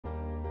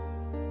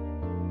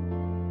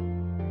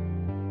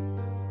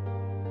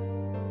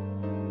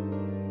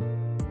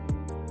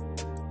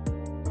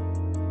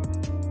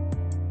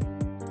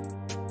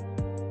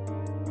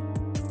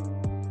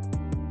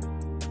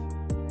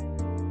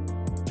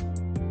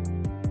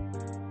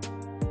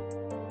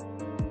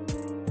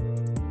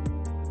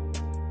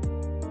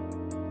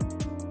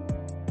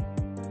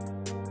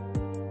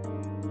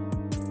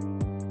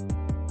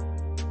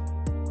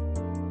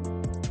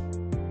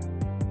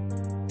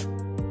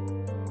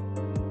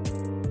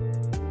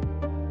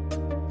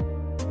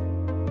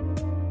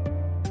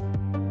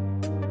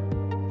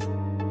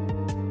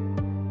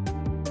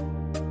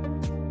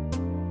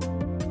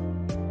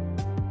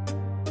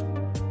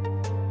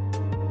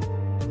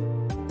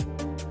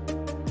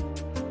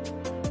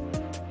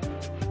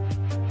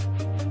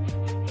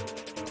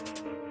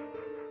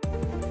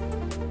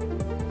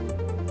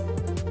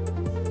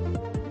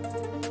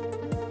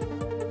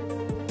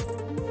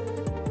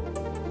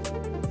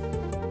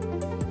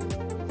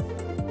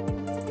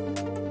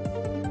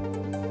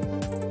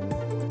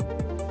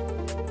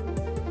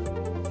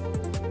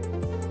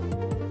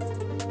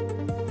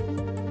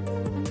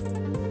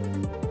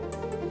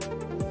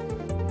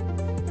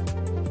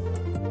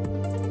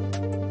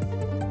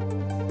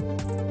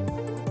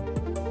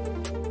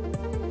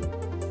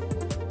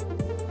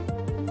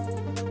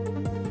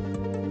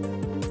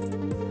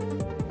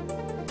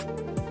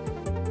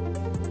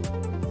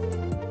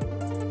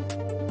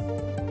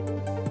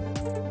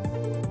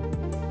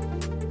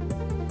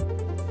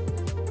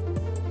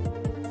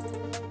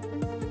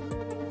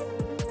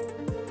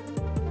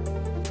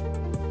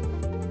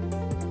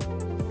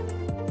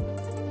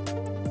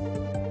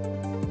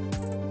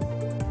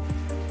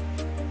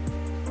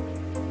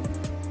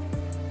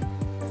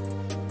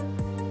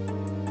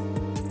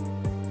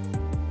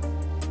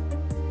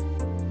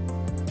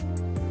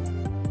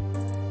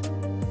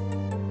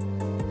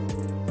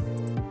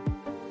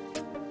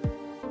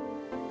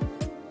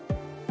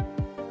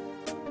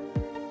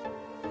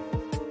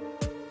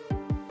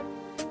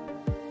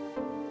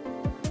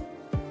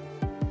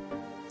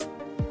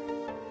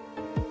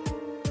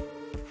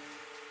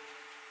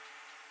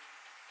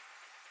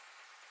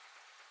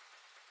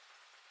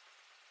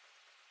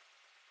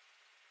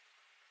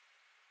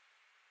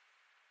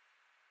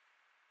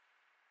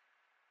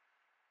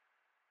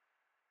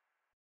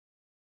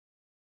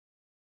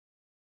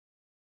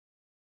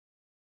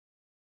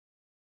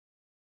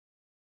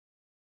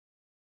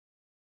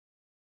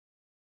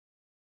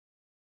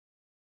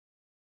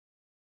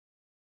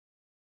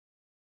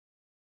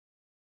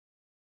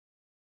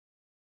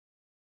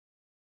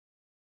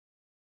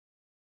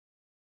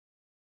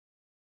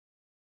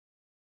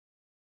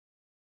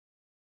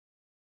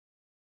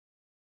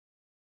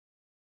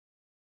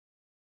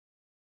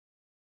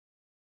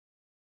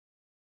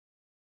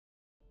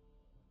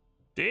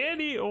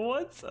Danny,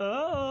 what's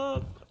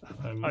up?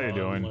 I'm How you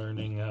doing?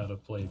 learning how to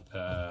play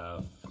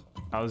Path.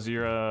 How's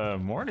your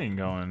morning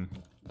going?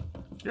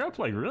 You're up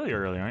like really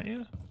early, aren't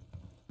you?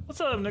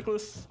 What's up,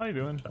 Nicholas? How you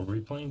doing? Are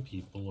we playing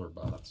people or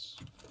bots?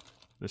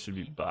 This should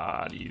be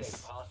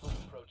bodies,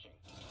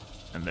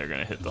 and they're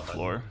gonna hit the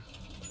floor.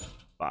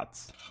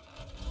 Bots.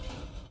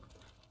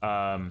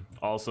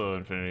 Also,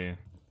 Infinity.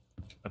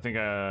 I think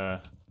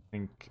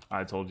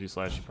I told you /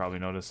 you probably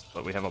noticed,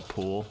 but we have a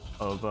pool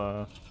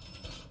of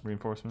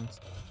reinforcements.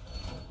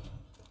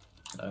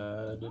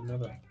 Didn't know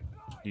that.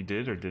 You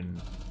did or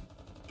didn't?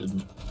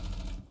 Didn't.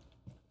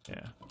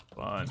 Yeah,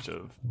 bunch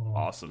of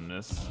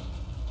awesomeness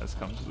has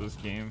come to this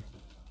game.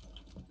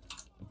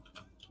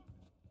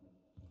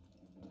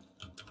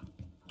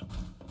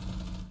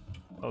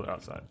 Oh, they're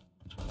outside.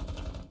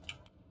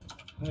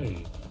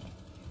 Hey,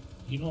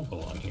 you don't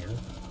belong here.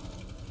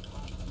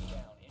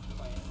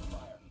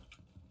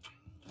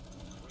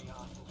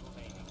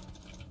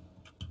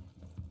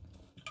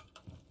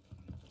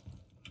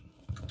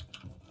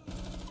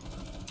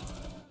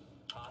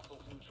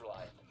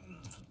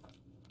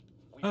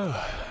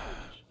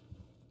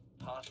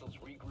 Hostiles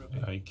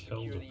regrouping. I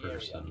killed a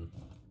person.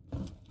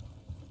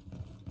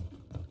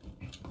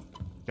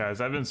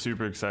 Guys, I've been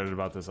super excited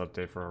about this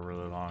update for a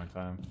really long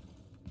time.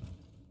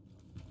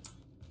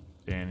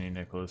 Danny,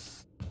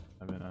 Nicholas,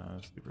 I've been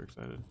super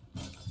excited.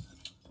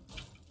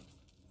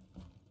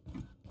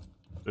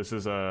 This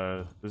is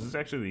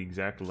actually the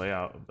exact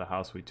layout of the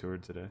house we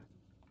toured today.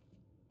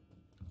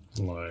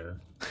 Liar.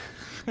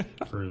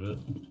 Prove it.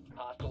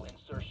 Hostile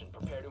insertion.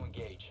 Prepare to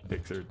engage.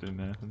 Pixar didn't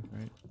happen,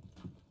 right?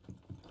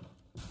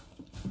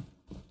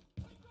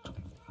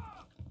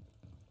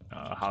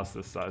 A house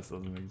this size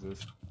doesn't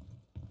exist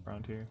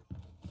around here.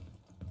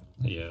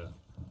 Yeah.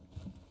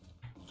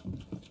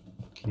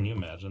 Can you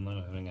imagine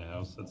though having a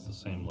house that's the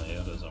same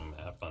layout as a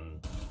map on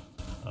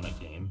a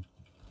game?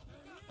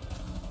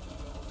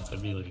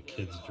 That'd be like a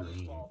kid's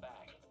dream.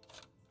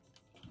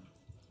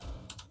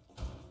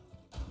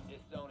 This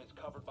zone is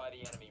covered by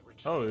the enemy.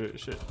 Retreat. Oh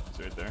shit, it's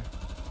right there.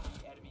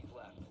 Enemies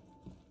left.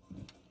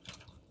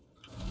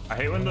 I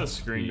hate when the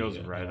screen goes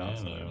Yeah, right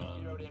outside.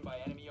 Zeroed in by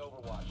enemy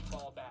overwatch.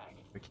 Fall back.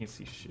 I can't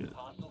see shit.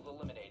 Hostiles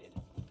eliminated.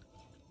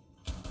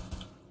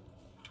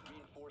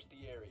 Reinforce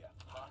the area.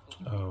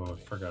 Hostiles. Oh, I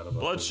forgot about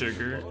Blood the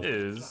sugar little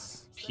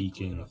is...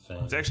 peeking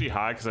thing. It's actually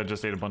high because I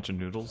just ate a bunch of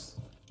noodles.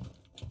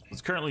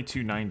 It's currently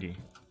 290.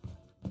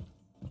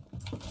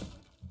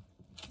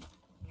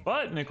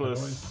 But,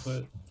 Nicholas, How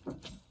do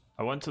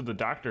I went to the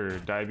doctor,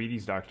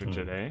 diabetes doctor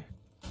today.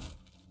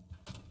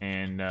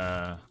 And,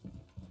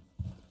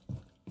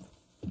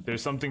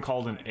 there's something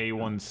called an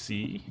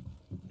A1C.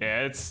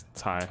 Yeah, it's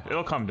high.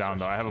 It'll come down,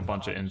 though. I have a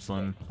bunch of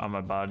insulin on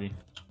my body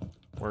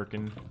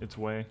working its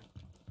way.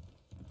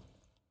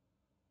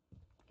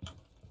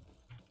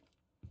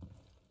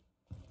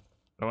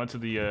 I went to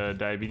the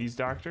diabetes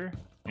doctor,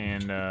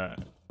 and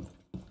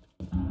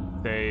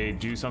they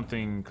do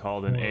something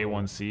called an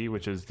A1C,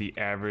 which is the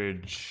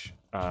average,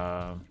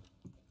 my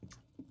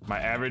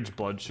average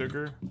blood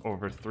sugar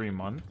over 3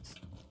 months.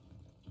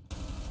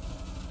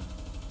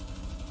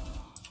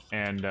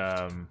 And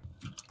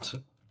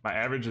my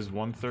average is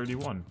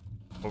 131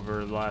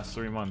 over the last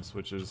 3 months,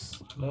 which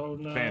is Oh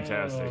no!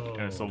 fantastic,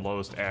 and it's the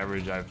lowest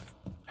average I've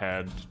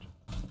had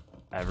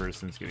ever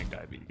since getting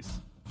diabetes.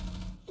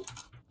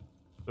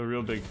 A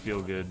real big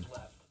feel good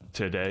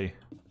today.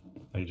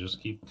 I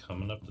just keep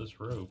coming up this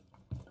rope.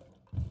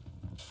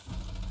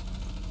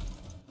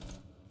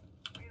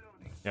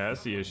 Yeah,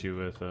 that's the issue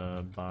with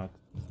bots.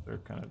 They're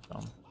kind of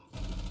dumb.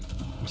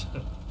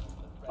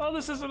 Oh,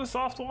 this isn't a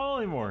soft wall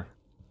anymore.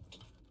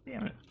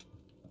 Damn it.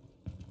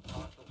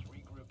 Hostiles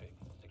regrouping.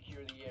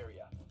 Secure the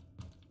area.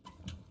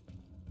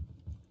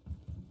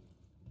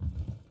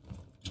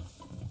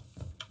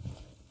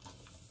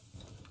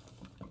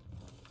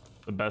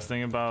 The best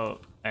thing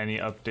about any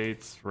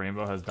updates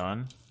Rainbow has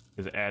done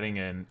is adding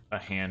in a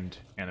hand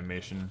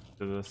animation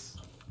to this.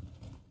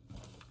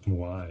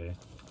 Why?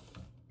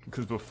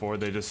 Because before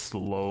they just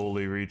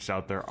slowly reached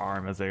out their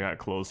arm as they got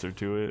closer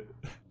to it.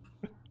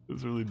 It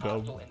was really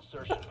dumb. Hostile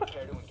insertion.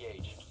 Prepare to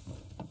engage.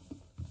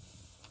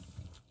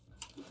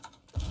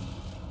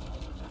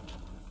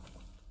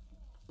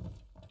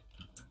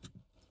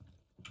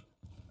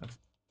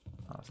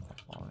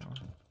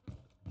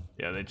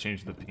 Yeah, they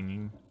changed the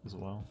pinging as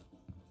well.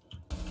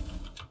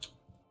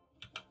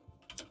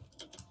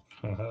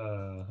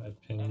 Haha, I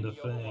pinged a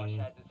Enemy overwatch thing.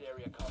 has this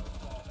area covered.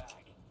 Fall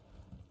back.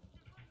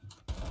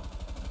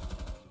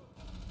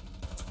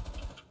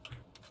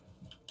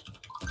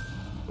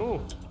 Oh,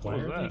 Why what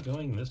was are that? they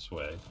going this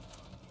way?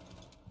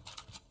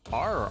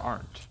 Are or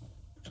aren't?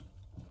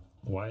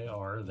 Why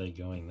are they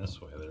going this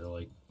way? They're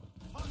like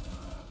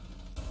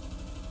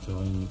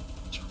going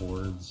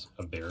towards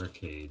a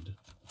barricade.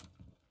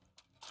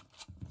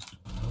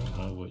 I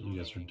don't know what you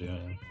guys are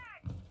doing.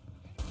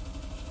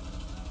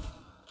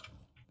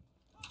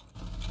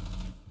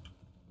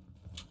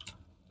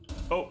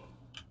 Oh,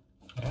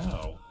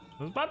 Ow.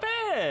 it was my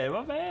bad,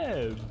 my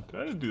bad.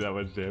 I didn't do that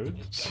much damage.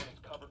 This zone is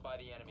covered by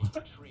the enemy.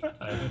 Retreat.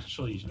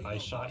 I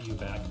shot you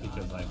back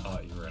because I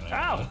thought you were an enemy.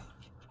 Ow!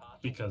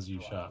 Because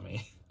you shot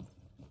me.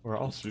 We're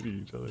all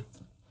shooting each other.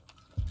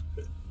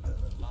 Mission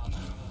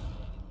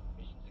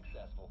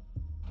successful.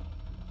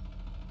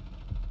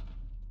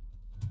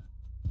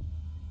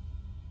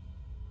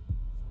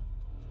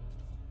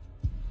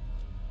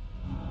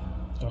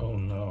 Oh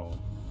no.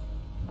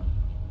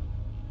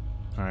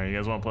 Alright, you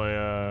guys want to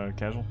play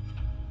casual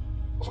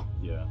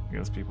Yeah.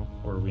 against people?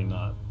 Were we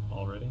not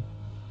already?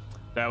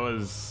 That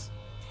was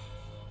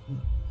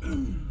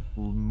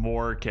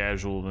more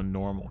casual than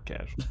normal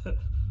casual.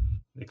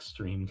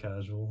 Extreme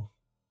casual.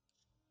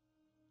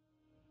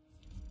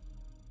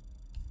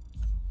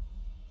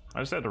 I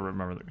just had to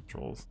remember the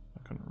controls.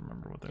 I couldn't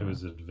remember what they It were.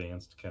 was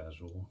advanced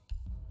casual.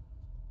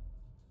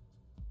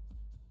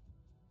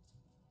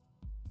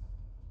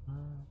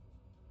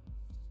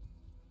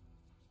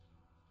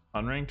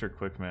 Unranked or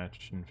quick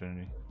match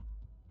Infinity?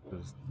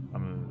 Because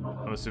I'm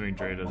assuming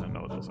Dre doesn't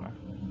know what those are.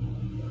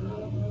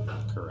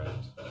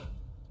 Correct.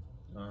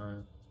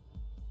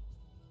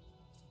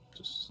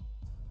 Just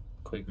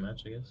quick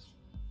match, I guess.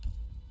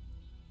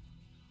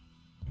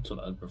 That's what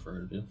I'd prefer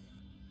to do.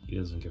 He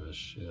doesn't give a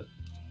shit.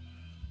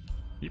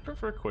 You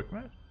prefer quick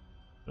match?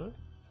 Really?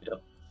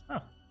 Yep.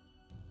 Oh.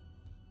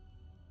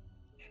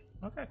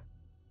 Okay.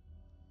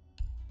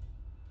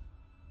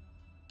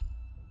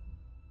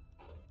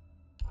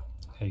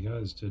 Hey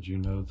guys, did you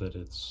know that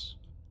it's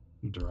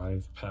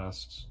drive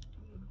past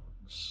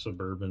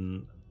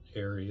suburban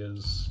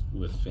areas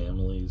with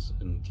families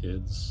and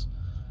kids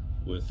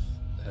with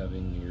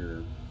having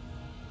your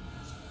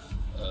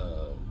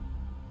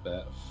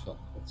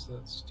what's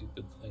that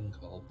stupid thing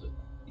called that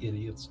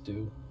idiots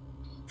do?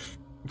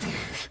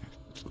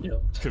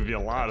 Yep. Could be a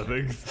lot of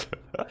things.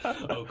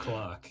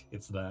 O'clock.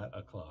 It's that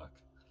o'clock.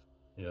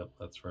 Yep,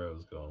 that's where I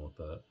was going with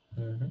that.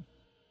 Mm-hmm.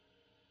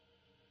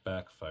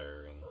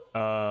 Backfiring.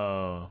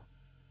 Oh.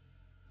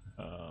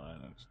 Oh, I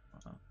know.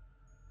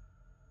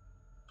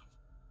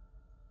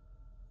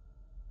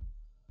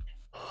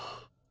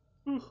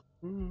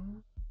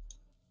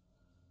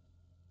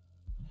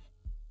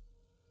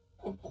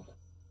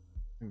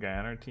 The guy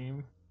on our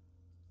team.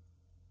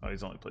 Oh,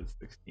 he's only played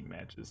 16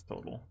 matches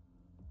total.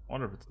 I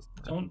wonder if it's a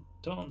smurf.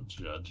 Don't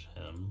judge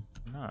him.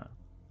 I'm not.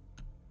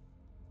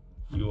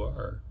 You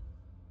are.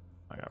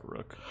 I got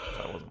Rook.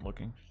 I wasn't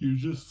looking. You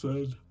just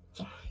said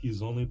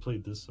he's only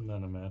played this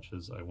amount of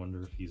matches. I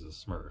wonder if he's a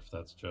smurf.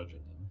 That's judging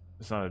him.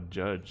 It's not a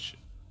judge.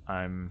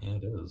 Yeah,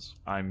 it is.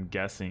 I'm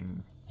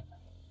guessing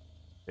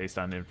based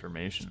on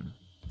information.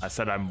 I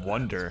said I'm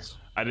wonder.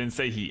 I didn't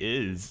say he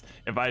is.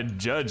 If I had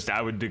judged,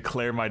 I would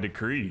declare my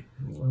decree.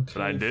 Okay,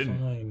 But I didn't.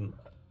 Fine.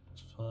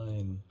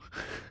 Fine.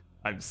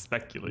 I'm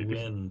speculating.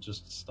 Win.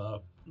 Just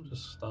stop.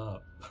 Just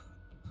stop.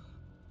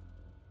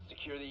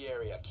 Secure the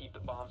area. Keep the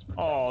bombs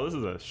protected. Oh, this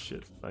is a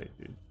shit fight,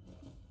 dude.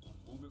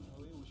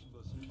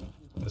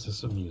 Is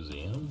this a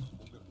museum?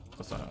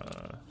 What's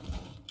I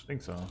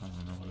think so. I don't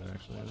know what it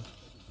actually is.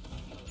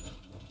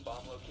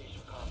 Bomb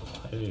location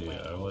compromised. Hey,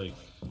 I like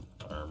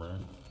armor.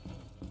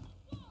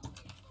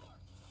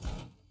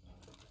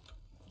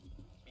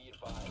 Be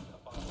advised, a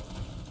bomb location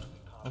has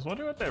been I was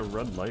wondering what that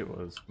red light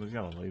was. He's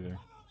got a laser.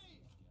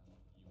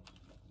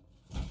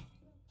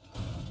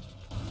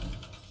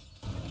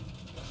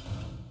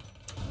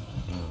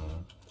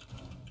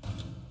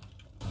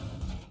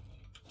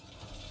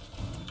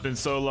 It's been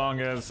so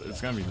long as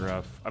it's gonna be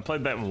rough. I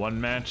played that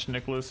one match,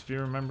 Nicholas, if you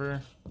remember.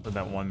 Played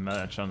that one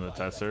match on the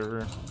test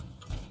server.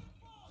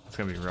 It's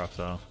gonna be rough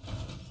though.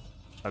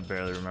 I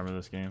barely remember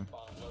this game.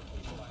 bomb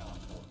located by Op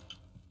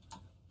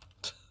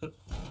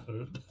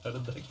 4. How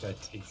did that guy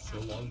take so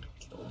long to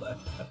kill that?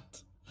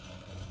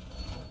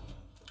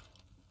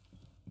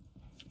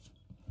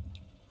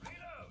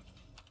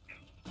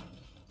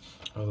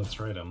 Oh, that's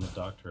right. I'm the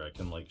doctor. I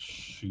can like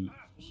shoot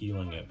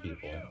healing at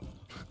people.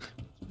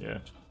 Yeah.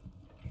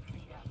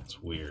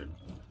 It's weird.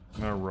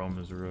 I'm gonna roam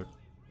as a rook.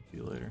 See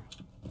you later.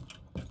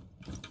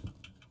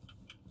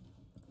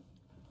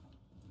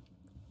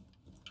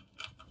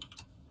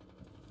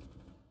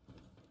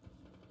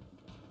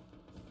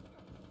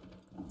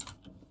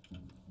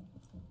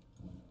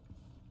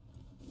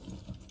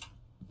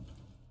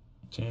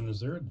 Tan, is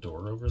there a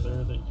door over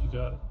there that you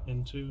got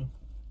into?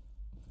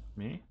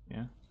 Me?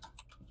 Yeah.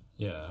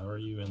 Yeah, how are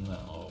you in that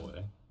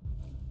hallway?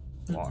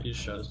 Walk. He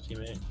just shot his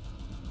teammate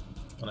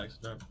on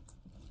accident.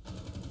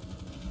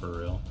 For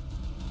real?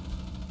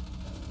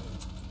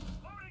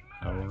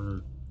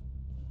 How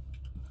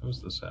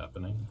is this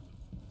happening?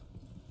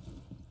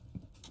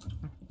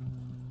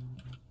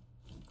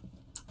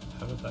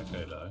 How did that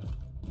guy die?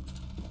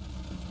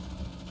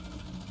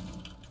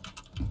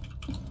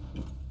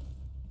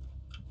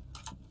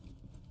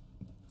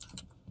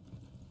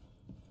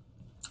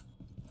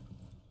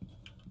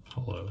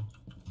 Hello?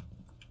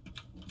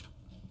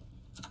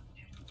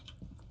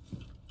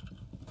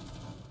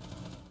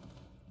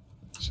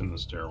 It's in the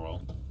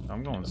stairwell.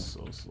 I'm going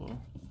so slow.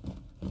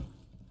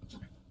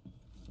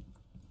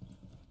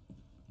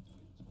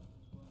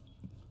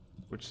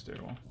 Which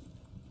stairwell?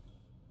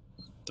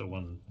 The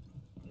one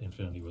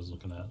Infinity was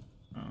looking at.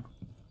 Oh.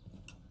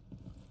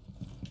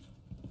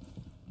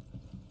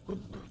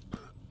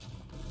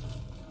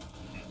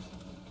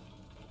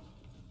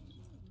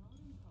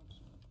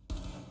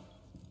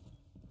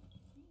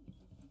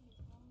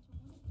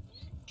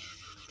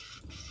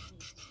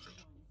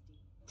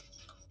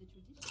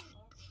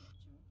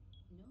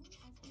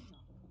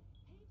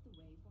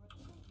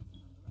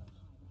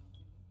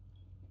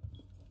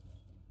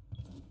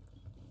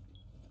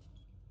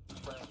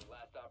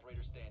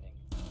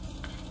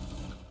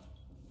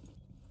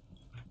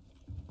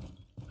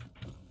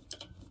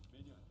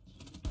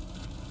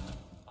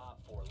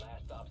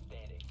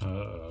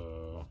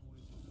 Uh-oh.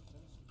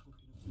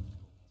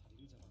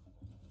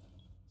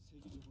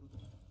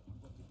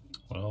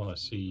 Well, I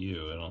see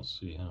you. I don't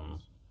see him.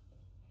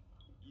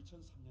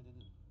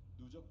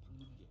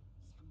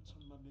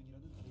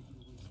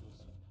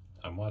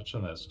 I'm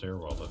watching that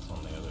stairwell that's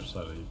on the other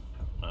side of you.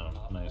 Oh,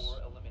 Op nice.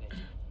 4 eliminated.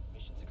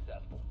 Mission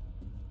successful.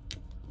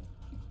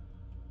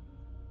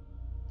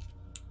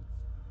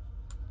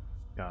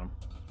 Got him.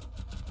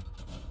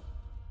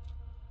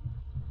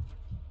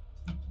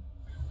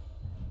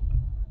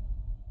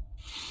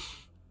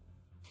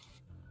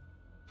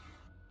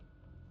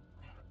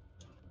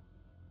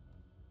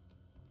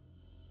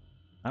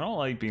 I don't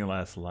like being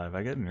last alive.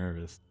 I get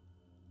nervous.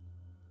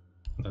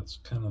 That's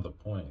kind of the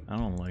point. I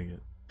don't like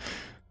it.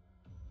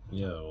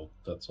 Yeah, well,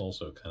 that's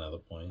also kind of the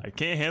point. I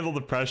can't handle the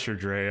pressure,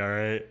 Dre,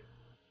 alright?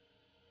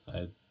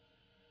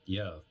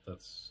 Yeah,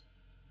 that's...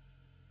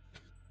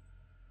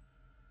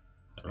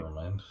 Never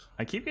mind.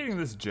 I keep getting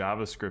this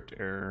JavaScript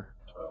error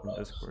from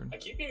Discord. I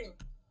keep getting.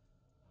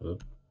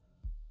 Oop.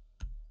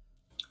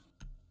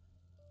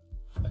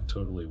 I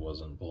totally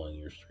wasn't pulling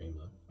your stream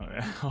up. Oh,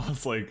 yeah. I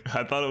was like,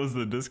 I thought it was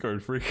the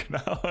Discord freaking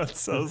out.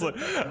 So I was like,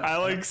 I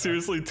like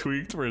seriously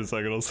tweaked for a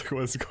second. I was like,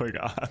 what's going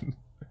on?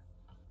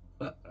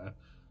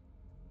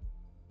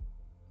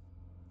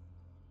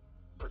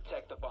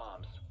 Protect the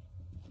bombs.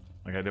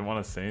 Like, I didn't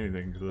want to say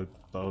anything because I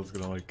thought I was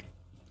gonna like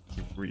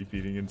keep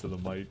repeating into the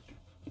mic.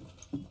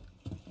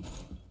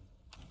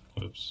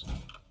 Oops.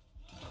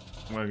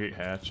 I'm gonna get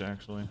Hatch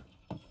actually.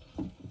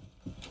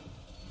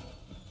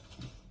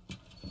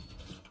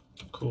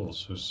 Cool,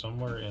 so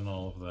somewhere in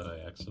all of that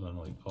I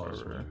accidentally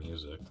paused my Rubber.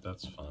 music.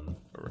 That's fun.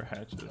 Where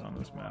Hatch is on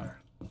this map.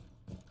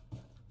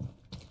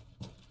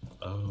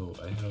 Oh,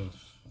 I have...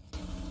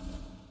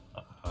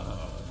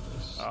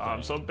 this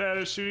I'm so thing. bad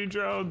at shooting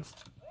drones.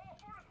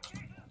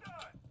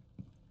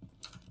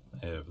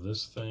 I have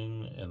this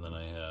thing, and then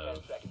I 10 have...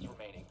 seconds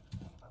remaining.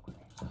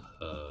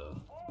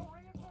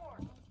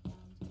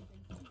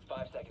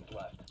 5 seconds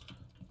left.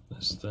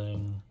 this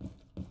thing.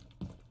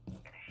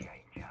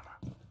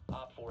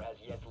 Op 4 has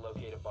yet to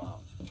locate a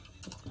bomb.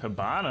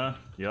 Habana.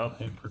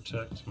 Yup. I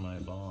protect my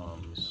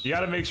bombs. You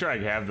gotta make sure I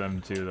have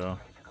them too, though.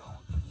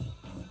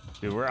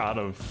 Dude, we're out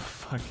of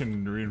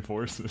fucking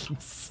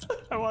reinforcements.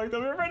 I walked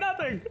over for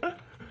nothing.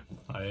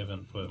 I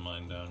haven't put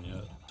mine down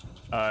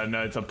yet.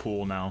 No, it's a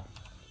pool now.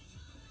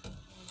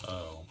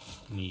 Oh,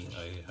 neat.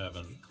 I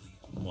haven't...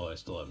 Well, I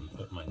still haven't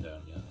put mine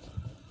down yet.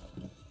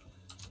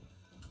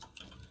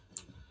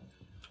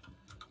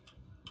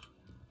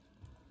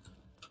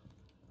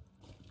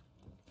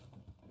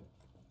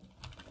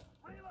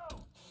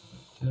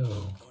 Yo,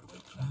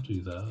 don't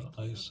do that.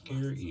 I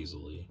scare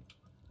easily.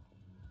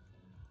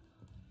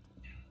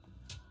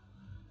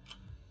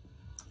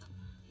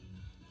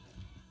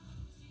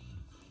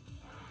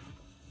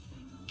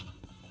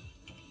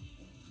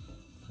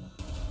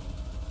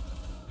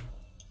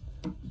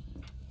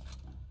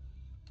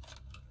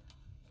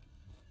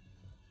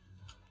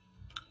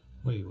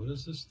 Wait, what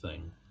is this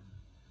thing?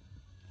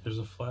 There's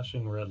a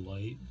flashing red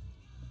light.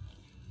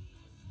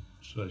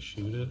 Should I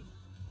shoot it?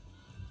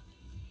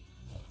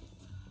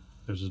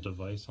 There's a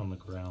device on the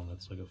ground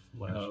that's like a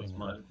flashing No, it's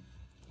mine.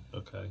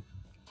 Okay.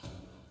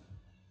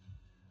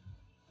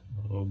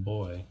 Oh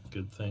boy,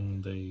 good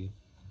thing they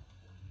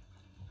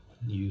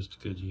used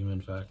good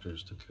human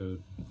factors to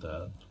code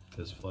that,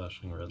 because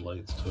flashing red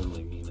lights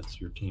totally mean it's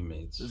your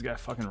teammates. This guy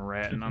fucking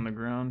ratting on the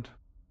ground.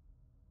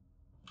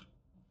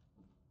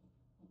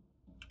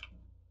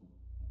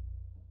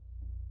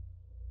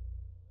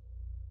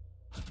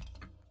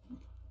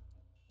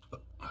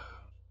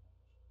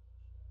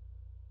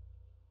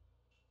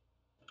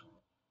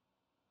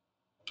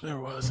 There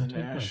was an Don't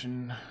take my-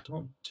 Ashen.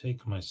 Don't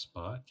take my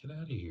spot. Get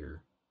out of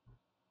here.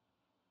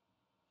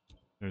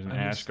 There's an I'm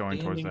Ash going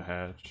towards the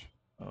standing- hatch.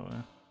 Oh,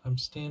 yeah. I'm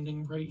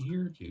standing right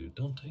here, dude.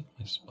 Don't take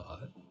my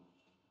spot.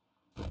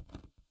 I'm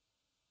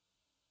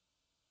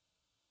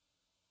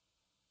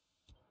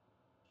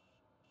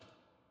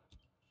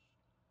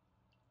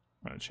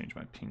gonna change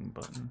my ping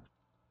button.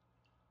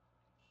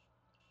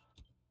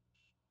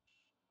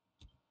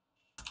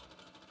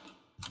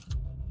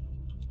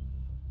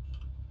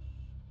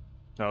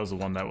 That was the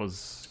one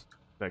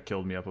that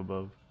killed me up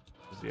above.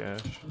 Was the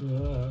Ash.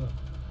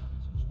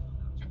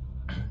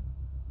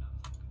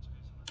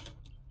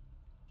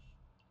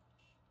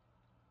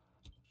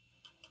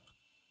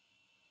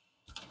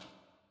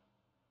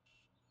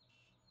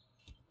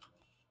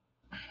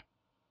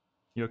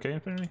 You okay,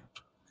 Infinity?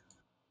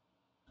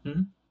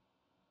 Hmm?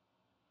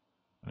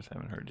 I just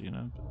haven't heard you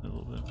know a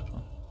little bit.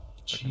 Oh.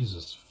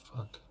 Jesus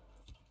fuck.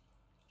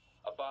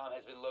 A bomb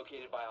has been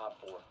located by Op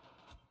 4.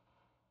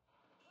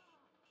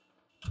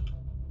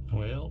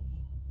 Well,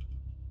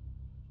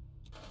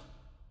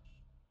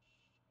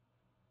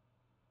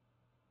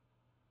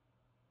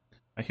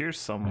 I hear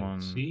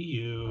someone. see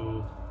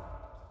you.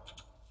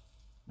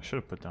 I should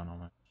have put down all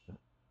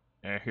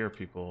my. I hear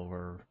people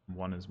where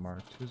one is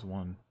marked. Who's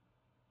one?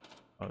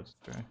 Oh, it's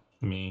Dre.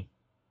 Me.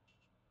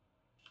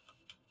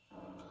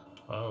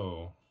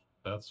 Oh,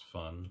 that's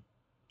fun.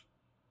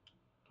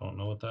 Don't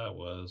know what that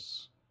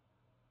was.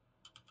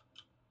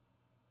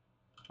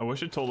 I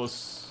wish it told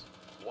us.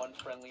 One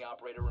friendly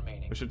operator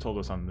remaining. Wish it told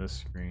us on this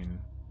screen.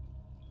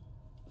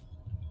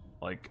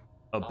 Like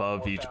above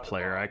Op 4 each found a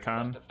player bomb.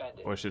 icon. Must defend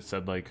it. Wish it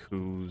said like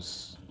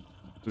whose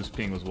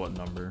ping was what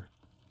number.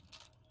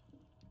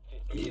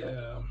 15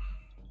 Yeah.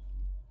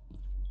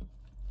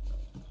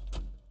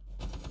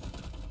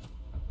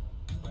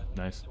 Friendly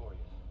Nice. victorious.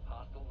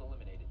 Hostiles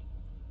eliminated.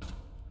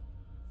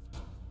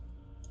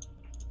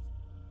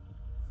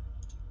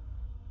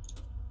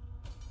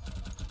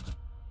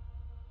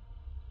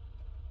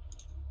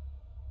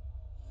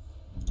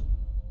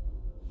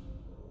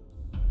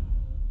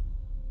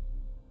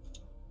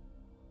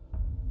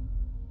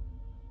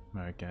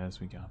 All right, guys,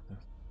 we got this.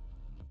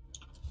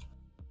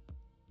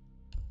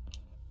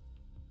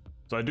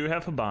 So I do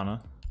have Hibana,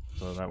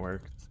 so that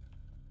works.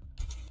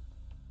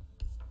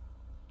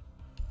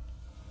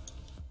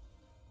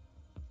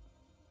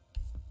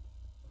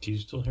 Do you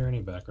still hear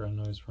any background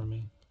noise from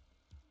me?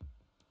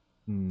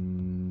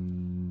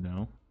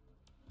 No,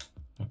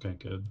 Okay,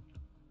 good.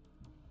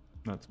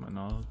 that's my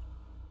knowledge.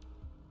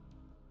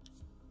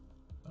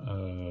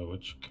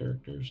 Which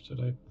characters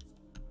did I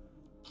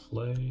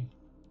play?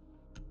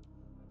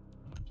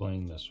 I'm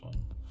playing this one.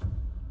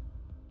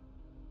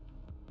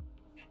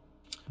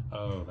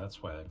 Oh,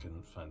 that's why I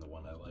couldn't find the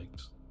one I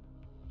liked.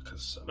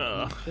 Because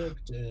somebody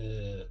picked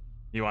it.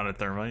 You want a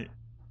thermite?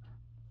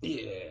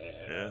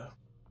 Yeah.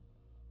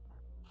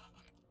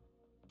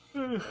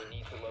 We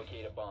need to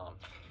locate a bomb.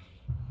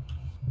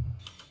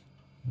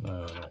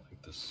 No, I don't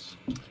like this.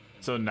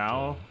 So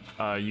now,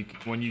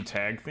 when you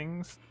tag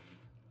things,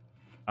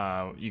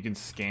 you can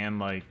scan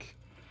like.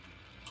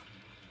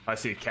 If I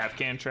see a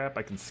Kapkan trap,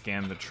 I can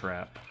scan the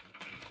trap.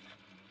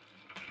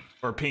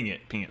 Or ping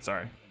it.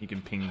 Sorry, you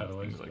can ping How do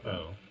I? things like that,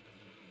 Oh,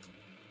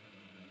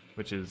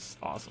 which is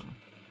awesome.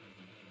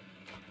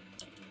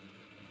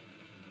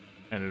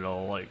 And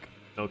it'll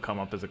come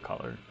up as a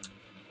color.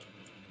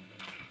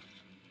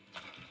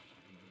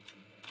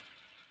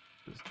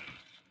 Just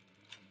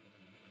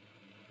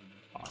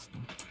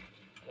awesome.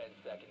 10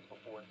 seconds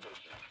before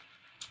insertion.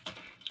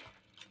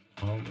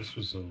 well, this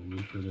was a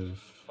lucrative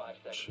 5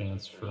 seconds.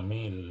 chance for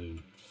me to do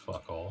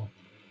fuck all.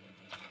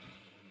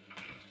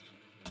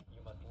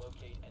 You must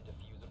locate and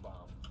defuse a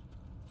bomb.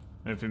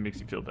 And if it makes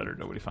you feel better,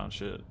 nobody found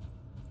shit.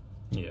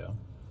 Yeah.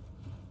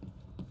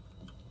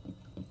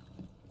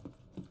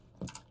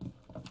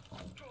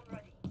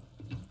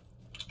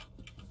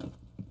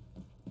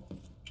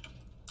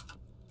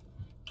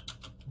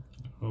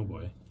 Oh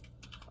boy.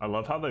 I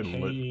love how they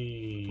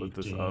Hey, lit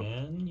this Dan, up.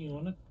 you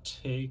want to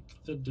take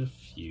the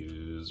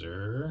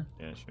diffuser?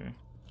 Yeah, sure.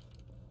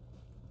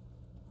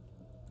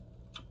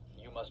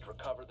 You must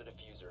recover the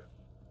diffuser.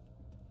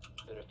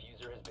 The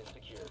diffuser has been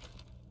secured.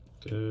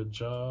 Good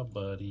job,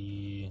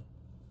 buddy.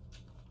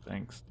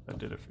 Thanks. I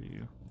did it for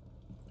you.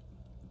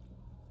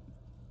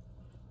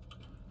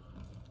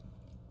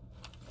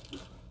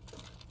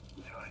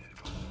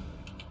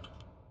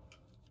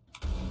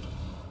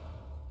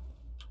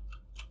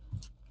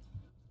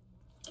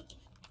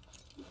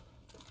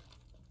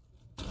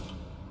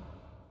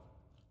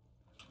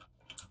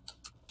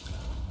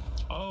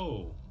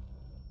 Oh,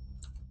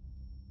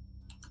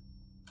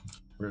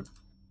 Rip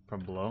from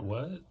below.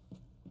 what?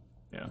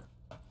 Yeah.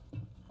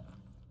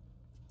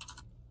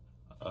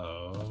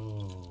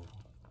 Oh.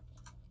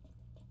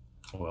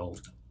 Well,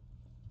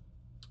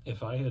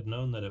 if I had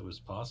known that it was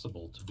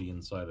possible to be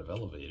inside of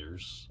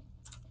elevators,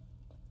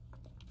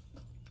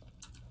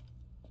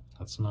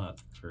 that's not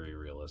very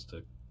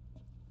realistic.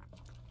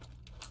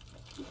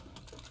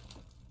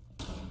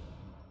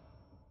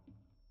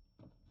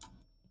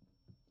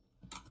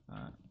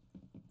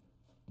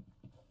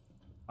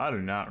 I do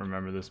not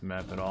remember this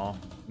map at all.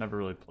 Never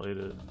really played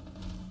it.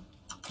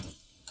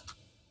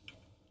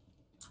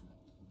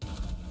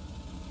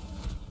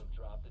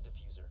 Drop the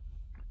diffuser.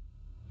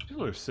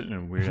 People are sitting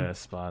in weird ass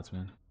spots,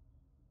 man.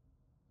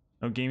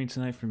 No gaming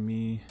tonight for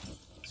me.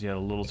 'Cause you had a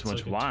little too much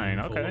It's like a wine.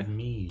 team full Okay. of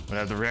me. Would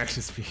have the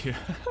reaction speed.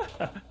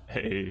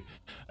 Hey,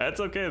 that's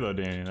okay though,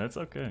 Danny. That's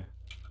okay.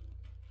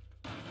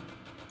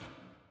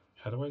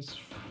 How do I?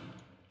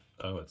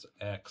 Oh, it's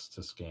X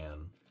to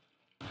scan.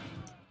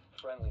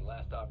 Friendly,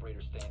 last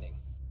operator standing.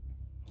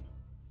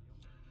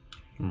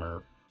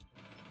 Merp.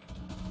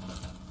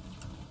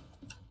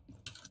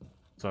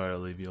 Sorry to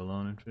leave you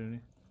alone,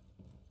 Infinity.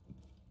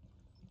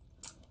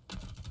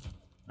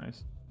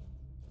 Nice.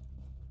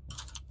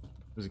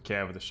 There's a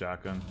cat with a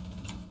shotgun.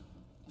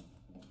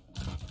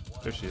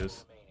 There she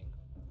is. Remaining.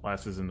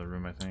 Last is in the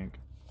room, I think.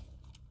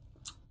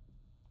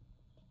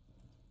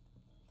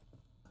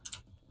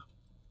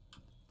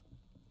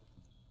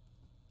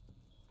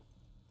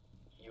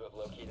 You have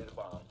located a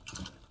bomb.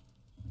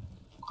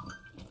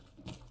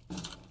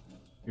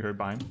 You heard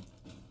behind?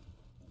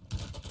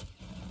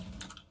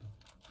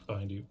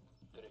 Behind you.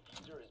 The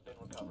diffuser has been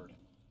recovered.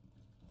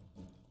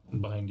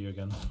 Behind you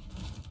again.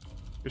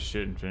 Good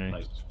shit, Infinity.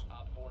 Nice.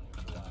 Op 4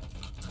 neutralized.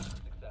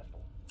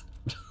 Successful.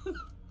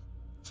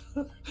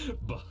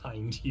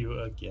 Behind you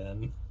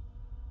again.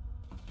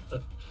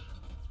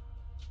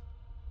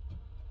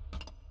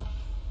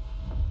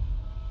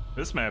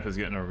 This map is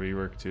getting a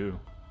rework too.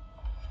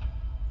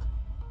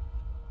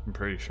 I'm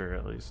pretty sure,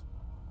 at least.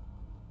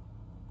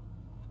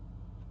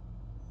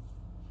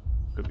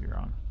 Could be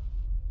wrong.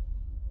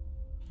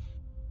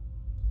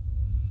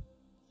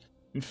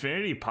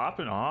 Infinity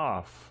popping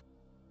off.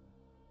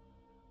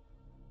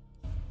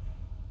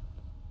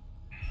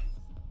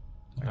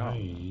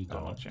 I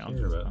don't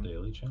care about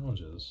daily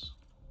challenges.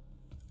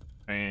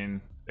 I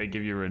mean, they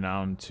give you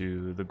renown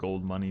to the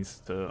gold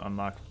monies to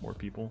unlock more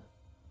people.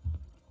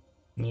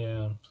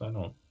 Yeah, I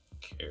don't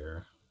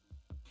care.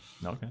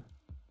 Okay.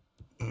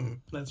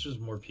 That's just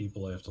more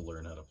people I have to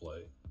learn how to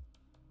play.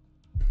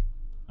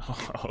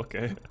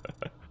 Okay.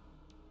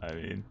 I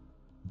mean,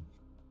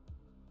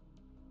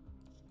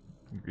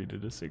 agree to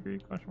disagree?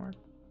 Question mark.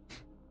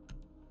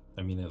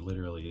 I mean, it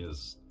literally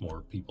is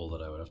more people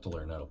that I would have to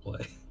learn how to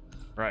play.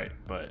 Right,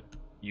 but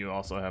you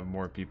also have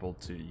more people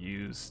to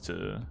use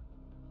to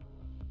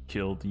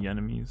kill the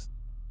enemies.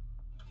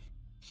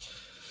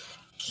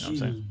 You know what I'm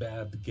saying?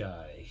 Bad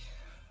guy.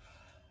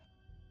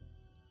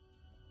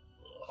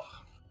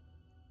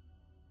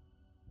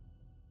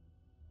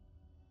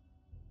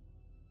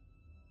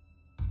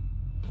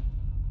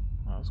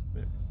 That was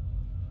quick.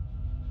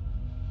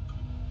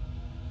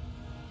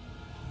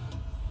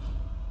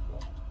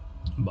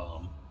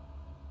 Bomb.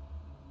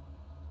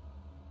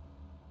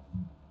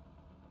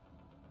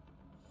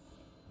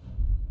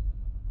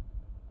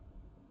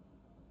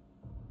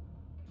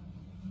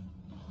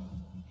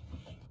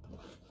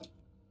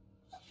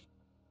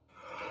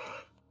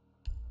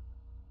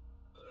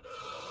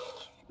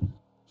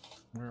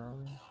 Where are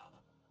we?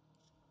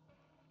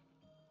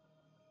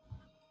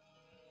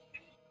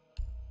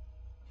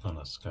 On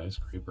a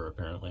skyscraper,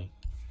 apparently.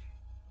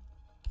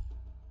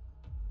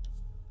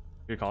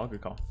 Good call,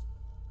 good call.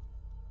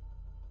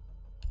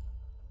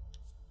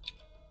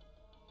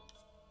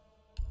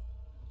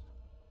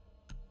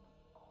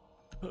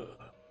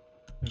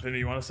 Infinity,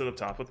 you want to sit up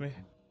top with me?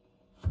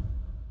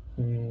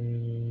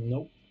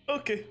 Nope.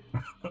 Okay.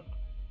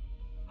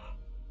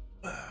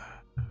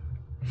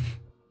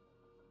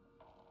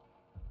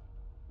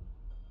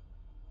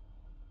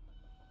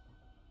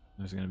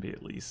 There's gonna be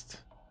at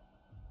least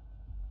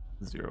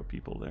 0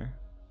 people there.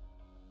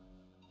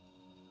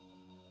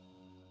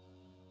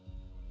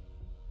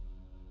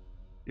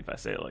 If I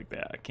say it like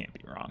that, I can't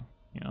be wrong,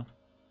 you know?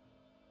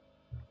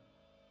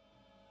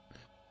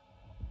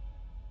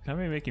 Kind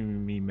of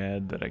making me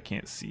mad that I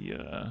can't see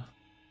the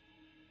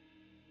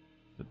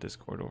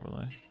Discord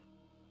overlay.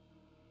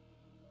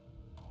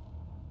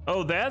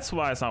 Oh, that's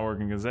why it's not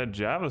working, because that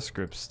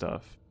JavaScript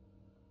stuff.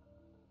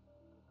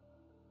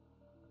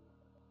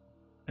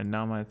 And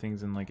now my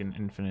thing's in like an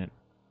infinite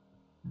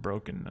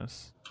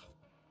brokenness.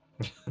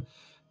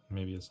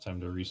 Maybe it's time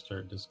to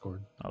restart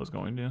Discord. I was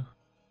going to.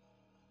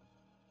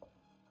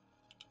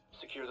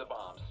 Secure the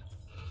bombs.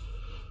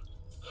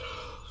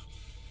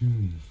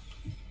 I'm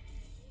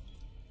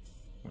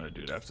gonna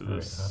do it after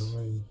this. How do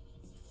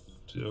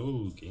I...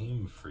 Oh,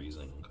 game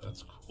freezing.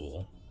 That's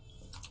cool.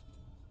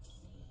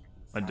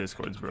 My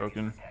Discord's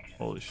broken.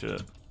 Holy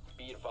shit.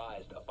 Be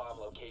advised, a bomb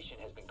location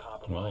has been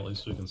compromised. Well, at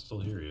least we can still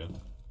hear you.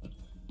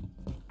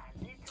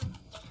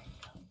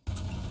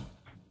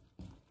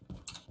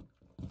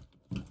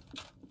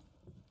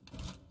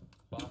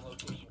 Bomb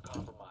location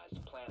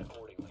compromised. Plan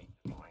accordingly.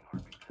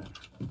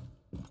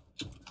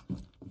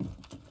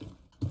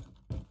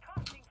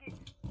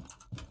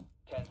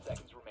 10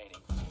 seconds remaining.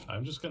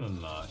 I'm just gonna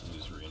not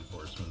use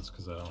reinforcements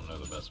because I don't know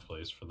the best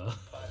place for them.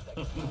 5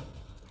 seconds.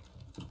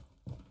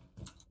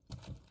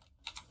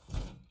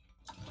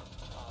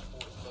 Op 4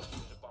 has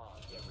located a bomb.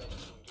 Get ready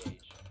to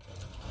engage.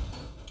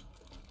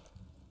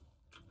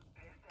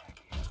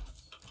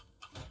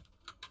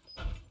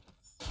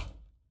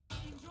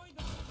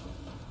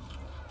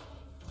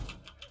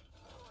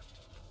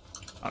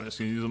 I'm just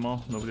gonna use them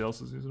all. Nobody else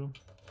is using them.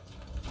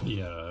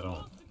 Yeah, I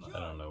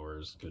don't know where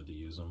it's good to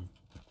use them.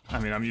 I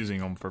mean, I'm using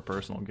them for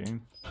personal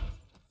gain.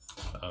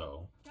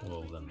 Oh,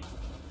 well then.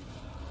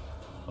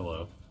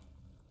 Hello.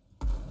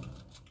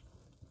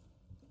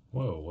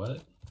 Whoa,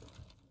 what?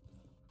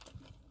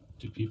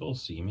 Do people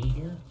see me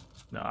here?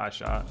 No, I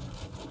shot.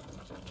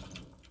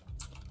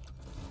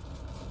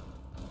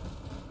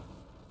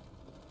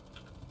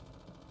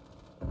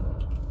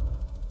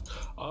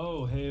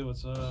 Oh, hey,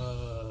 what's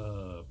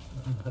up?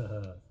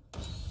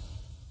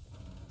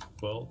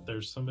 Well,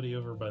 there's somebody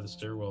over by the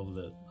stairwell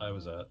that I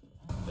was at.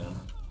 Then.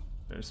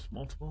 There's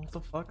multiple. What the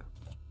fuck?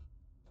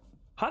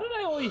 How did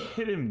I only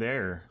hit him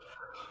there?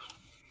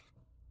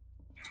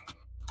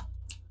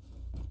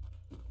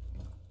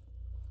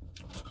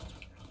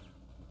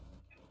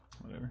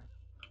 Whatever.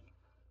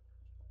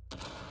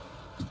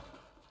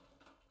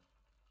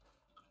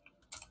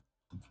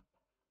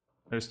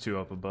 There's 2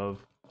 up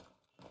above.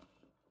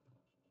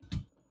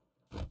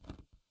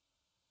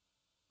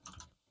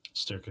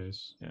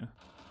 Staircase. Yeah.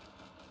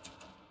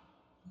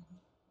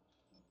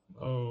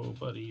 Oh,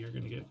 buddy, you're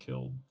gonna get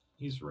killed.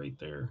 He's right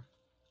there.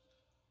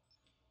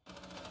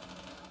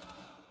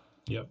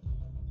 Yep.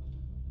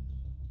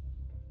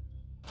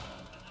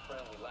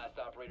 Friendly, last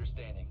operator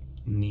standing.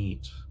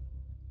 Neat.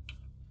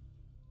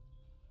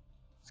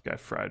 This guy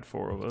fried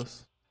 4 of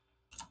us.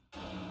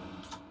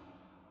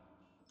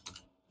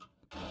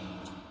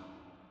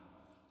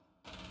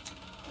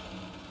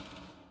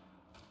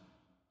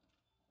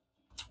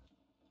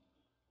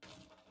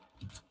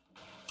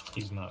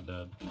 He's not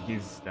dead.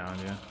 He's down,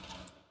 yeah.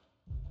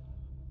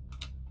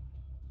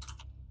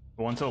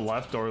 One to the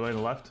left, doorway to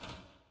the left.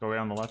 Doorway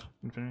on the left,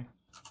 Infinity.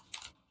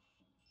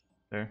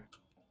 There.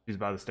 She's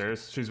by the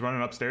stairs. She's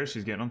running upstairs.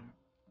 She's getting him.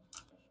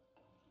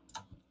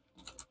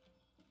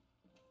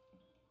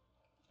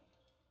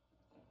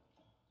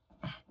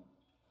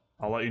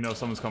 I'll let you know if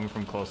someone's coming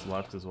from close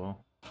left as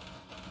well. It's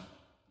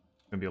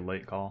gonna be a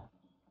late call.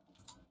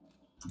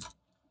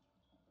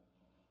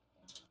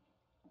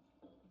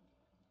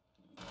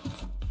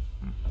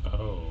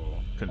 Oh.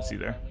 Couldn't see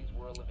there. Friendlies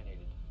were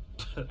eliminated.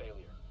 Failure.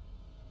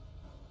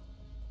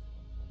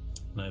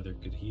 Neither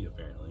could he,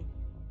 apparently.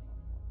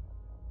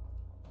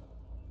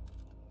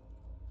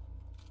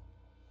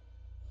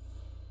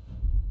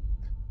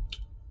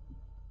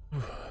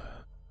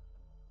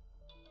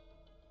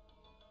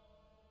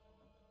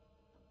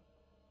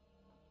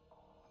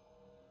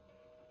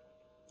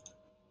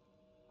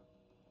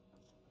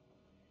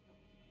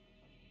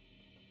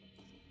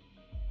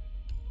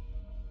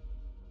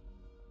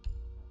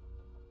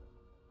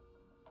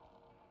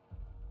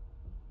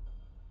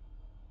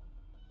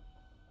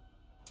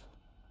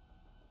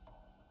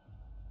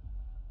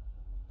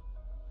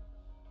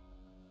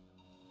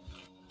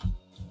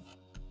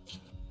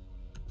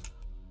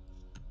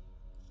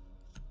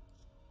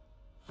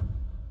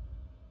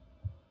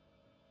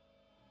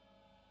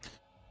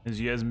 As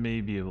you guys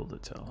may be able to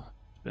tell,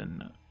 it's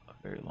been a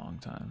very long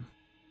time.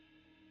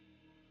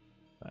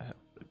 I have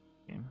the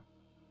game.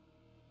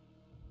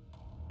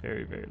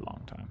 Very, very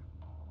long time.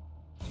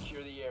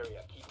 Secure the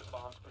area. Keep the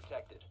bombs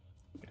protected.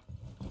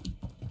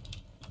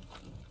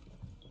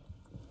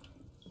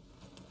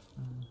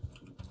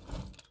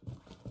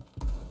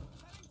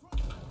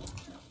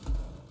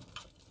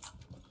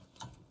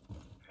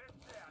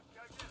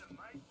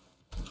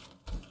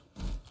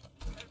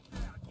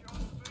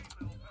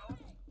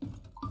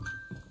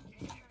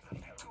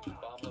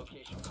 Bomb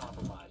location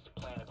compromised.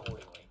 Plan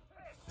accordingly.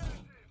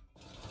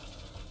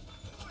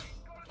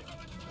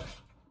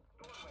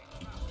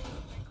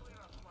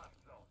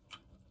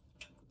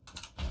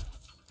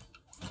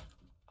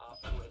 Op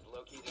 4 has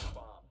located a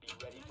bomb. Be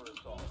ready for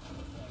assault.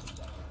 10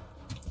 seconds.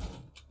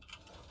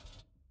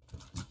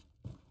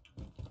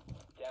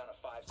 Down to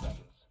 5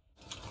 seconds.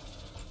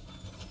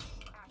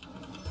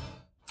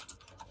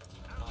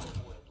 Op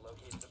 4 has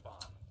located a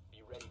bomb. Be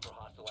ready for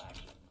hostile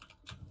action.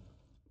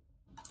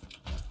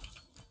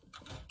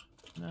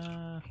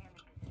 Nah.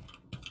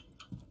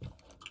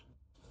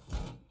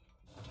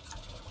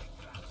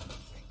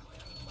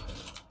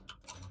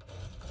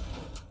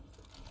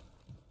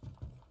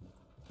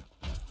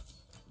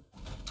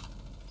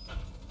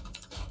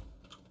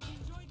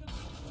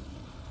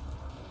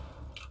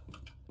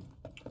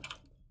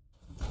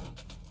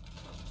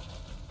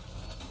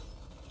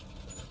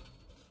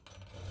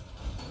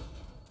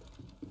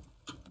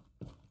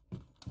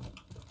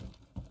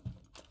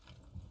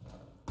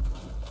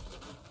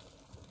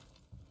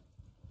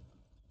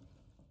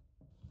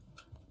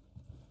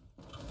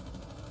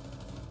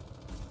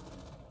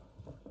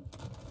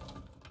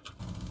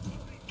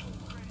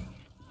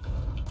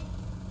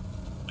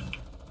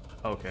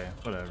 Okay,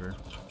 whatever.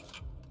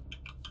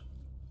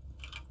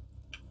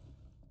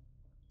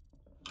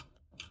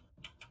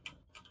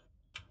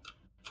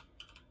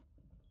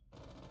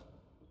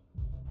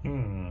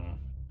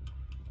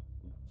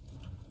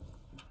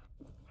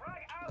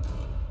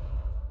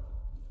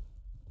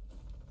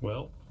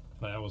 Well,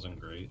 that wasn't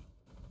great.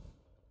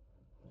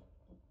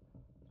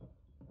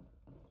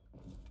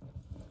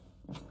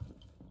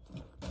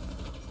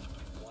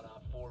 One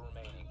Op 4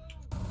 remaining.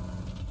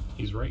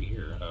 He's right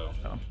here. Oh.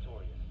 Oh.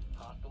 Victorious.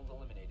 Hostiles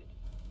eliminated.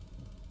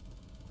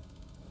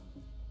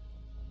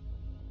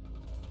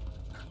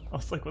 I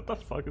was like, what the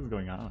fuck is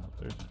going on out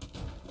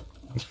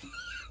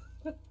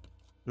there?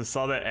 Just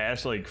saw that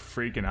Ash like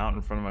freaking out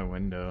in front of my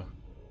window.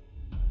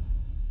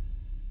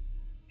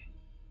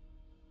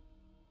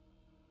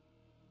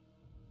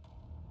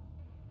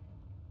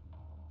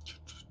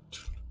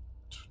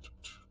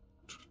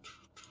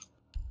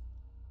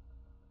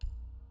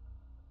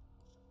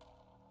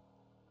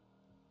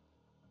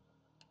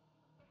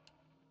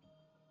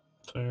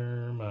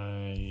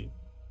 Thermite.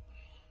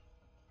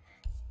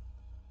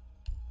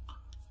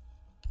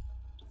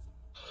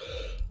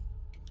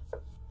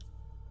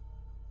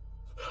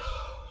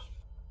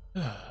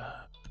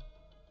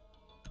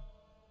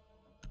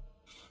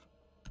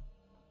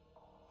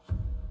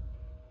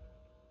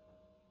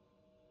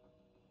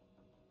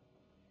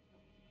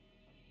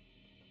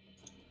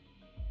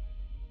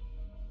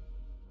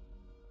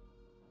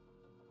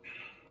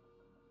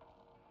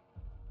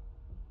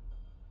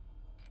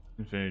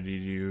 Infinity,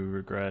 do you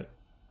regret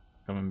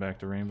coming back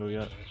to Rainbow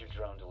yet? Use your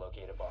drone to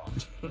locate a bomb.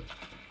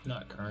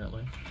 Not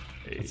currently.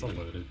 Hey, That's a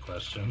loaded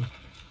question.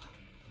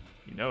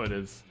 you know it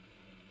is.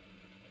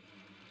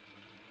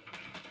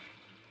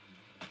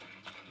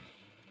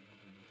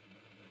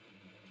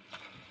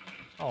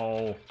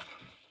 Oh,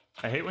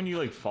 I hate when you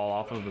like fall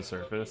off of the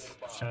surface.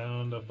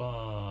 Found a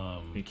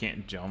bomb. You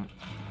can't jump.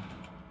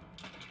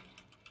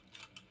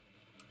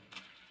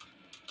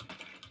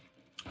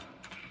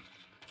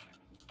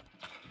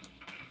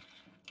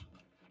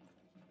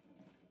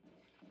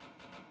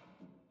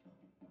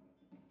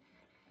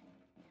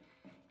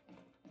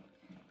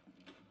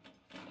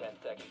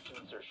 seconds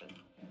to insertion.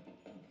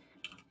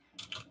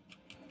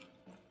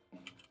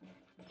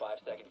 5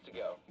 seconds to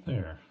go.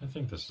 There. I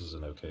think this is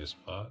an okay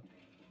spot.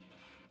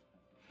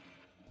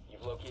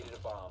 You've located a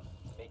bomb.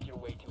 Make your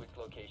way to its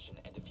location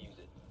and defuse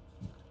it.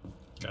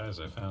 Guys,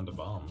 I found a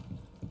bomb.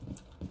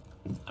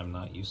 I'm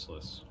not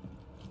useless.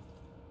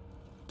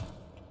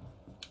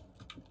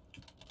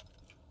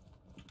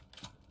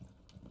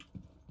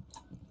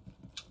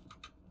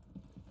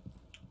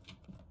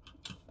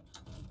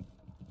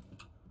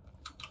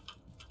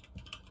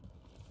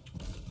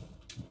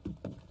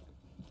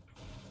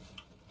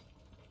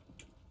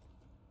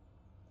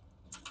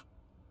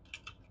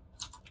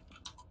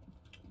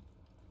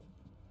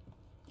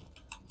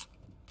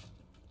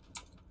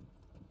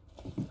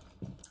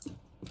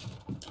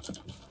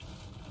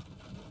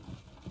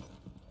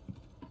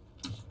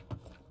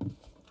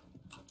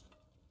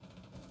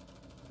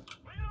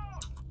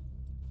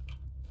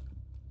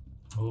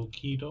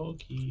 Okie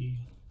dokie.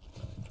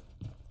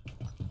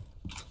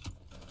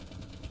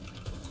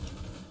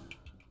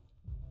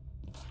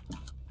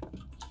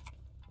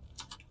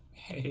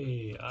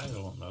 Hey, I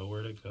don't know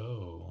where to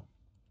go.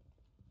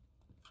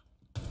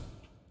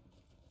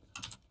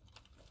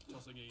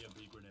 Tossing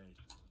EMP grenade.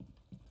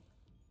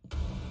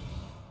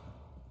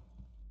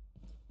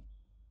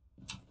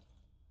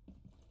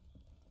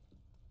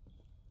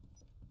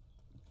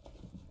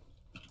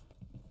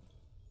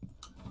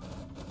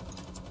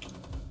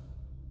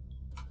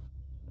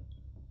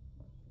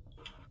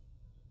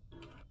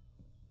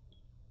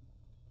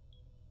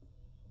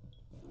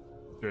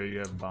 Sure, you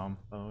have a bomb,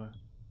 by the way.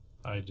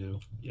 I do,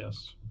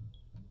 yes.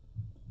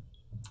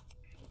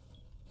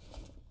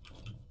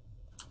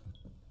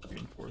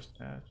 Reinforced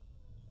hatch.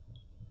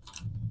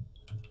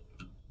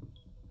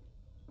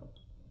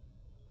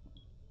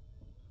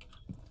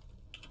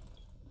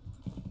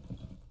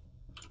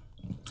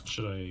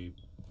 Should I...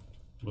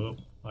 Well,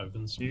 I've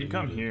been You can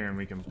come speeded. here and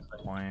we can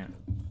plant.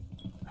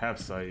 Have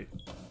sight.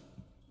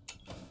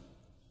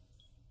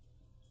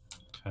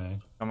 Okay.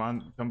 Come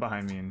on, come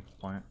behind me and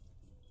plant.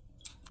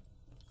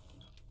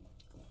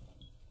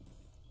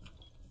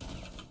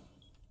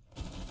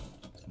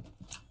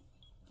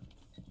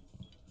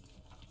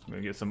 I'm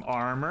gonna get some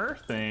armor.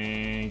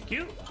 Thank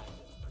you.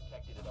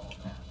 Protected at all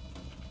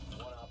costs.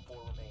 1 op 4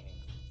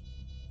 remaining.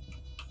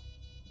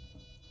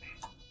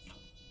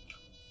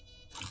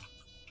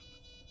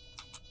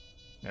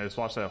 Yeah, just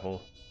watch that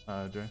hole,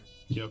 Dre.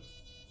 Yep.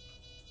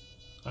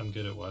 I'm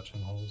good at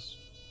watching holes.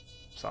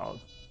 Solid.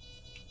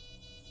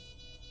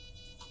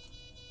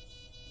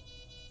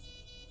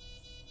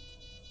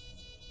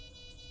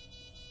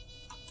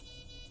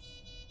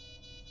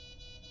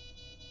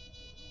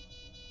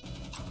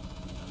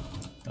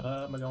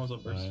 My gun was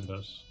up first. Behind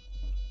us.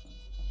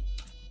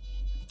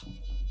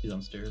 He's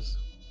on stairs.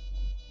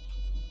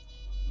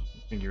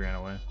 I think he ran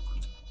away.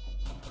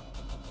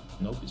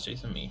 Nope, he's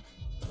chasing me.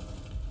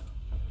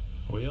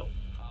 Well,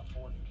 Op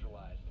 4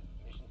 neutralized.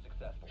 Mission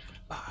successful.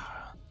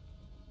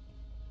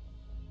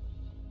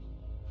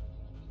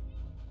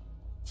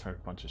 It's heard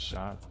a bunch of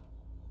shots.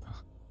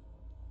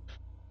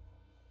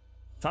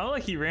 Sounded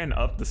like he ran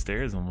up the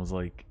stairs and was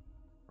like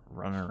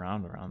running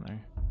around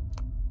there.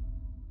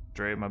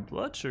 Dre, my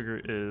blood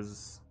sugar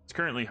is it's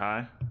currently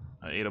high.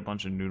 I ate a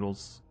bunch of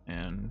noodles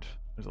and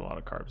there's a lot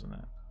of carbs in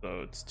that.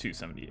 So it's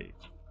 278.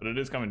 But it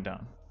is coming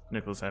down.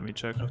 Nicholas had me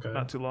check Okay.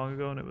 not too long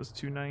ago and it was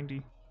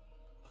 290.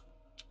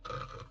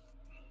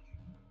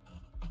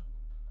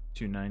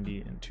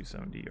 290 and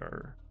 270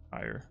 are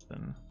higher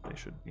than they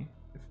should be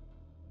if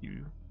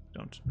you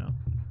don't know.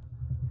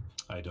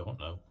 I don't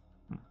know.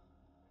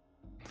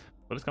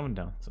 But it's coming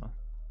down, so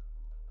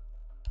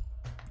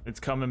it's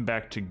coming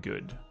back to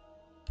good.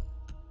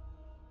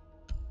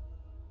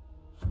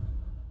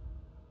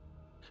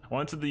 I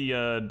went to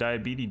the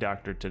diabetes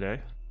doctor today,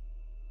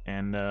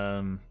 and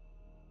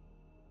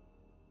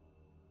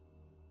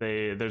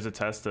there's a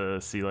test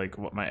to see like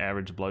what my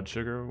average blood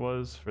sugar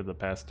was for the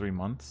past 3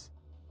 months,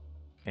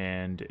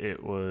 and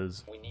it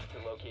was We need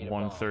to locate a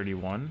bomb.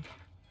 131,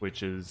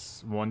 which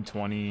is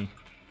 120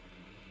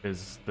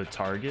 is the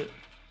target.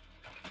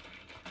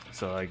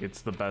 So like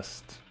it's the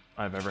best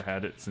I've ever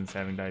had it since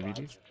having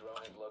diabetes. Your drone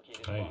has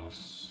located a bomb.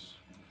 Nice.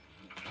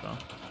 So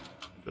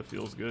that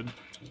feels good.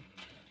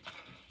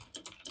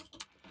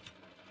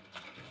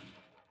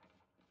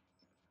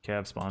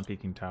 Cav spawn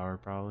peeking tower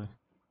probably.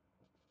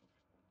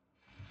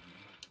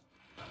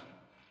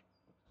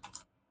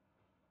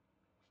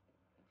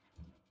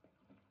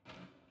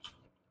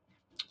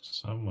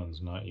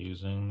 Someone's not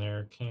using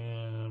their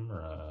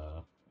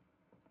camera.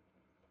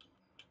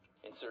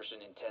 Insertion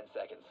in 10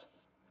 seconds.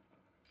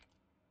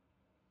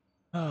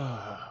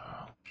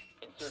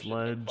 Insertion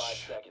in 5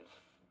 Sledge. seconds.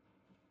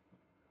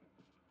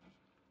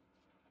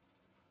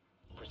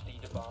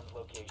 Proceed to bomb's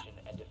location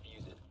and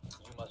defuse it.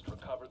 You must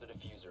recover the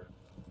diffuser.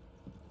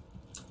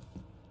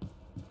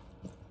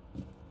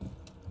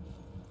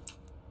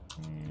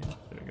 Yeah,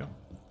 there we go.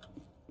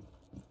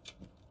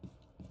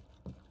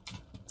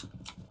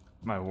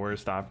 My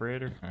worst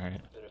operator?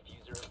 Alright. The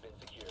diffuser has been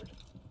secured.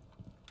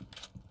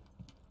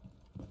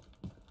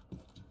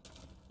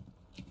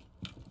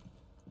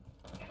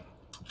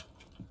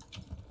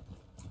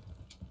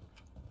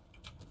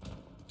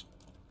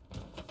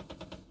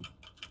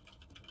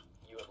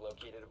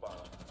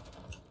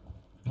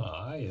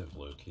 I have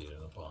located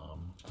a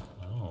bomb.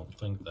 I don't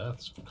think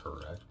that's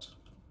correct.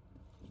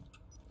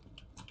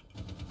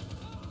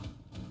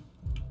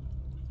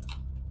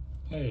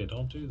 Hey,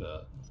 don't do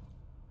that.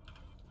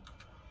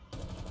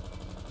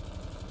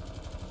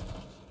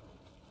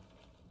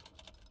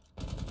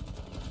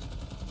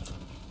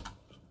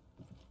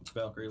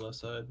 Valkyrie left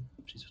side.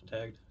 She's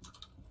tagged.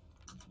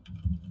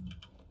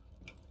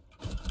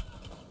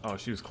 Oh,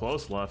 she was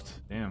close left.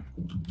 Damn.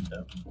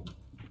 Yep.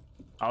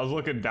 I was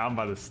looking down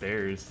by the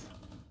stairs.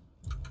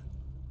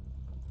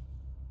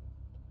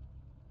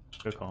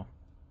 Good call.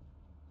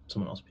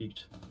 Someone else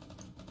peeked.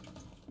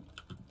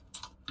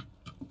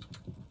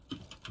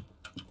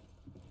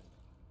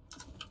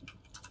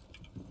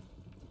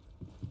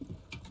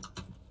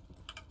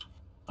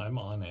 I'm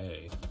on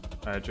A.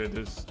 Alright, trade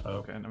this. Oh.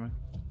 Okay, never mind.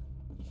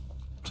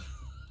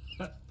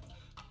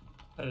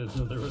 I didn't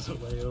know there was a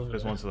way over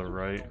There's there. one to the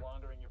right. No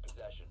longer in your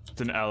possession.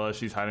 It's an Ella.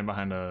 She's hiding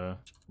behind a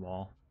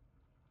wall.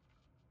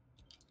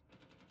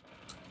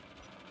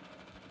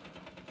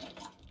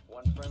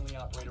 One friendly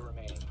operator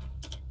remaining.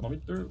 Let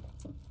me through.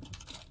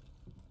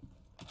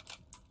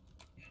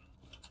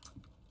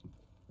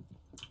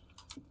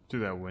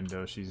 Through that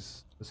window,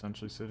 she's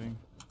essentially sitting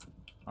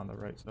on the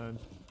right side.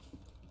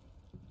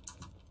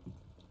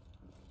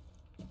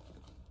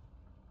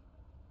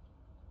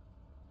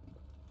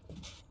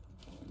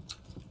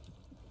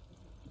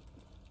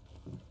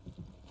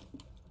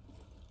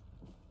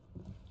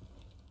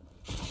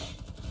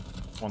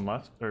 One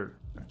left? Or,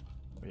 oh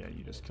yeah,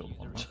 you just killed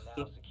one left.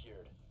 Now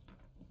secured.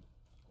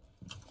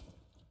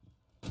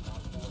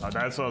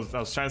 That's what I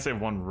was trying to say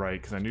one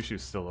right, because I knew she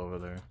was still over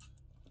there.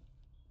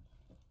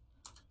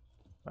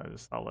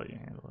 I'll let you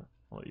handle it.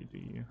 I'll let you do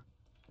you.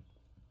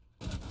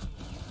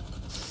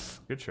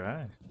 Good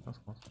try. That was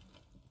close.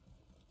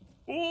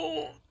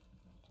 Oh!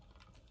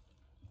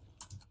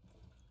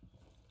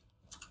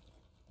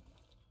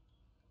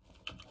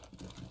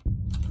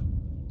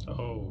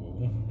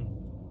 Oh.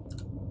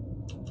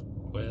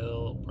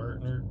 Well,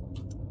 partner.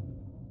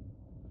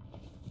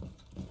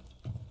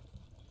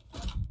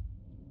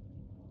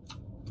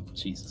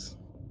 Jesus.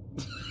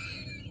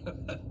 How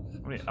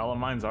many Ella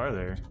mines are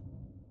there?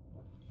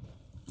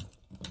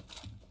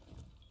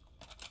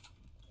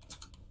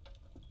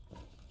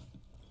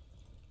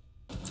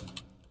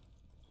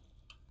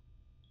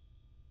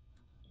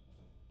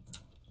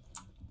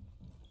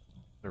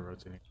 They're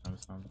rotating around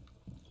the sun.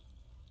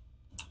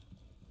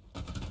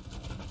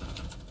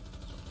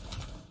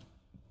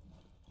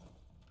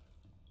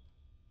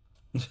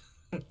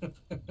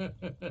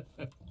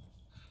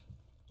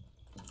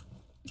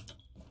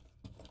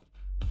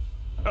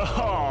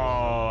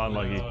 Oh,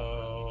 unlucky.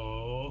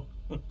 No.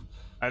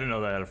 I didn't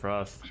know that had a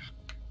frost.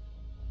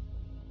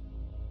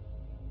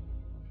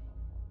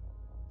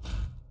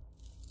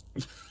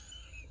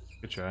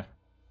 Good try.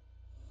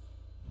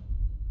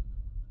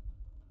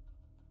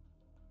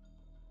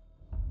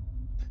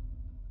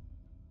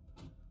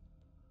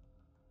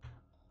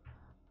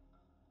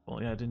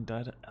 Well, yeah, I didn't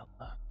die to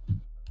Ella.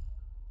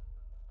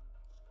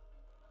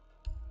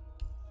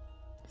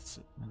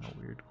 Sitting in a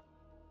weird.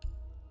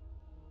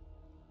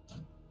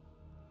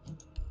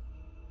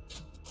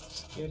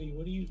 Skitty,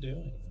 what are you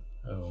doing?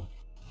 Oh.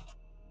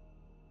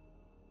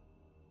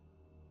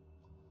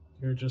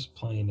 You're just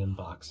playing in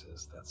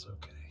boxes. That's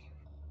okay.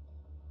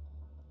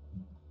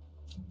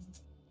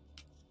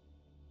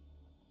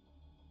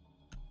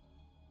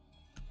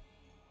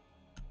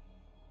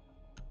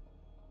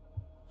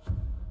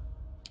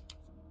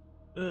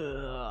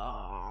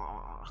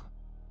 Ugh.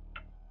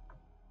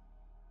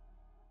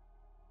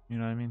 You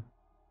know what I mean?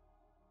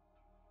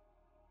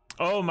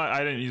 Oh my! I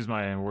didn't use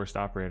my worst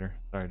operator.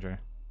 Sorry, Dre.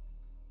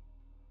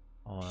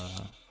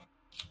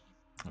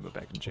 I'll go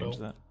back and change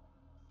Well,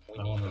 We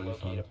I need want to to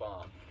locate refund. a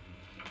bomb.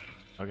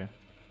 that. Okay.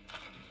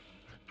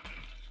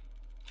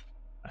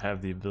 I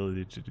have the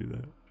ability to do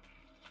that.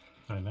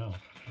 I know.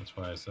 That's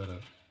why I said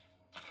it.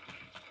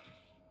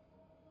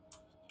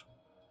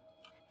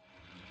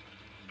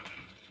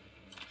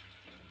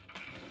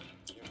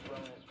 Your drone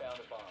has found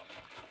a bomb.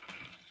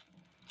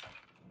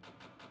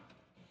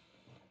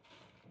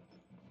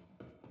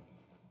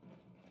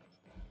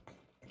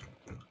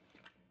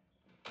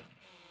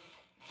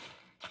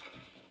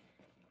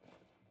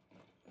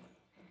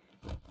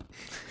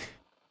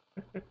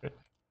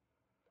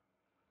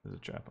 There's a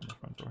trap on the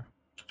front door.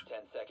 10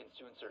 seconds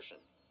to insertion.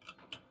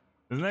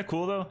 Isn't that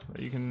cool though?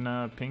 That you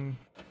can ping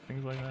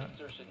things like that.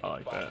 Insertion I in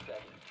like 5 that.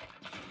 seconds.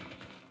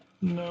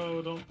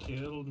 No, don't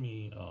kill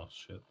me. Oh,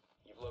 shit.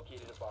 You've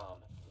located a bomb.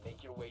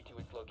 Make your way to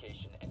its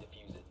location and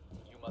defuse it.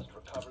 You must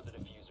recover the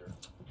diffuser.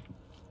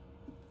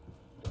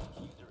 The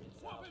diffuser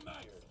is now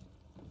secured.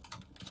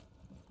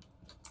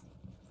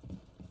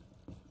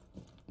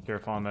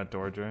 Careful on that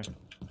door, Dre.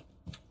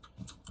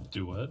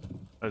 Do what?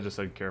 I just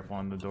said careful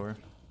on the door.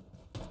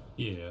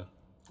 Yeah.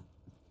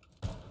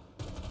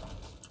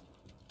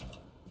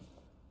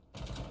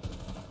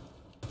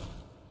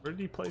 Where did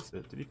he place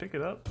it? Did he pick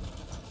it up?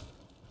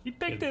 He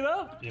picked it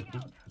up!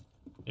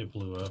 It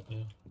blew up,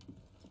 yeah.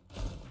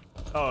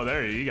 Oh,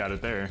 there, you got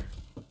it there.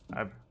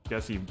 I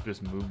guess he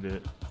just moved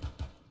it.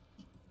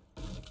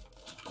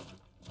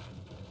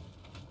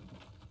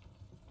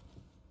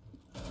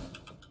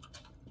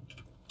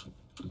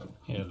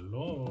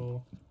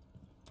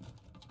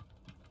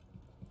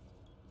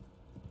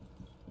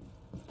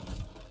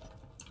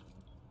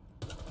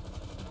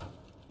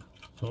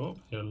 Oh,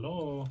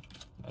 hello.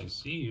 I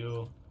see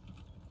you.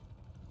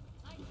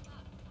 You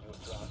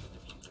have dropped the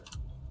diffuser.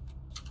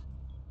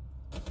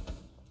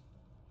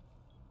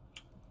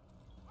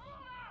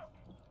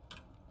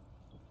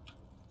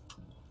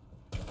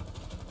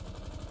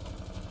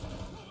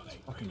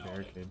 Fucking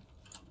barricade.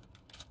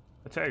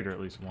 I tagged her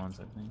at least once,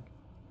 I think.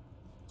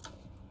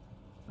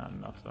 Not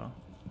enough though.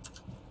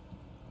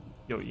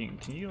 Yo, Ian,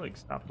 can you like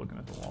stop looking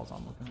at the walls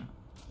I'm looking at?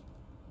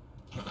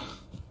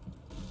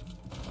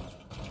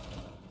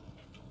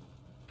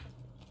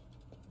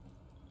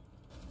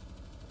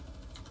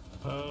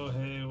 Oh,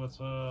 hey, what's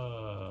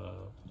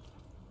up?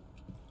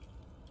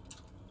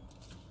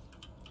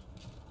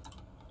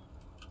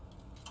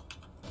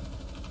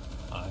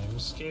 I'm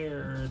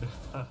scared.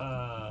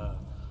 Haha.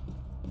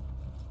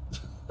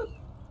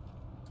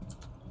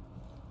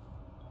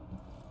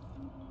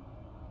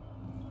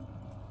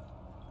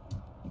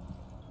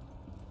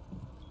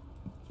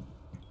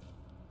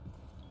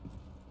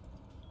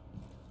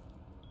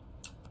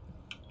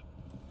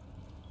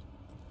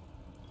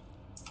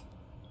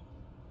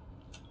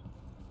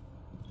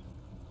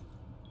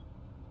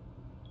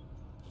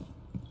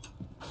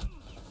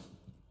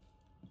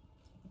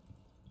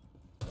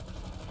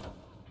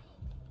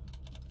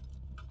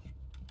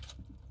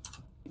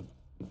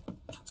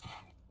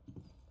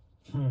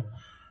 The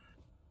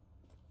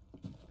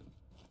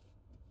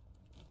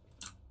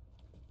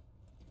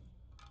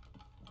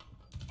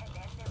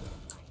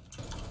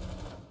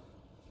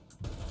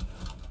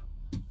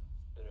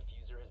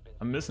diffuser has been.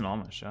 I'm missing all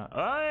my shots.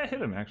 I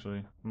hit him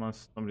actually,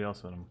 unless somebody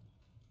else hit him.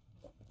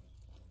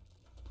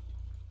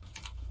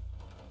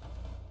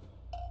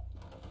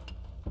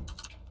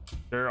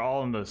 They're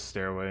all in the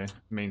stairway,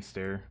 main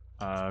stair,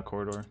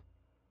 corridor.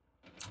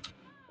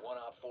 1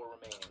 op 4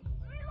 remaining.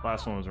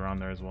 Last one was around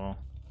there as well.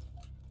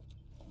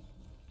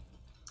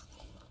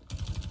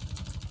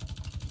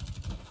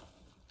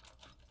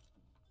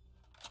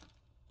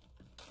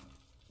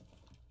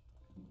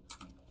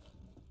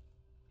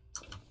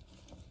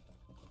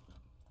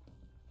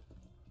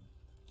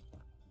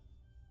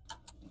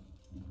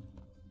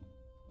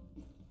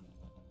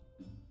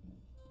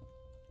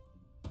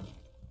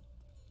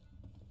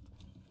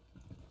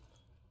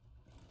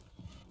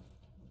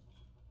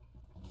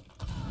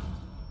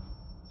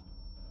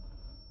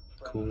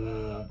 Friendly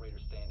last Cool. operator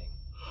standing.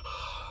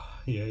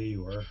 Yeah,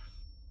 you are.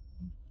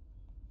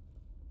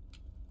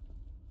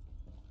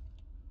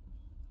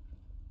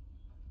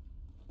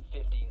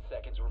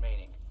 Seconds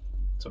remaining.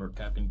 So our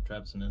Captain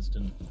Traps an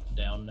instant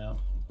down now.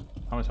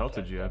 How much health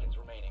 10 did you have? seconds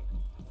remaining.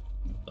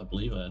 I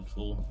believe I had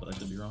full, but I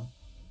could be wrong.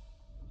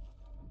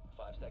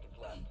 5 seconds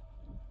left.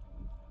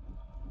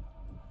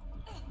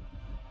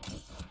 We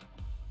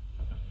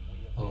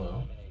have been Hello.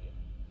 eliminated.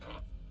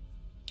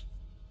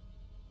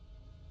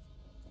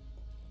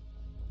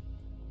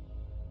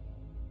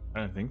 I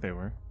didn't think they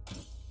were.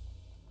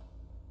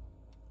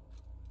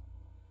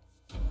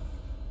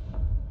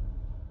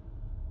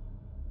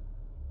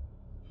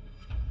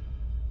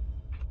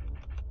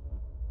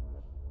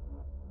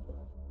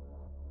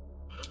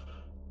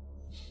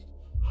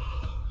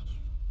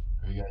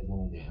 Are you guys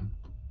in the game?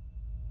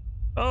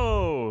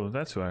 Oh,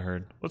 that's who I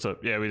heard. What's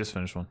up? Yeah, we just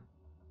finished one.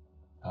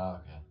 Oh,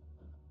 okay.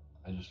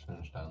 I just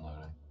finished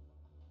downloading.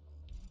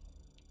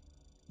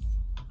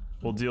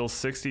 Will deal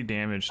 60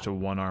 damage to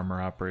 1 armor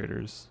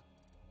operators.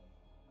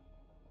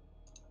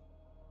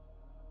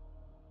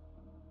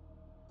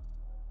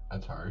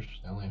 That's harsh.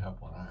 They only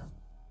have one arm.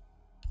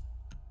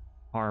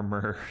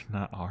 Armor,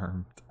 not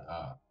armed.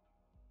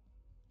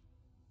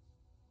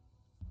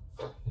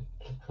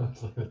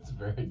 Looks like that's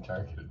very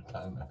targeted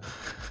comment.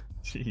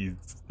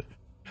 Jeez.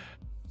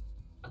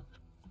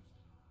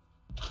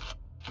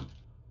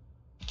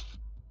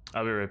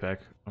 I'll be right back.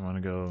 I want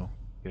to go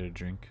get a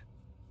drink.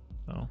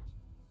 So,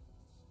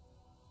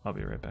 I'll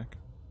be right back.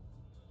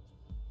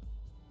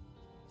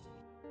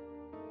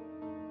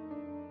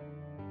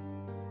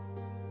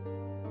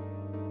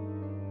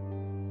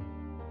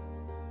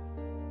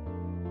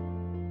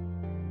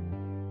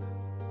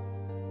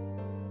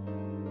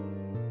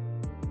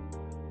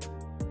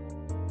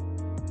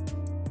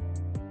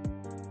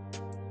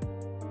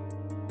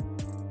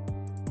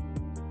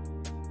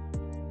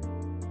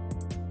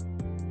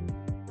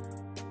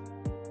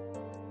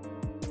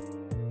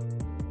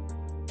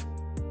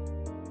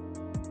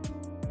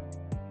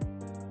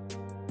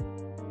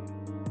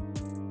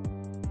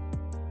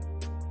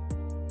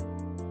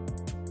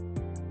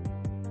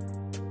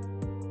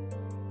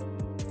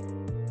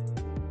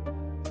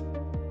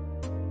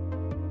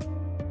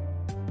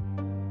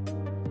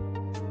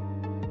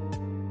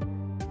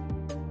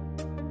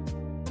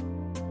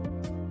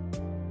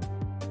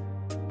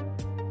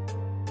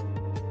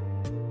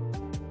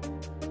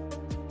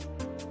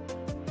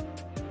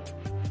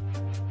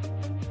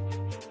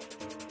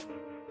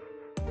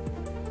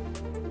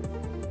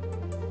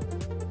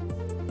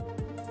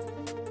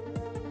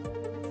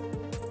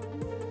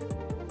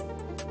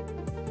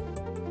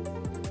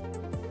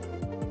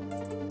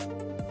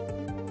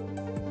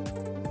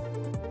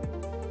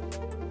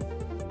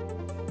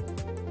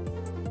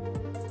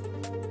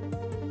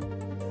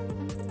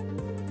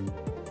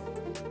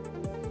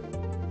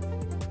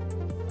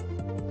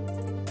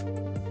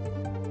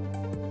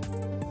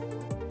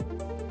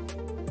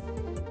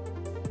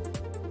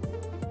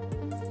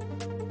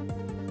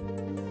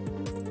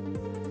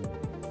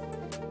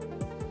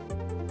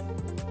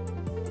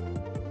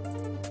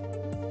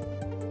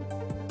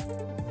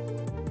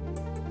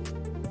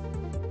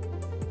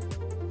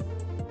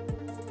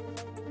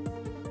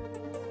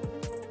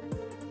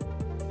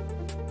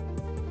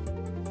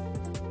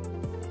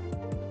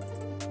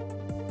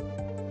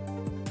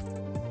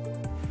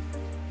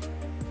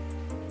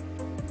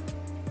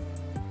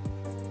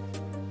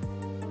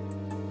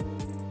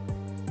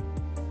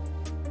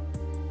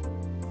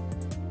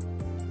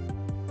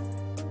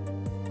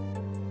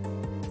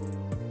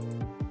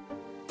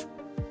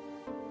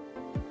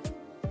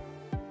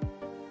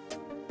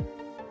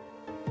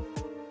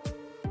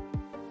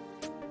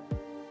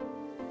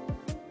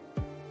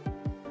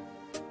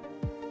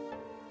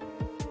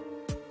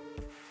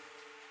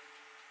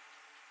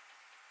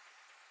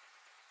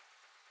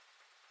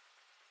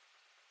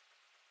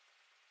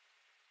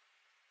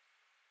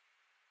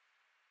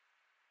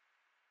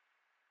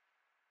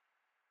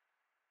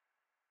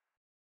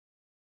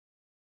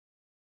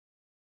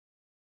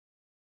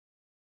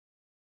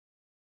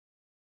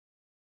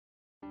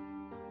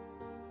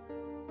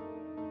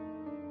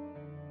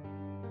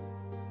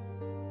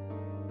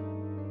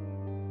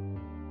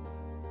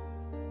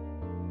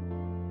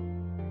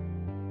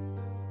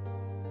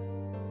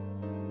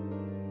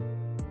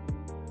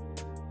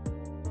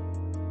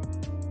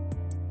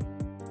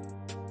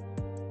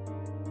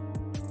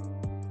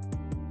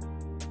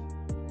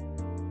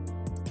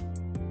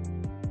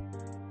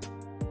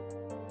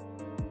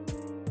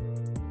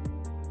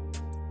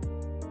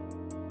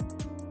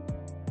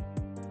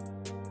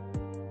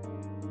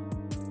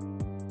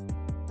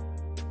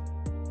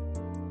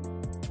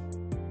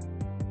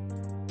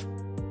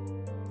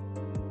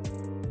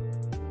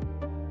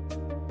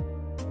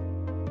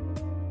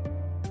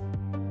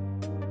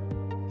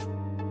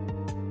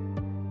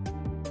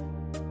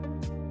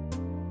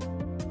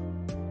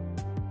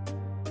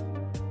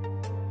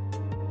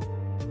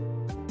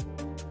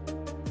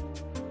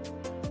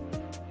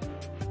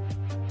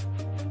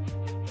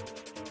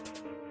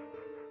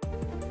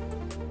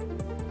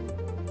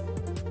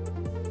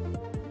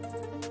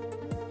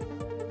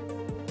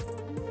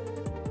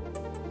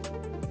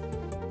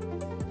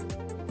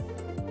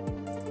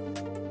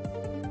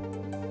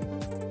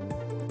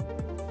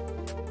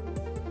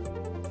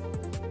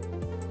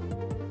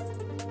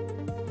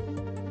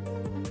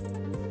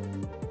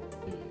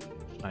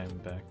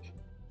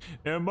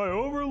 And my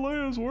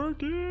overlay is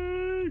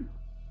working!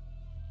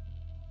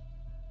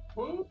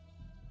 Woo.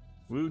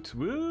 Woot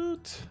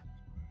woot!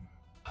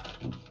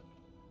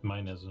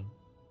 Mine isn't.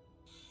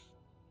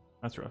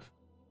 That's rough.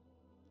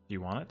 Do you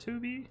want it to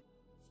be?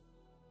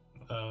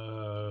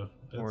 Or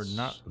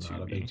not to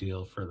not a be. big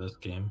deal for this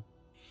game.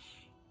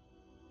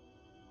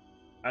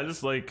 I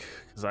just like,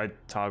 because I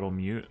toggle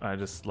mute, I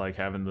just like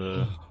having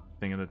the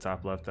thing in the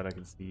top left that I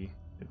can see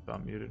if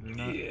I'm muted or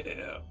not.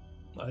 Yeah,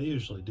 I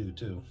usually do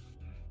too.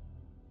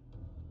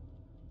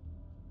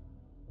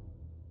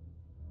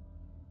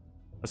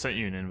 I sent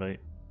you an invite.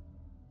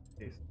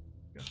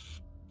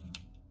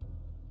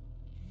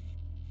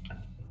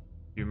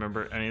 You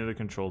remember any of the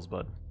controls,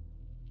 bud?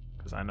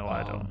 Because I know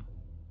I don't.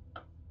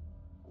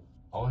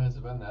 Oh, has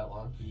it been that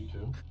long for you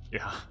too?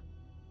 Yeah.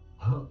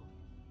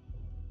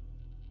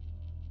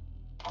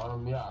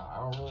 Yeah, I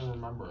don't really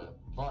remember it,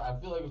 but I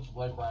feel like it's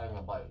like riding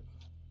a bike.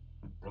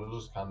 It'll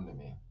just come to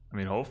me. I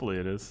mean, hopefully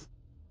it is.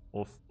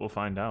 We'll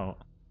find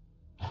out.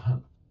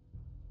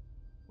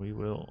 We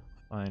will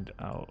find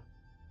out.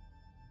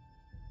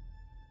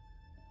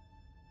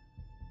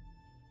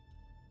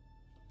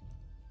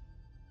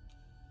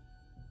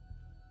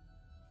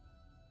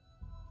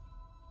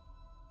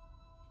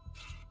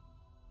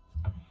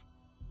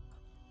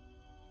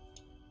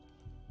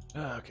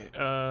 Okay.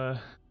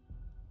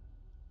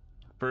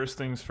 First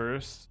things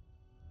first.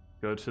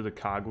 Go to the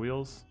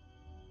cogwheels.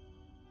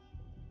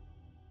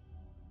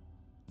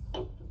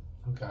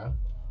 Okay.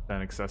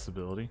 Then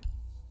accessibility.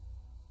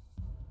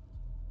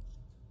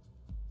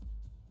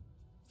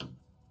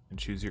 And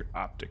choose your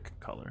optic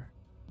color.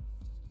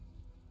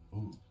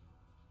 Ooh.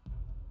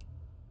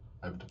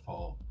 I have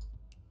default.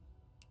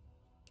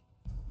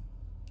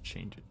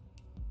 Change it.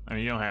 I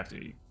mean, you don't have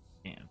to. You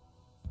can.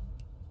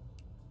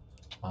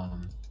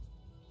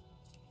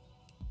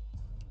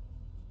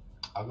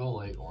 I'll go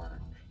light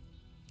orange.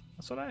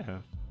 That's what I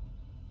have.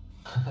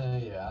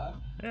 Yeah.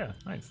 Yeah,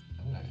 nice.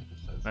 Nice.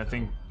 That's I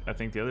dope.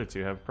 think the other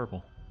two have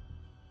purple.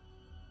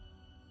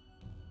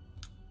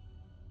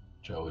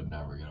 Joe would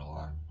never get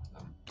along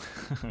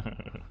with them.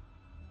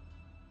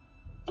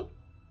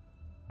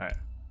 Alright.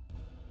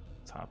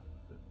 Top.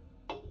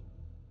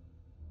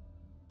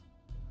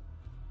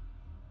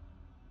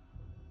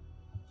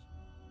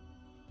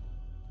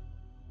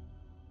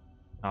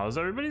 How was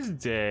everybody's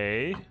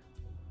day?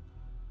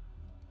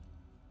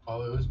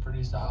 Oh, it was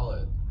pretty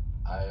solid.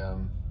 I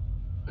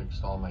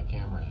fixed all my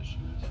camera issues,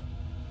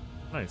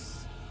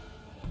 Nice.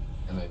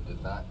 and I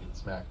did not get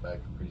smacked by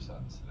Capri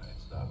Suns today,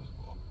 so that was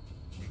cool.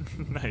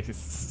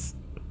 Nice.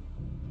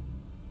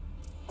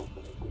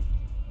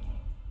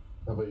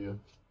 How about you?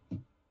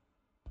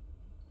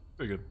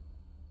 Pretty good.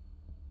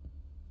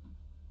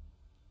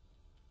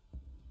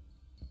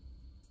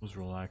 It was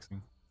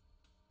relaxing.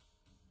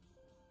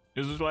 It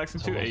was relaxing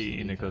It's too. almost Hey,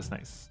 the Nicholas,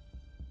 weekend. nice.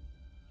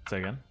 Say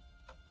again.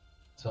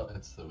 So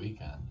it's the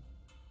weekend.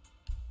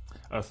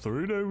 A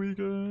 3-day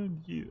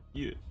weekend.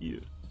 Yeah.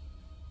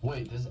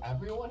 Wait, does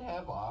everyone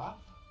have off?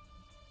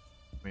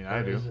 I mean, Or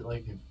I do. Is it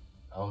like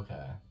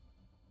okay?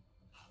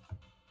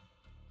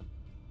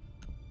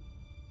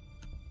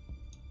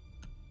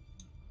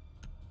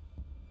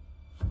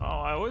 Oh,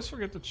 I always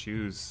forget to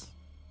choose.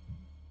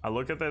 I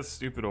look at that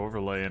stupid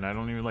overlay and I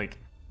don't even like.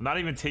 I'm not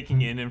even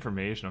taking in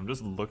information. I'm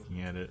just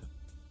looking at it.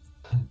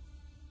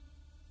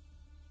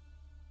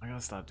 I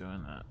gotta stop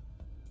doing that.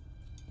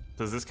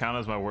 Does this count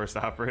as my worst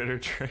operator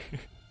trait?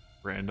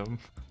 Random.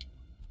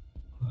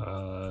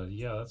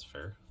 Yeah, that's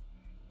fair.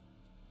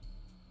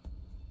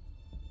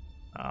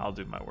 I'll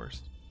do my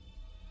worst.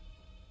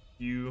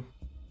 You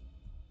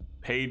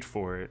paid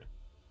for it.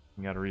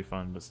 You got a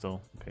refund, but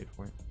still you paid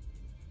for it.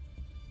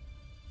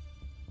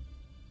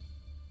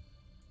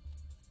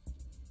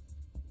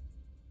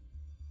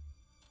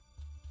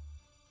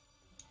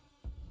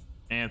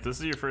 And if this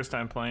is your first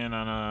time playing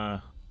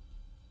on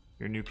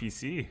your new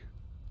PC,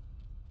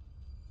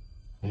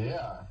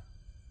 Yeah.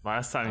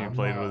 last time you I'm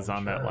played not was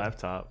on that sure.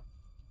 laptop.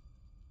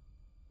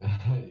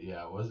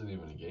 Yeah, it wasn't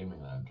even a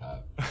gaming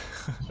laptop.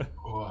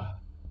 Oh,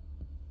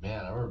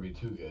 man, I'm gonna be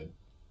too good.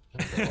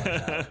 Just like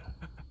that.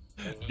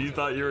 You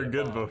thought you were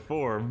good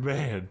before,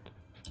 man.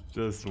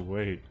 Just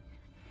wait.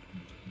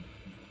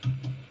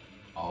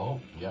 Oh,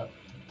 yep.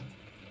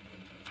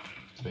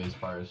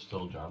 Spacebar is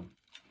still jump.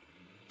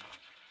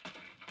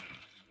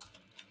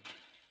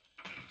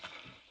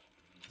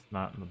 It's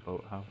not in the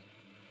boathouse.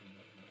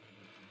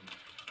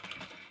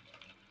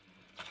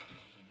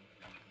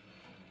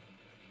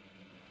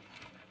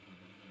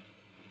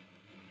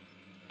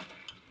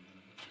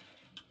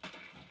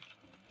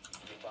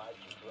 Advise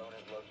your drone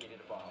has located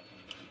a bomb.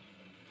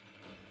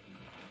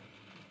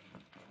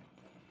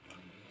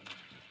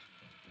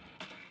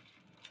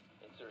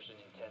 Insertion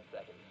in 10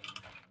 seconds.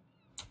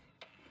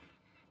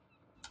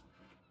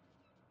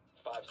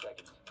 5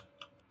 seconds.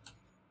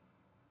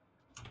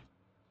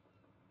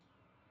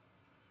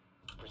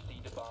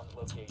 Proceed to bomb's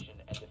location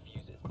and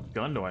defuse it. What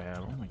gun do I have?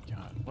 Oh my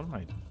god. What am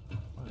I...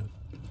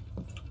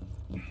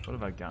 What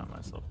have I gotten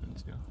myself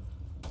into?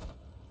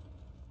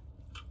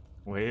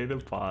 Way to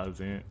pause,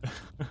 Ant.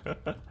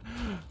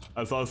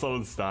 I saw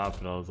someone stop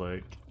and I was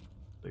like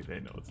they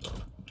know what's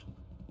up.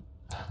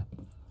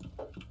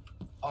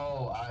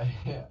 Oh,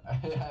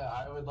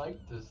 I would like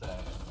to say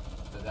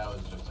that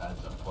was just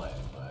heads up play,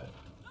 but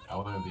I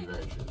want to be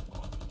very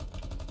truthful.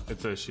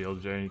 It's a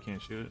shield, Jay. You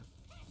can't shoot it.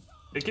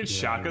 It can Yeah,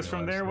 shock I us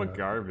from there. realized What that.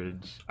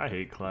 garbage! I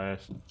hate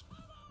Clash.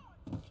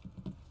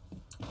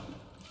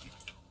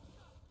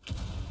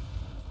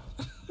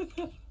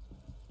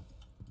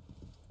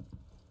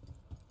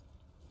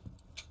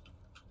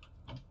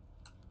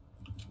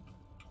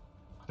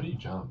 How do you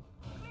jump?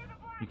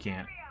 You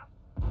can't.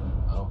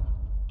 Oh,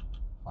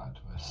 plot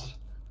twist.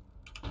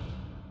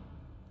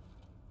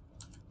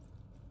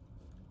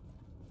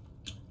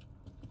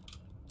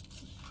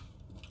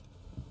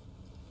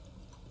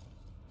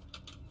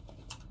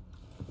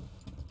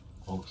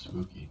 Oh,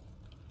 spooky.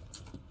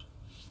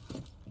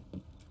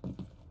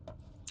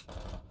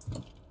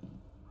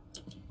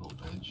 Little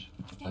bitch.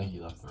 I think he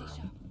left the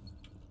room.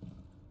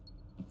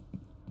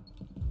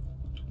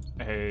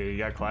 Hey, you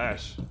got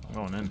Clash. I'm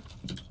going in.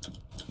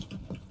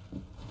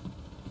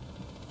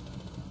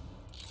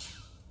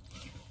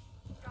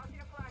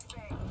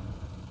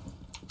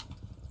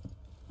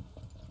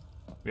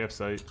 We have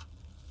sight.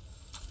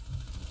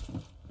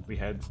 We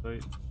had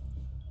sight.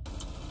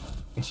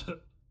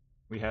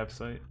 We have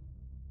sight.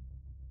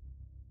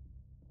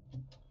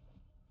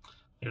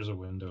 There's a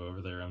window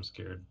over there. I'm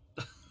scared.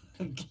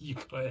 You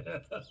go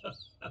ahead.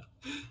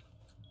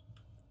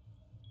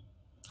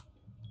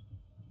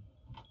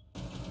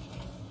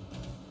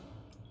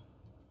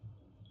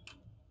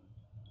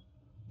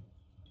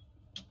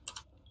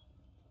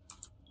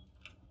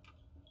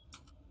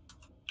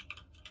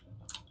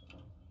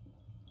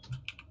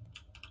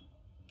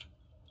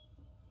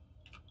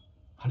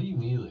 How do you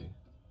melee?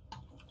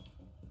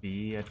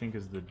 B, I think,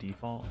 is the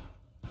default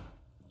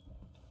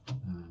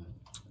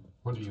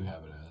What do you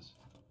have it as?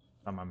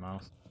 on my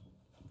mouse.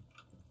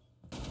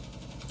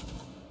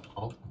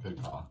 Oh,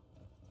 good call.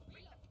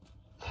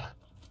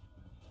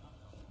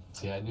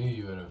 See, I knew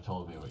you would have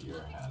told me what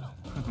your had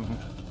on.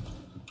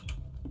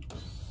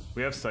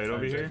 We have sight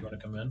over here. Want to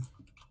come in?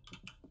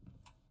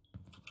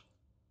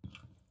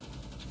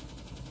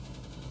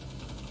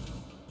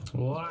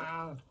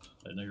 Wow.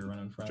 That nigger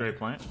running in front. Dre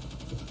plant.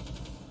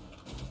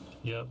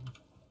 Yep.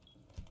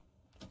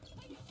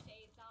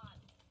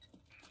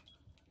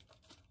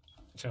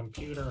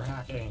 Computer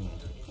hacking.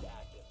 Is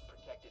active.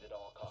 Protected at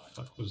all costs.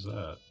 Fuck was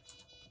that?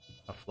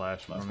 A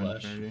flash My from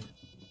flash. Infinity.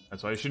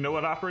 That's why you should know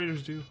what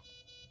operators do.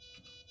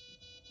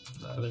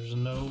 There's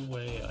no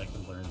way I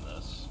can learn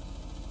this.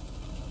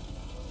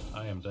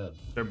 I am dead.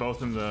 They're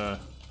both in the.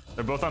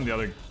 They're both on the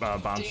other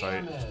bomb Damn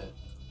site. it!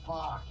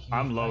 Fuck. he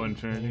I'm was low right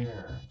Infinity.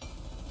 there.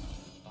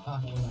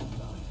 Fucking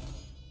annoying.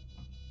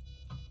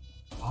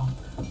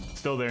 Bumper.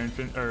 Still there,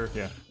 or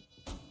yeah,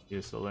 he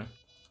is still there.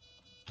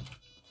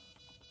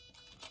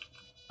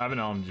 I have an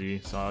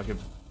LMG, so I could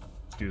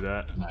do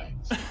that. Nice.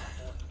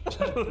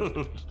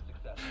 Successful.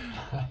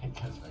 I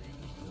guess I can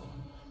just kill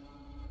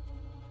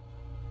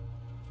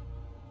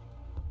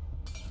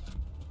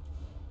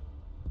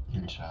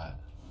him. Good shot.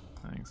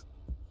 Thanks.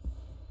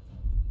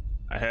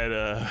 I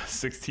had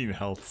 16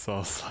 health, so I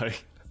was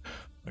like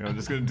I'm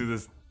just gonna do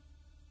this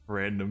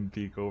random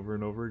peek over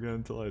and over again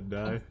until I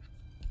die.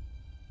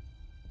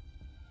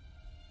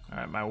 All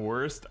right, my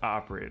worst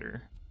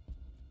operator,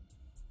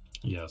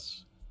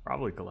 Yes.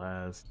 probably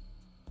Glass.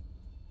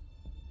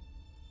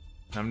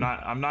 I'm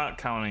not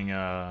counting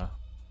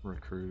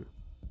recruit.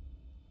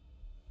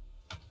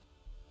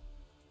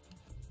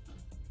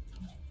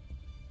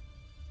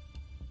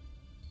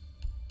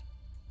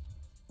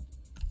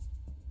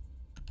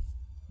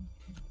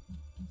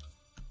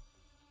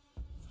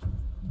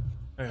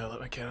 I gotta let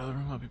my cat out of the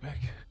room. I'll be back.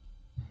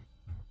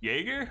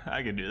 Jaeger?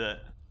 I can do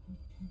that.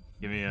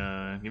 Give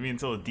me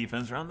until the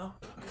defense round though.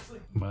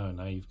 Wow,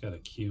 now you've got a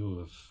queue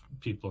of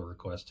people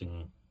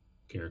requesting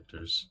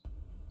characters.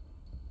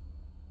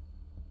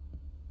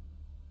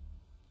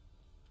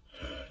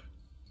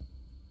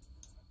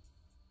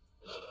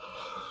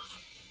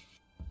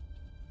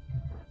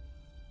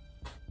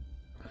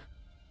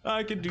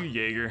 I could do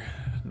Jaeger,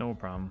 no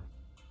problem.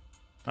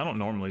 I don't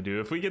normally do.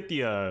 If we get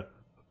the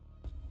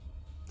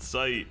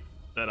site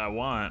that I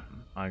want,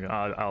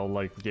 I'll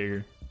like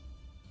Jaeger.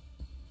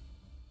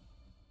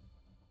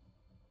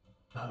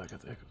 Oh, I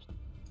got the hiccups.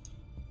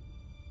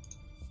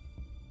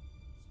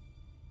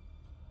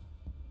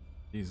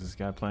 Jeez, this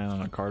guy playing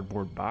on a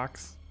cardboard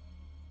box.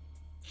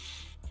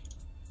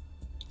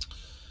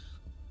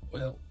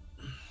 Well,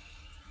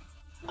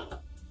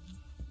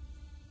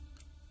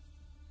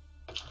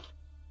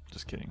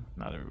 Just kidding.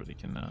 Not everybody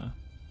can. Need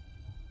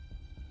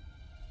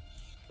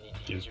to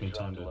gives use me your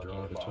time drone to draw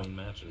locate a bomb. between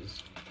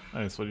matches.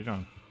 Nice. What are you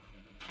doing?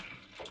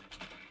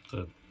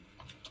 The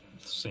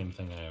same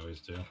thing I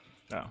always do.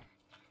 Oh.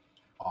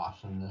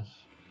 Awesomeness.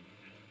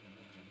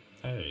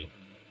 Hey,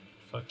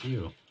 fuck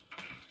you.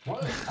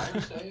 What?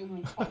 I'm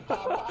saying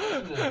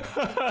awesomeness.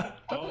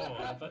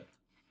 Oh,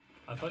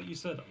 I thought you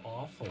said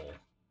awful.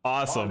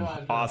 Awesome, Oh, no, it's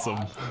been awesome.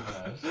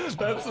 awesomeness.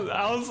 That's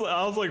I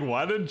was like,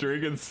 why did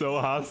Drake get so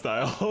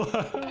hostile?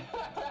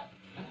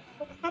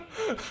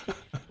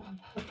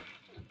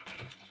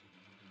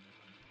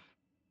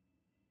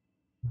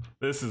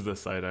 This is the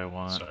site I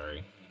want.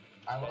 Sorry.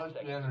 I want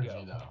the energy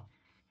though.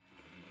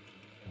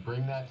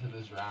 Bring that to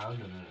this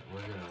round, and then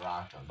we're gonna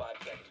rock them. 5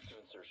 seconds to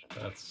insertion.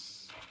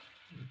 That's.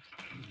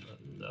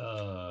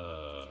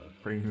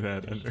 Bring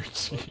that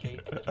energy.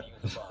 Locate and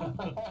defuse the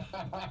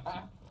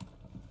bomb.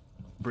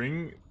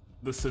 Bring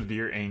the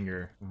severe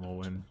anger, and we'll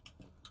win.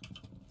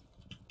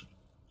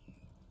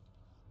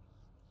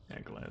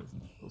 Yeah, glad.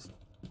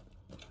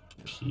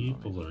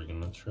 People are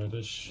gonna try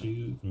to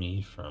shoot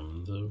me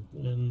from the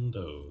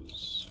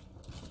windows.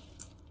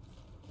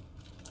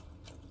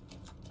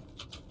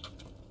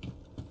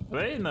 Are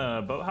they in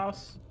the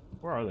boathouse?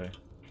 Where are they?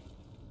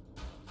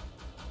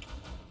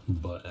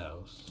 Butt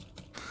house.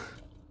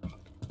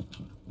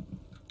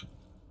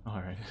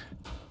 Alright.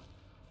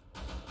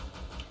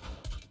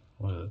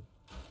 What?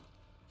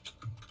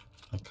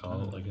 I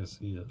call it like I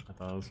see it. I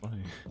thought it was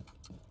funny.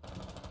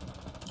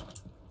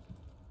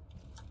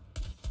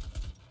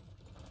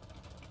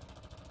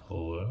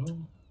 Hello?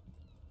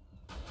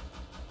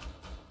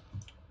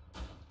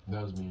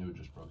 That was me who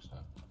just broke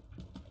stuff.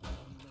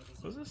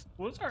 What's this?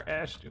 What's our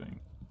Ash doing?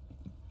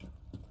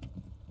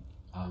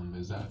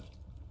 Is that?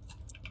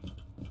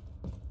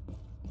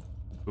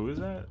 Who is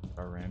that?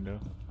 Our rando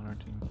on our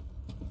team.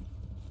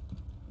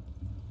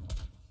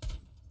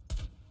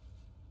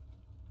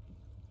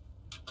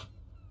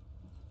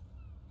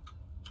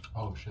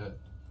 Oh shit!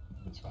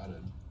 It's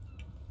spotted.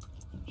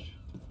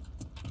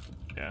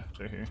 Yeah,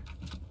 they're here.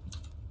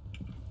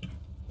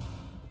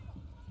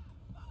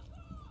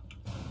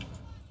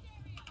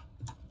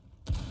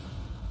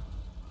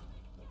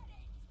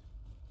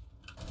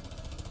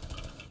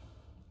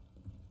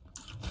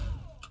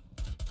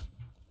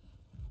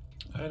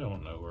 I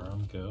don't know where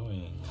I'm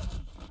going.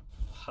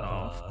 Oh,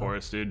 of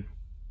course, dude.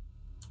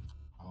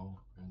 Oh,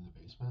 we're in the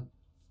basement.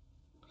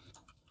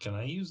 Can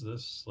I use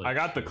this? Like, I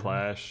got the here?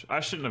 clash. I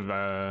shouldn't have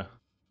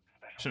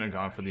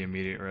gone for the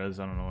immediate res.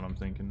 I don't know what I'm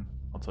thinking.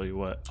 I'll tell you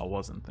what, I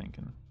wasn't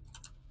thinking.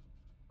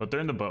 But they're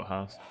in the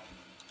boathouse.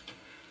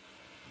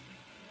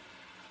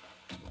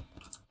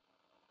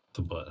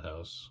 The butt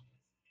house.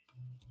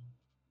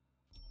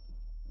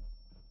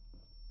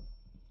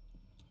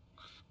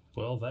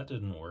 Well, that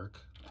didn't work.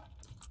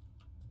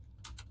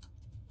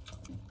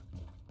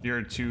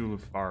 You're too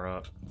far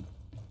up.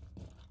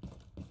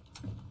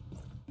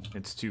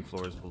 It's 2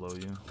 floors below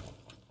you.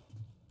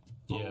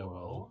 Yeah,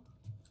 well,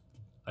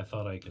 I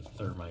thought I could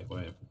thermite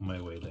my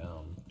way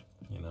down,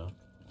 you know?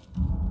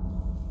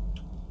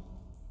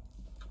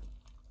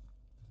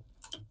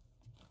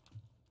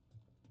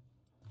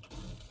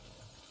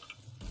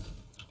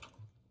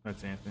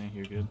 That's Anthony.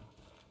 You're good.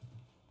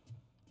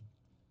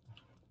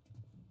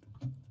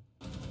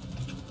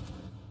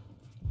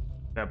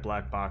 That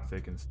black box they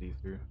can see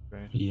through,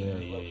 right? Yeah,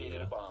 Located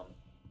yeah. a bomb.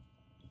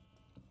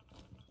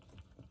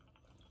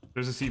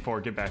 There's a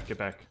C4. Get back. Get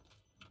back.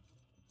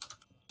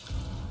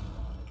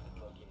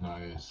 Located.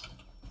 Nice.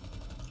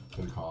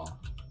 Good call.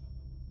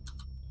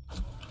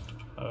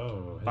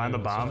 Oh, hey, Find the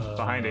what's bomb. up?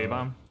 Behind A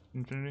bomb.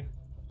 Infinity.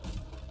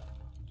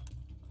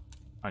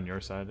 On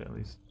your side, at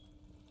least.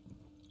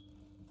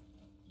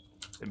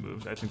 They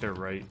moved. I think they're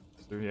right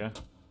through. Yeah.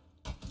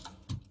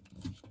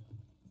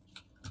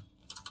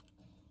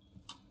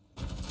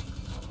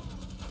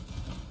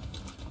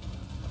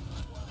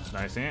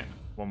 Nice ant.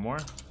 One more.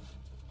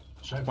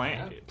 Should I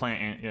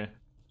Plant ant. Yeah.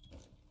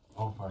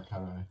 Oh fuck! How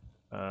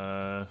do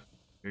I?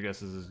 Your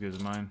guess is as good as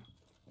mine.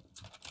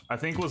 I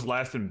think was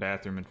last in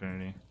bathroom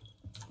Infinity.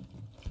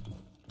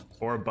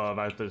 Or above.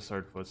 I just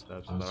heard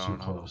footsteps. I But was I too don't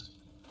know. close.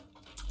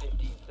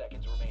 15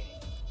 seconds remaining.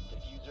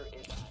 Diffuser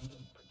is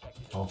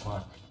protected. Oh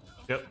fuck!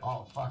 Yep.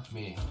 Oh fuck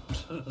me!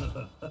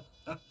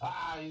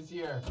 Ah, he's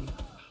here. Down to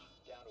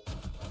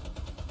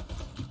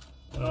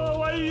Oh,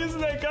 why are you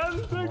using that gun?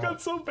 That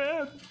gun's so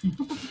bad.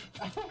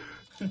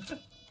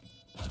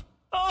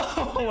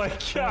 Oh my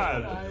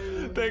god!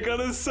 That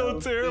gun is so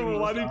terrible.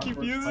 Why do you keep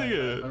using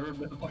it?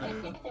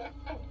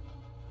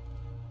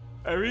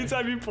 Every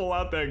time you pull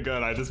out that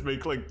gun, I just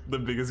make like the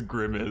biggest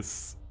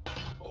grimace.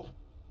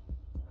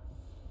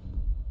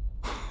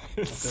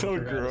 It's so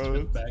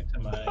gross. Back to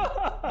my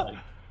like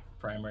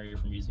primary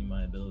from using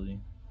my ability.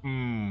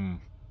 Hmm.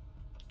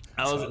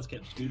 I So I was just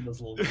kept shooting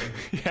those little things.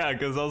 yeah,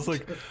 because I was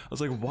like,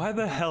 why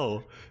the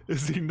hell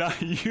is he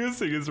not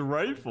using his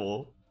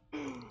rifle?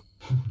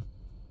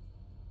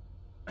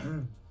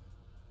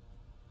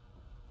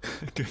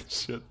 Good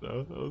shit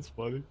though. That was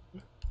funny.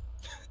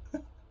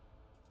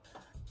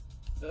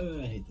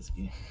 I hate this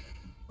game.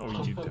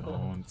 Oh, you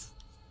don't.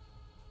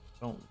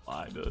 Don't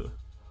lie to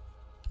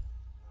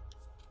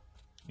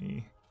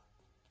me.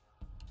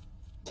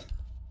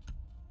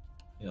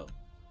 Yep.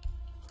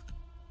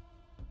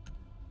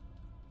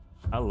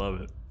 I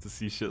love it to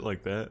see shit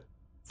like that.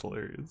 It's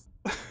hilarious.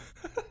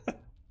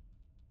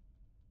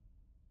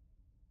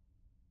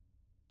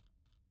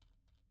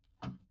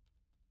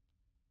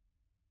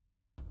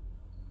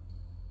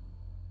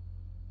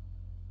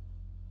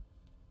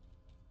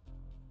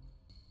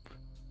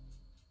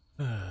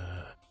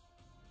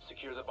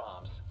 Secure the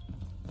bombs.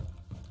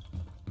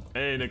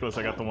 Hey, Nicholas,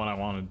 I got the one I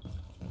wanted.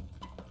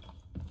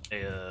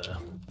 Hey,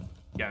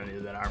 got any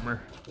of that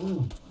armor?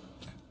 Ooh.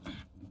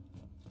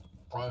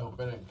 I hope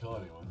I didn't kill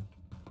anyone.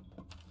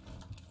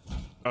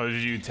 Oh,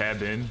 did you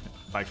tab in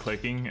by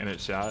clicking and it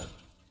shot?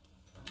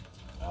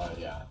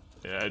 Yeah.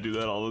 Yeah, I do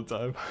that all the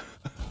time.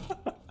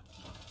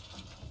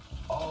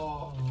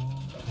 Oh.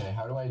 Okay.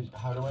 How do I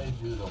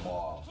do the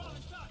wall?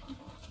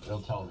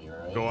 It'll tell me,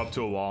 right? Go up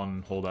to a wall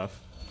and hold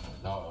F.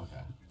 Oh,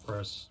 okay.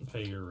 Press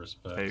pay your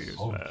respects. Hey,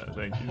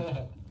 thank you.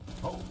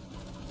 Oh,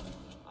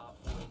 Op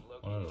 4 has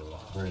located Whoa. the bomb.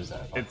 where is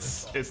that?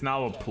 It's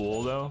now a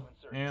pool though,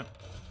 yeah.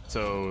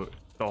 So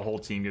the whole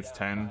team gets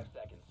 10. 5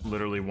 seconds.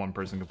 Literally one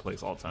person can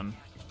place all 10.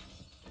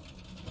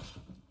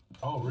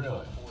 Oh,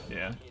 really?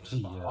 Yeah.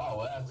 Yeah. Oh,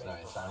 well, that's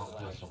nice. I don't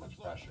feel so much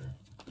pressure.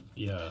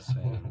 Yeah,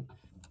 same.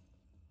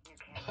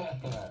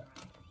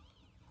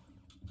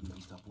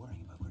 Stop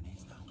worrying about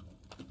grenades now.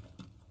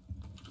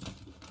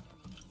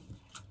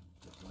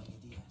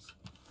 Deploying ADS.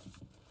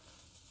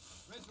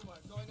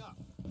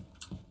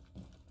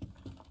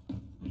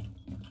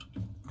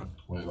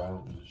 Wait, why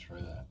don't we destroy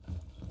that?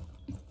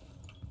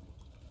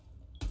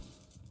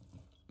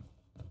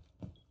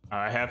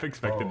 I half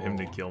expected him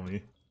to Oh. kill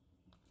me.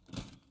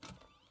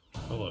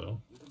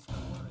 Hello. You can stop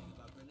worrying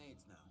about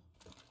grenades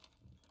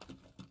now.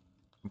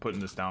 I'm putting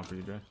this down for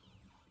you, Dre.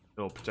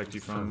 It'll protect you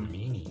For from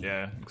me?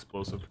 yeah,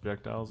 explosive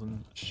projectiles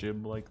and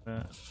shib like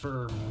that.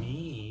 For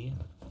me?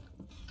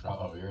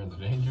 Oh, you're in the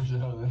danger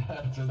zone.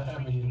 That's what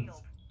that means.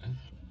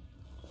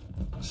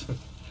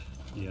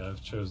 Yeah,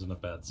 I've chosen a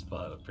bad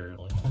spot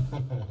apparently.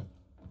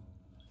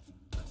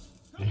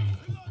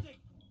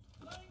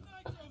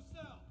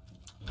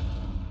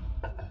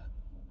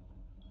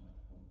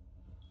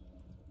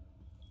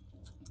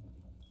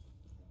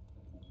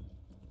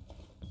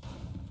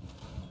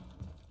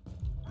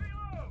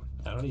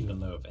 I don't even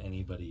know if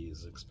anybody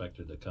is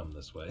expected to come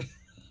this way.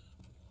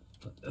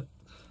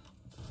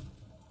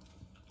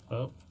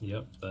 Oh,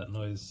 yep, that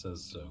noise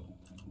says so.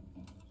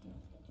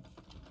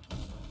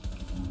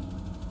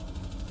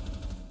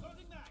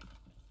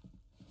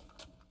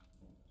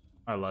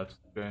 I left,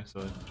 okay, so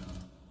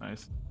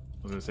nice.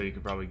 I was gonna say you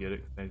could probably get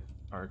it 'cause they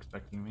are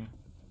expecting me.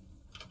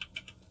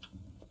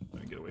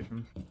 Let me get away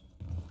from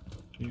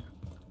you.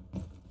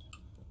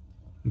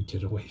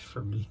 Get away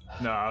from me.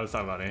 No, I was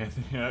talking about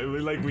Anthony.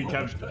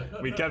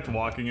 Yeah, we kept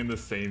walking in the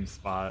same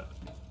spot.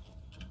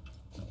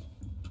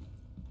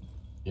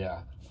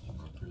 Yeah, you can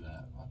go through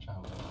that. Watch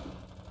out.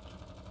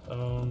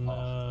 Oh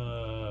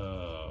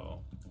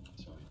no.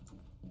 Sweet.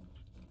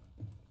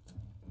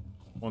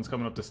 One's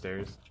coming up the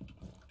stairs.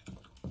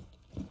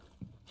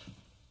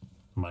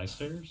 My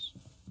stairs?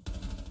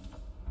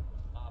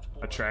 Op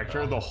 4 I tracked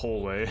her the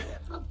whole way.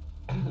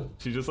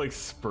 She just like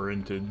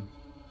sprinted.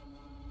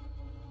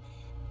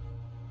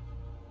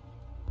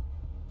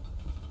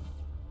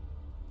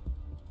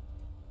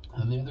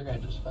 And the other guy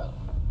just fell.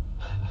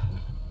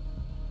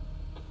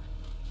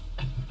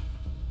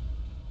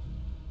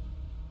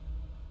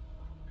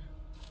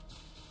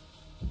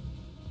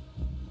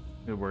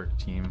 Good work,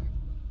 team.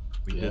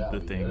 We Yeah, did the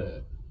we thing. did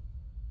it.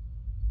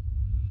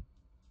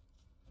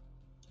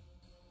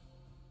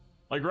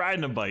 Like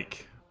riding a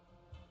bike.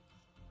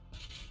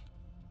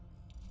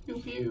 Pew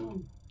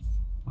pew.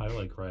 I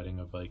like riding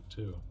a bike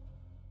too.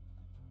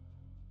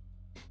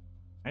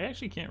 I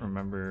actually can't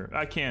remember.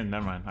 I can,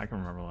 never mind. I can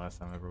remember the last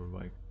time I rode a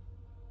bike.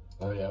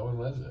 Oh yeah, when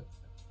was it?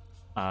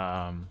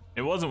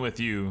 It wasn't with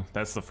you.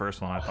 That's the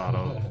first one I thought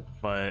of.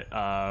 But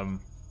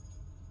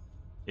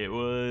it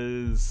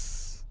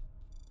was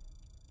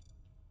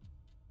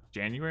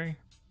January.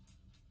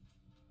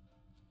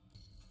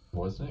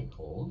 Wasn't it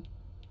cold?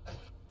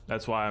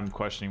 That's why I'm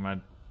questioning my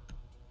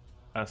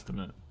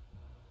estimate.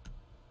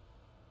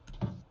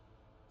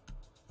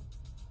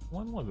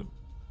 When was it?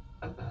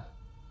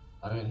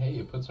 I mean, hey,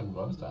 you put some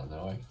gloves on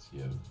though. I could see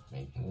you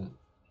making it.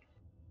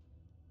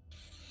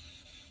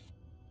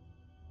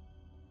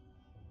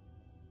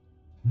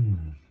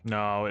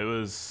 No, it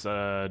was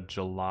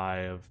July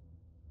of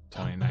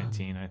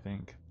 2019, I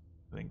think.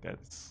 I think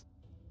that's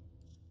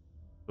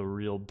the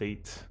real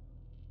date.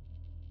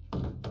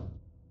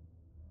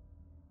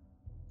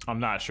 I'm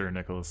not sure,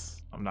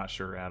 Nicholas. I'm not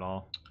sure at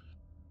all.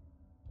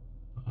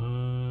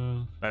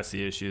 That's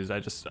the issue. Is I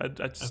just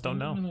don't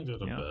know. I'm gonna go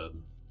to Yeah. bed.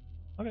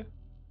 Okay,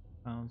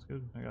 sounds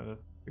good. I gotta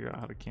figure out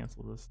how to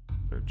cancel this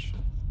search.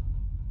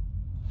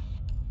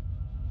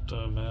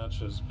 The match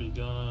has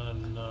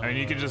begun. I mean,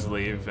 you could just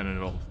leave and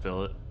it'll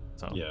fill it.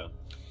 So Yeah.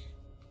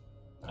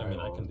 I mean,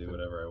 I can do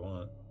whatever I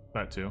want.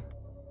 that too.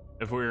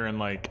 If we were in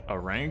like a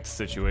ranked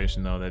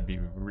situation, though, that'd be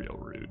real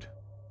rude.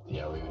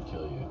 Yeah, we would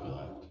kill you if you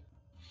left.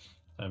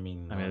 I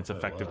mean, I mean, not it's if I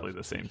effectively left.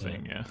 the same You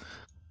thing. can't-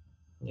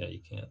 Yeah. Yeah, you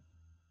can't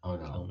Oh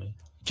kill no. me.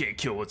 Can't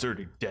kill what's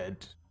already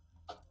dead.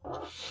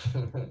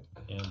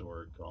 And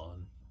or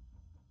gone.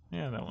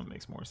 Yeah, that one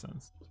makes more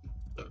sense.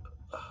 Have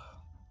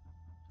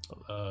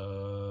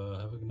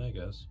a good night,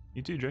 guys.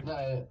 You too, Drake.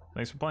 Nah,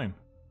 Thanks for playing.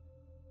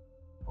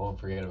 won't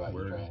forget about you,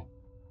 Word. Dre.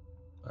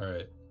 All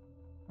right.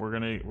 We're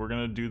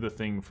gonna do the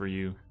thing for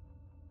you.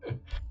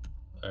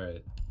 All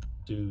right,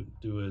 do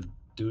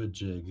a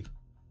jig.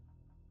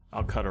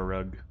 I'll cut a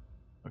rug.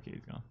 Okay,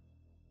 he's gone.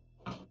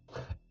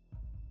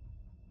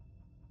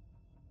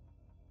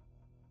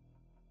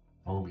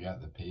 Oh, we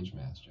got the page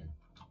master.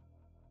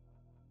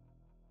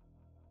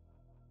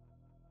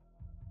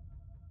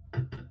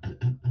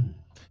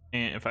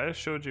 And if I just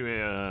showed you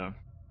a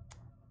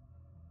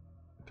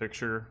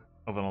picture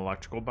of an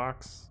electrical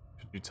box,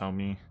 could you tell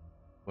me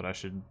what I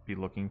should be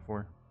looking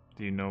for?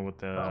 Do you know what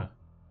the? Oh.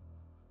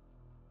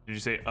 Did you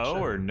say oh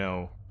Sure. or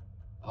no?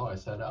 Oh, I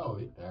said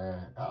oh,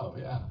 oh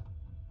yeah.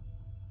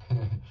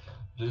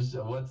 Just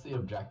what's the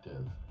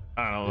objective?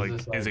 I don't know. Is Like,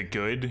 this is like- it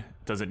good?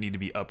 Does it need to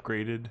be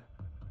upgraded?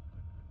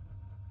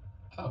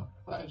 Oh,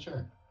 right,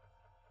 sure.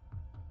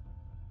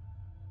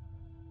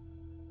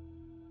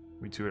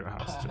 We toured our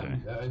house today.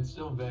 It's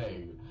still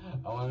vague.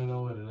 I want to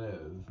know what it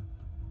is.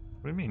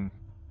 What do you mean?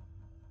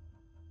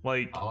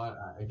 Like,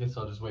 I guess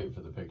I'll just wait for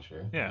the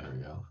picture. Yeah. There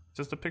we go.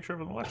 just a picture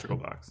of an electrical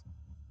box.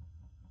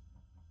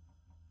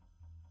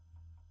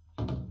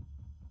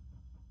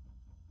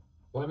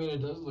 Well, I mean,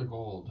 it does look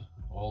old,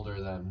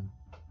 older than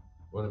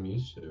what I'm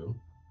used to.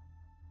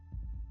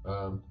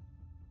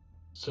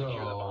 Secure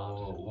the bombs.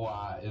 So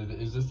why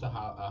is this a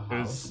house? It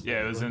was,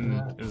 yeah, it was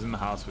in the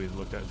house we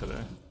looked at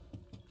today.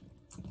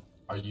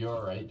 Are you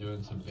alright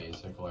doing some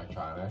basic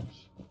electronics?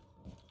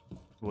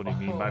 What do you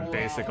mean by Wow,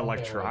 basic okay.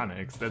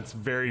 electronics? That's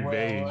very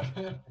vague.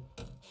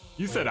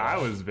 You said I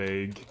was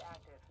vague.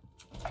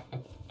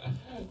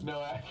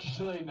 No,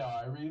 actually, no.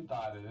 I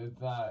rethought it. It's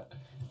not.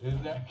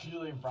 It's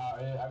actually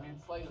probably. I mean,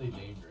 slightly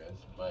dangerous,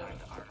 but.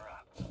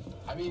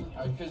 I mean,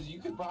 because you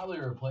could probably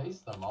replace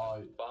them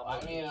all.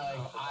 I mean, like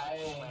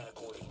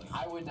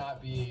I would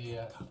not be.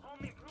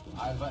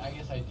 But I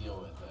guess I deal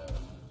with it.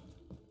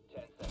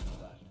 10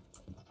 seconds left.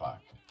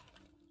 Fuck.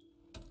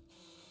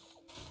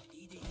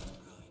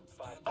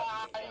 5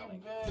 Ah, seconds you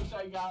counting. bitch!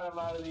 I got him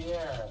out of the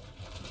air.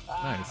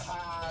 Nice.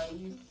 Ah,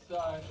 you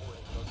suck.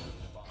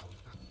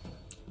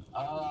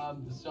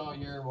 So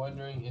you're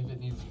wondering if it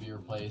needs to be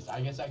replaced.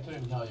 I guess I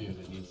couldn't tell you if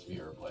it needs to be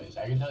replaced.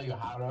 I can tell you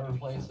how to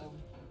replace them,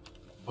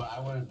 but I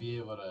wouldn't be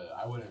able to.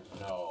 I wouldn't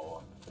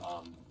know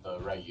the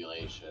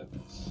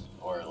regulations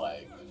or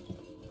like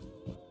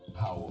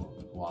how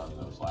long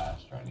those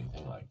last or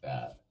anything like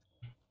that.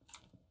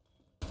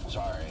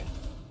 Sorry,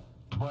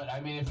 but I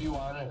mean, if you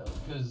want it,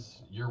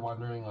 because you're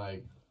wondering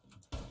like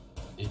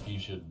if you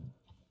should,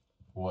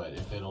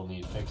 if it'll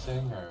need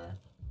fixing or.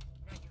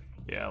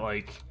 Yeah,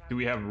 like, do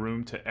we have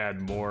room to add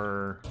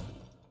more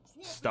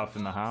stuff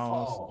in the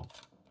house?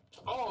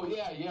 Oh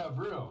yeah, you have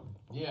room.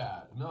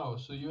 Yeah, no,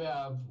 so you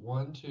have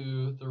 1,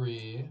 2,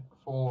 3,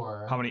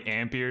 4. How many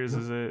amperes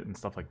is it and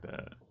stuff like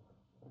that?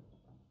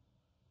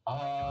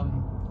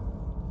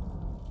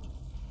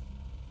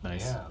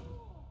 Nice. Yeah.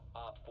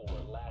 Op 4,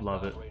 last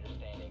Love it. operator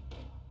standing.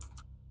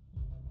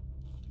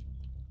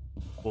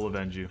 We'll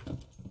avenge you.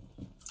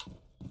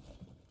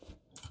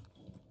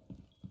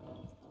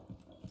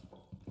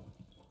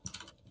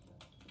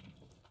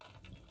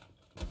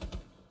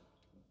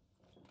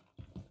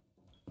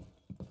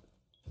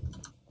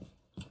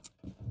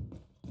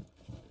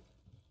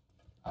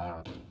 I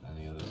don't know what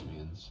any of this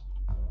means.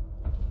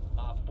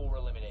 Op 4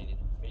 eliminated.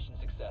 Mission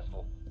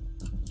successful.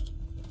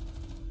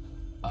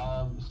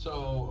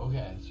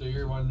 Okay, so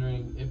you're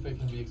wondering if it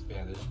can be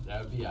expanded.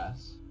 That would be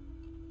yes.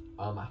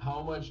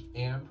 How much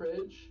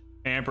amperage?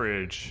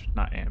 Amperage,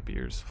 not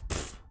amperes.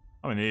 Pfft,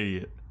 I'm an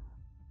idiot.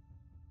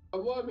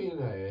 Well, I mean,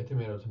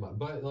 tomato,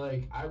 but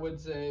like, I would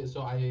say,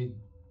 so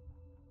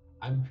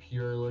I'm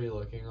purely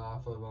looking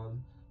off of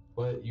them,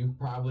 but you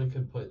probably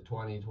could put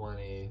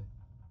 2020,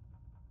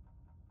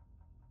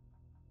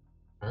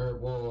 or,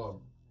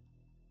 well,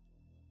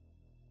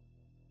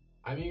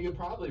 I mean, you could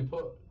probably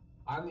put,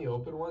 on the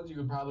open ones, you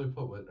could probably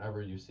put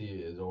whatever you see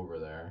is over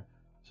there.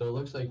 So it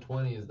looks like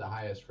 20 is the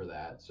highest for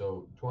that.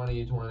 So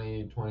 20,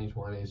 20, 20,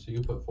 20, so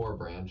you put 4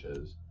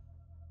 branches.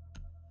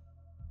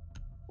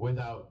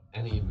 Without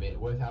I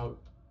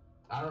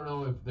don't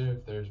know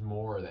if there's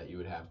more that you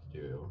would have to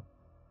do.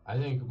 I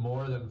think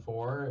more than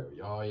 4,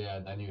 oh yeah,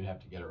 then you'd have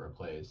to get it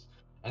replaced.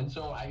 And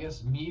so I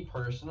guess me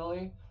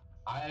personally,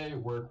 I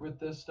work with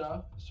this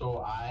stuff, so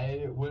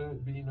I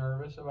wouldn't be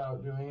nervous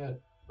about doing it,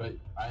 but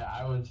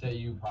I would say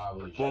you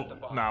probably should.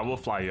 Well, nah, we'll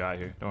fly you out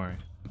here. Don't worry.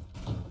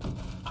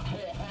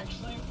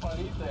 Actually,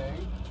 funny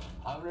thing,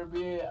 I'm gonna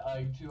be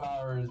like 2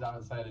 hours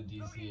outside of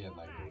DC in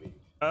like a week.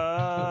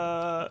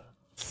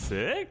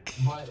 Sick?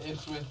 But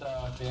it's with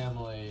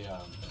family.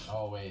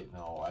 Oh wait,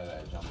 no. Why did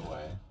I jump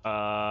away?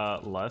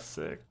 Less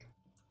sick.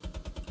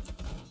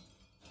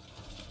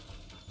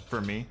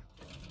 For me.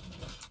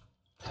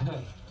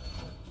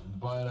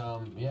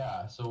 But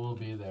yeah. So we'll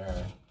be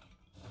there.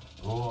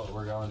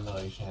 We're going to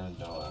like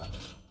Shenandoah.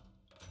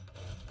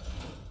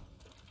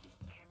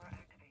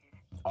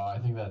 Oh, I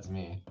think that's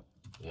me.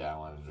 Yeah, I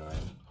want to join.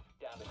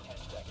 Down to 10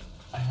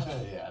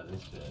 seconds. Yeah,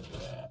 this shit.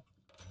 Yeah.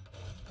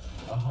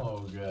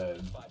 Oh,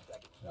 good. 5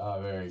 seconds. Oh,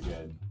 very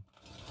good.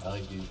 I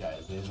like these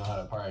guys. They know how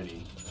to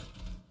party.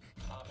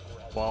 Op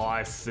 4 has While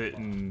I sit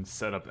and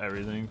set up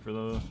everything for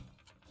the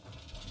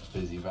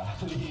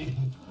Busybody.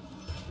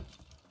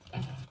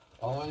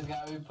 Always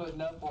gotta be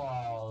putting up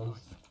walls.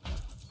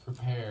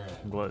 Prepare it.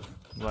 I'm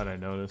glad I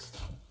noticed.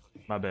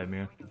 My bad,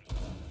 Mia.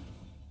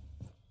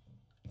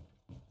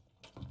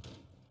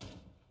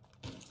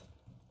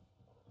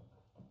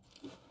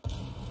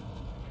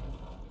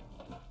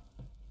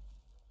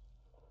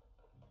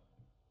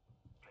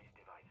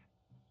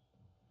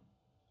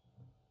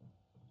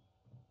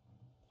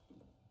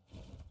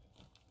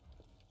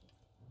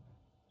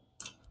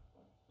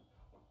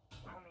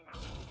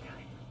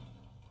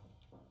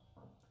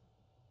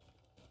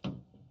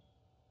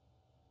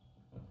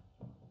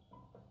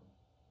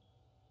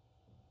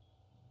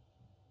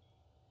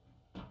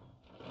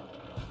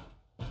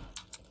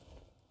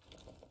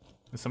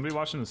 Is somebody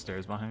watching the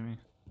stairs behind me?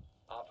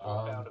 Op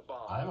 4 found a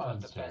bomb. I'm You on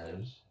must defend it.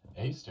 stairs.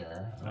 A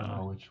stair. I don't Oh.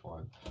 know which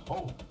one.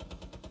 Oh!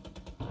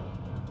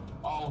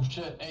 Oh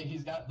shit. Hey,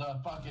 he's got the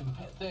fucking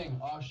pit thing.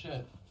 Oh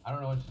shit. I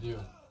don't know what to do.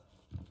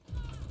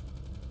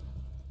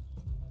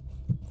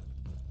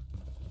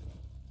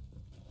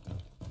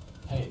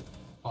 Hey,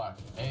 fuck.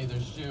 Hey,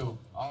 there's two.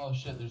 Oh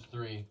shit, there's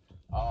three.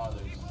 Oh,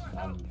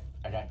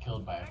 I got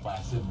killed by a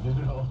flaccid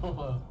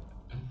noodle.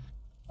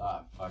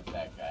 Ah, fuck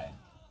that guy.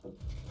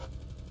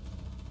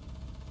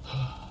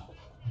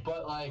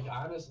 But like,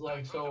 honest,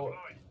 like, so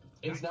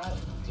it's not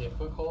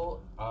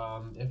difficult.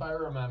 If I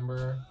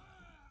remember,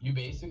 you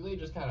basically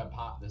just kind of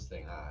pop this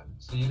thing on.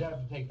 So you'd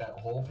have to take that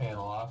whole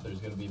panel off. There's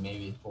gonna be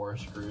maybe 4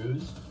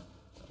 screws.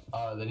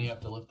 Then you have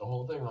to lift the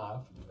whole thing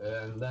off,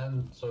 and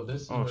then so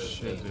this is Oh, where it's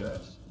shit, dude.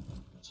 dangerous.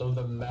 So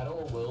the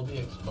metal will be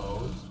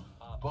exposed,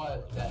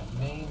 but that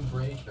main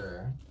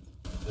breaker,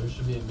 there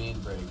should be a main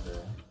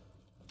breaker.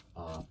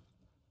 One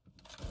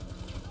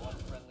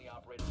friendly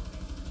operator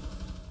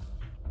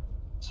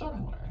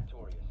Somewhere.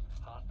 victorious.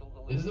 Hostiles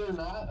Is eliminated.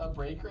 there not a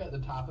breaker at the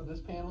top of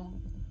this panel?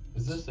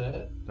 Is this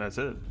it? That's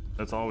it.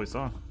 That's all we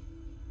saw.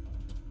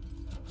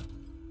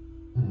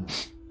 Hmm.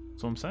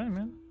 That's what I'm saying,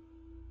 man.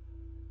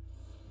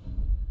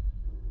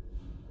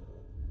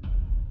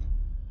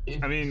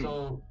 If, I mean-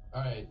 so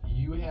alright,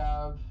 you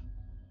have,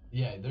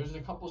 yeah, there's a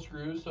couple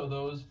screws, so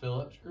those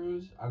Phillips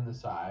screws on the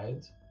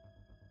sides.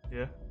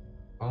 Yeah.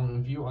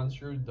 If you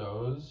unscrewed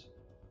those,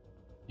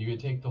 you could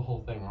take the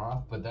whole thing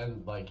off, but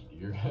then like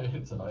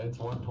it's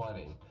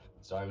 120.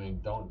 So I mean,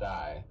 don't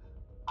die.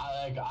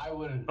 I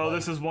wouldn't. Oh, like,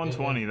 this is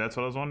 120. That's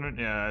what I was wondering.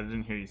 Yeah, I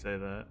didn't hear you say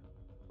that.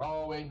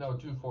 Oh wait, no,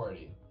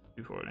 240.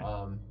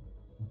 240.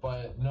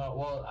 But no,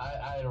 well,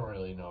 I don't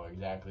really know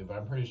exactly, but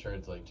I'm pretty sure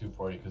it's like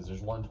 240 because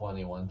there's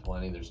 120,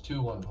 120. There's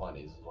two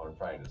 120s is what I'm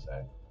trying to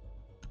say.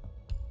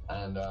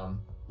 And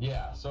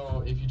yeah,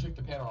 so if you took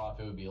the panel off,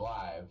 it would be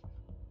live.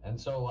 And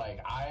so like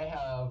I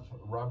have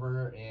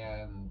rubber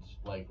and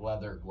like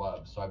leather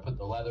gloves. So I put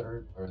the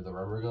leather or the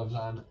rubber gloves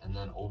on, and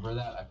then over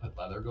that I put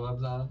leather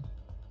gloves on.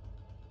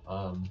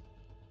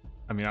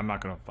 I mean, I'm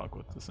not gonna fuck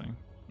with this thing.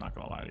 Not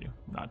gonna lie to you.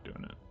 Not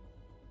doing it.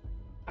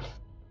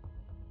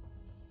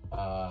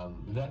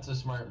 That's a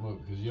smart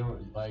move because you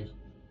don't like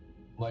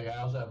I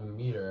also have a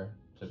meter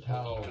to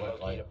tell what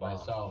like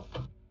myself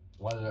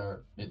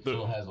whether it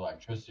still has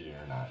electricity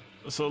or not.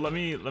 So let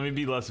me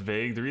be less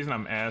vague. The reason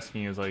I'm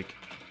asking is like,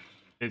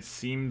 it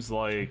seems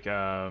like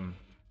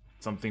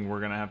something we're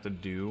gonna have to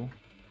do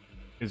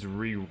is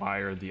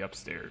rewire the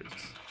upstairs.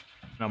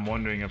 And I'm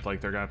wondering if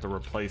like they're gonna have to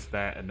replace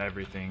that and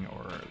everything,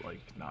 or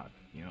like not,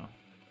 you know.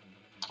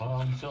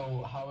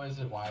 So how is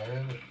it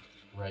wired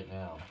right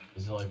now?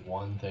 Is it like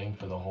one thing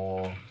for the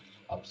whole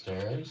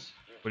upstairs?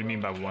 What do you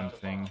mean by one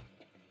thing?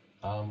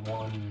 Well,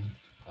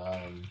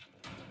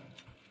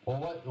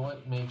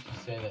 what makes you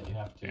say that you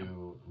have to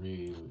do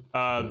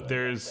it?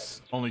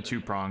 There's only 2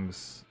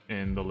 prongs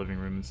in the living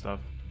room and stuff.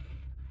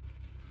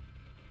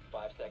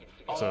 5 seconds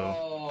to go. So-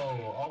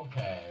 Oh,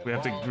 okay. We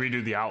have to Well,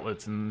 redo the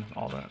outlets and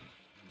all that.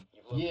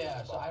 You've located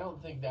Yeah, the so bomb. I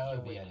don't think that would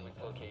Make be your way to anything.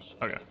 its location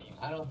Okay. and defuse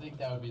it. I don't think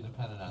that would be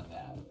dependent on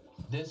that.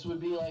 This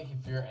would be like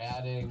if you're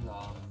adding,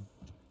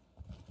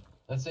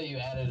 let's say you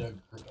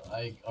added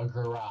a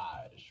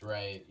garage,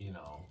 right? You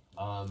know,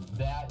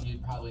 that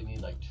you'd probably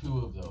need like 2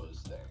 of those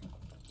things.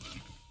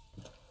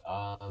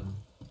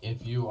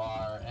 If you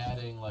are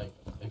adding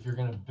if you're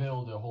gonna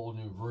build a whole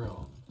new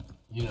room,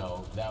 you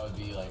know, that would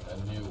be like a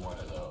new one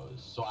of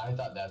those. So I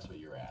thought that's what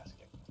you were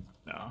asking.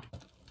 No.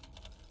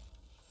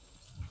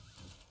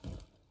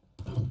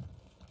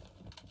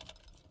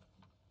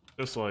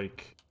 Just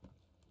like,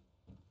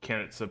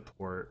 can it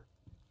support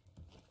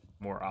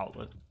more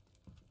outlet?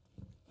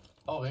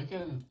 Oh, it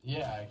can.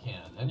 Yeah, it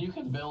can, and you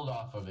can build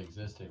off of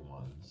existing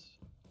ones,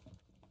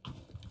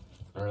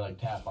 or like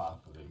tap off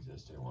of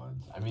existing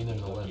ones. I mean,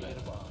 there's a limit,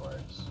 of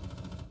course.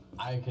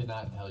 I could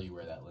not tell you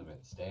where that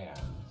limit stands,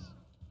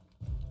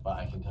 but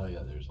I can tell you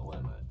that there's a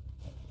limit.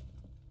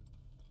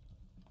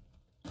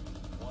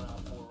 1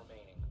 on 4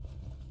 remaining.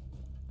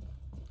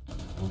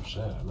 Oh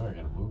shit! I better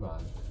get a move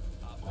on.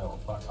 Oh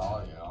fuck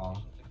all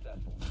y'all.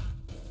 Successful.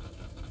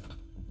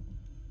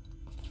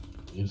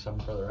 Do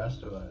something for the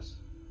rest of us.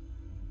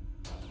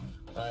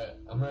 Alright,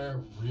 I'm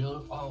gonna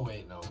Oh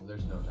wait, no,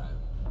 there's no time.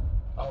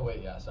 Oh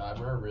wait, yeah. So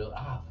I'm a real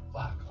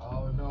fuck.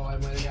 Oh no, I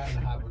might have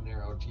gotten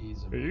habanero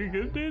cheese. Are you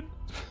good, dude?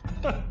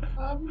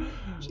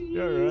 Cheese.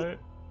 You alright?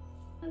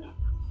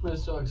 I'm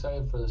so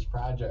excited for this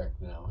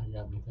project now. You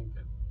got me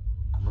thinking.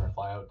 I'm gonna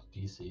fly out to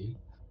DC.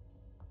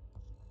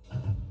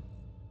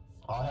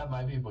 I'll have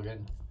my people get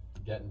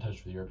in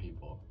touch with your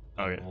people.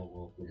 Okay.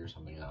 We'll figure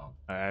something out.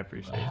 I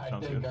appreciate it. I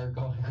Sounds think good. our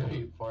going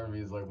rate for me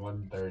is like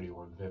 130,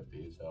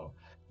 150. So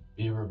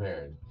be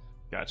prepared.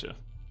 Gotcha.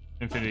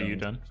 Infinity, you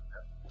done?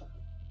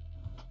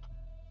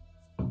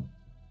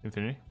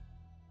 Infinity?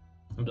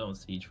 I'm done with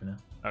Siege for now.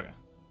 Okay.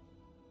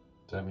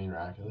 Does that mean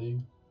Rocket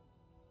League?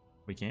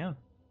 We can.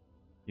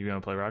 You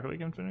gonna play Rocket League,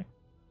 Infinity?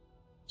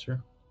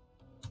 Sure.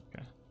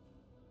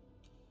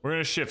 We're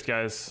gonna shift,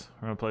 guys.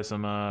 We're gonna play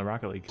some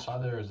Rocket League. I saw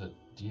there was a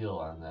deal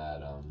on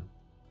that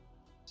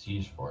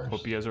Siege Force.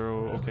 Hope you guys are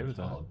whatever okay it's with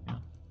that. called. Yeah.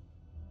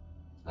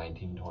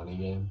 1920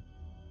 game.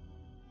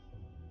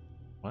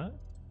 What?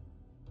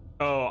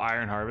 Oh,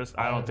 Iron Harvest.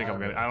 I don't Iron think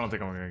I'm Harvest.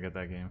 gonna get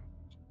that game.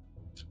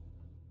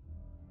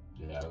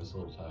 Yeah, it was a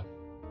little tough.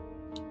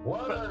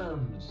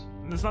 Worms.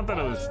 It's not that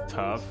it was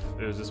tough.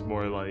 It was just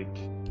more like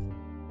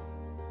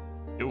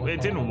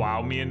it didn't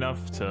wow me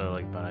enough to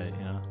like buy it,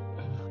 you know.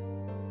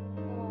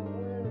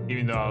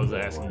 Even though I was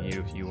asking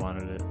you if you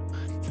wanted it.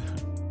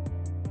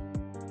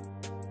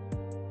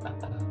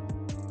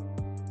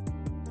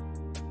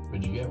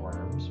 Would you get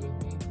worms with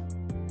me?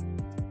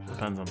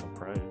 Depends on the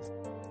price.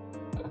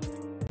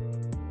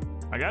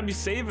 I gotta be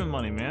saving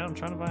money, man. I'm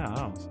trying to buy a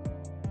house.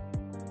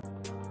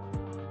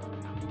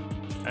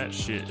 That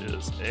shit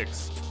is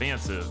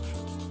expensive.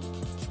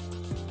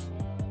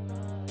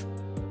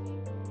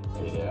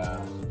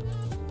 Yeah.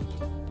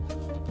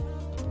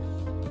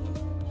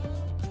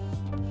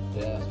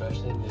 Yeah,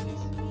 especially in the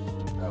DC.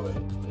 Oh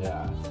wait,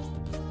 yeah.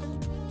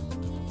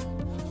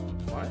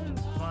 Why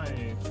is my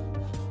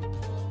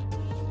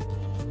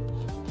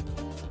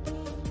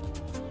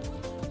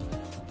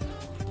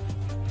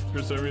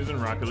For some reason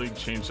Rocket League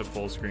changed to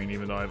full screen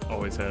even though I've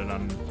always had it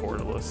on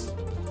borderless.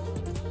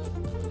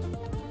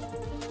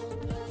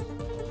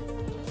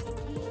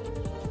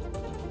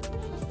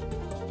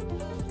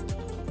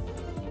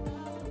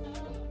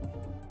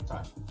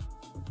 Sorry.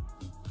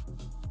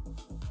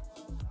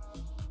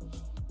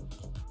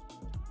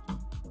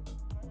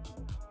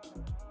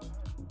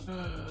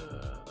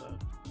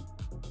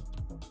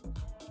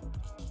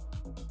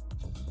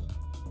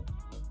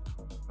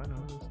 I know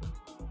what this is.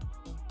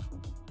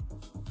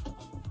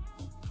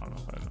 I don't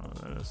know if I know what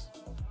that is.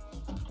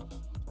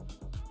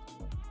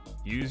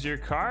 Use your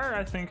car?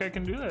 I think I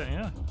can do that,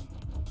 yeah.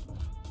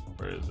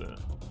 Where is it?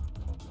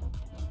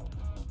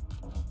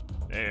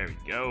 There we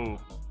go.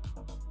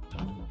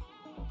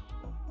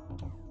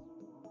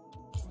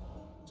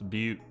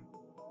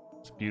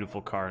 It's a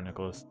beautiful car,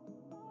 Nicholas.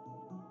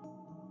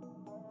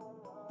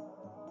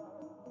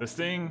 This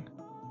thing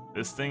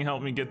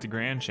helped me get to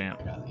Grand Champ.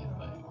 I got the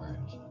invite. Where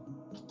is it?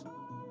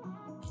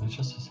 It was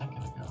just a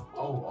second ago.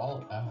 Oh,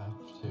 Alt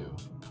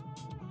F2.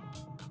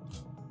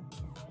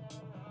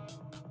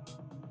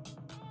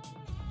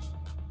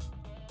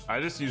 I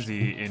just use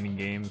the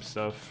in-game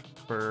stuff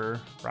for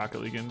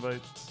Rocket League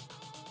invites.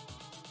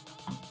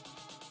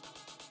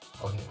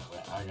 Okay,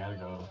 wait, I gotta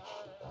go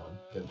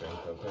get a drink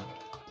real quick.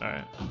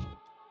 Alright.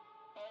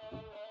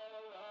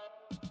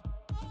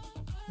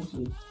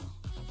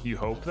 You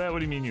hope that? What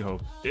do you mean you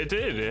hope? It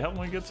did. It helped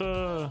me get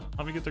to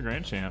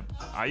Grand Champ.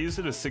 I used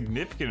it a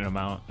significant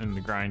amount in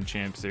the Grind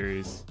Champ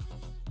series.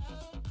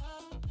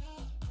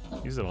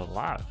 Use it a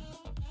lot.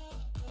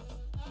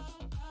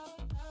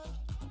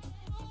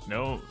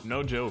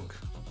 No joke.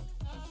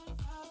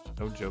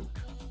 No joke.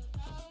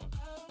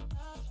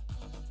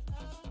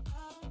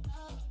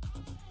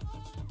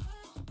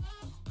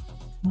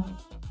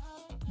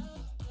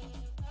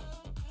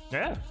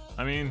 Yeah,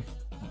 I mean,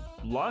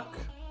 luck,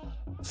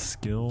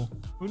 skill.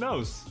 Who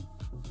knows?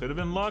 Could have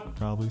been luck,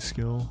 probably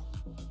skill.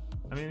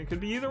 I mean, it could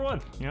be either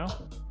one, you know?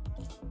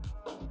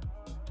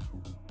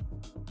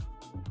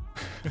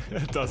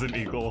 It doesn't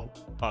equal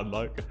on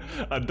luck.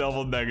 A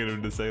double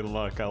negative to say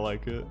luck. I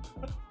like it.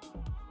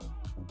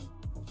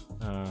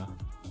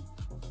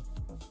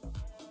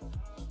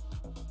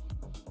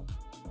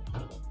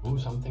 Ooh,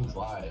 something's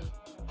live.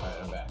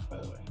 Alright, I'm back, by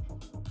the way.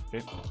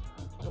 Okay.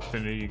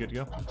 Infinity, you good to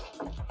go?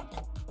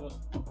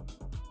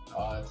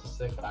 Oh, it's a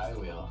sick eye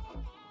wheel.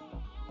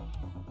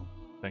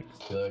 Thanks.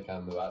 I feel like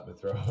I'm about to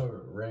throw a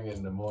ring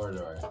into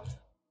Mordor.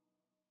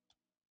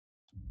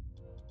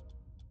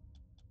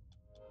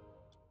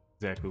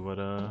 Exactly what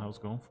I was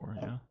going for,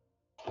 yeah.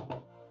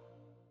 You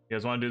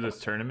guys want to do this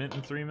tournament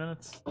in 3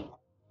 minutes?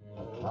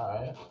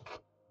 Alright.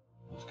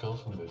 Let's kill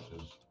some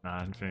bitches.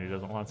 Nah, Infinity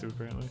doesn't want to,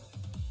 apparently.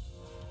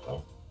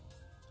 Oh.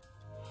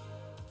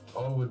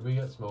 Oh, would we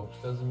get smoked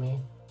because of me?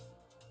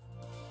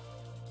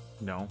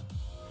 No.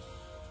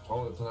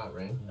 Oh, it's not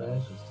ranked? No,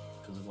 just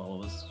because of all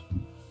of us.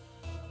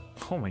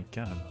 Oh my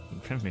god.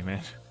 Infinity,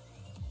 man.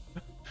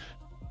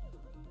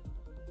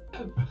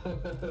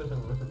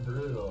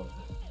 Brutal.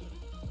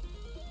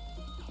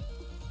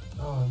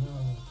 Oh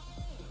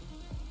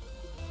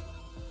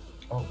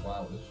no. Oh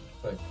wow, this is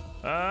quick.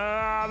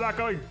 I'm not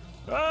going.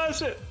 Ah,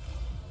 shit.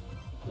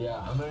 Yeah,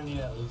 I'm gonna need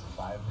at least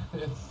 5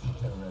 minutes to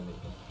get ready.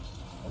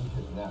 I'm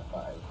hitting that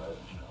 5, but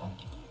you know,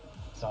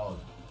 solid.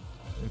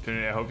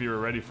 Infinity, I hope you were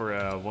ready for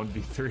a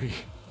 1v3.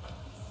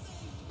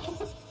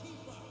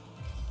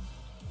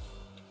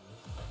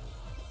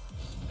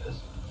 This.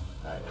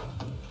 Alright.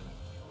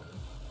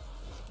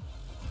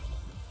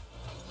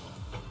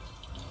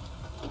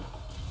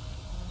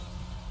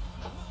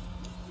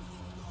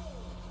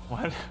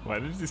 Why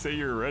did you say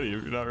you were ready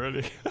if you're not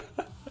ready?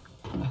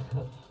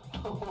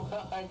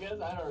 Well, I guess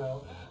I don't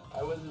know.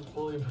 I wasn't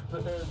fully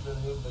prepared for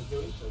the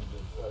implications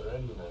of what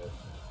ready meant.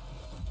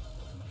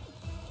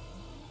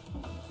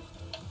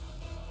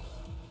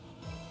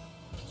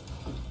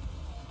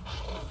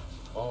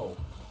 Oh,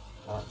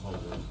 not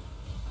moving.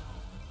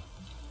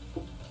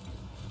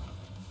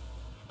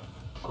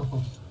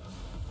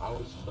 I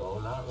was so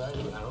not ready.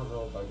 I don't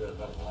know if I could have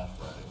been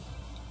left ready.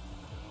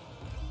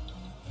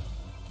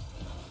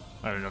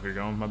 I don't know if you're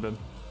going, my bad.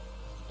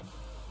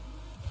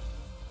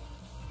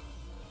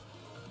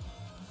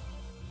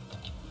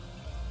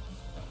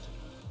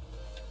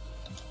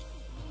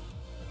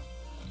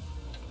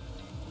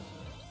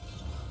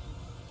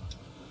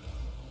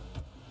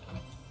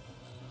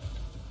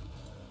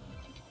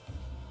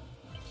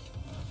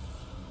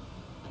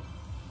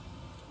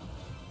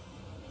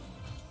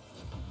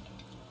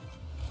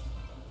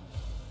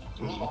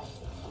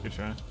 Good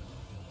try.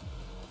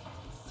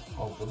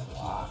 Oh, good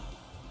block.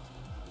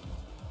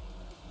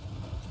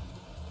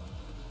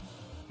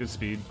 Good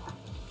speed.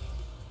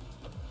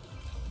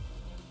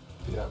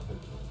 Yeah,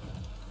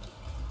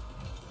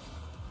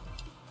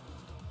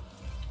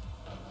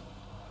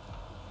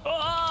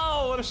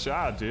 Oh, what a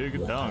shot, dude.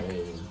 Good dunk.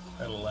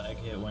 I had a lag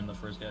hit when the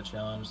first got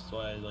challenged, so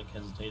I like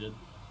hesitated.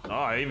 Oh,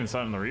 I even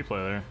saw it in the replay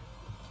there.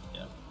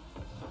 Yeah.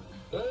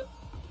 Good.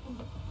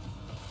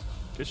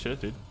 Good shit,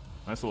 dude.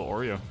 Nice little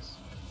Oreo.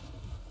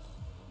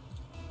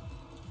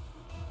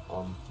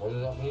 What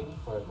does that mean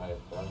for my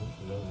friend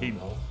who doesn't He-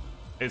 know?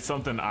 It's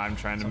something I'm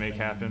trying to make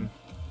happen.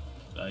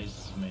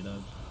 Dice made up.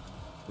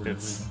 For whatever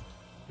It's reason.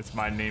 it's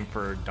my name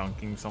for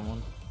dunking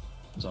someone.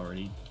 It's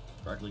already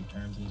Rocket League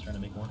terms, and he's trying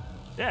to make more.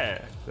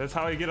 Yeah, that's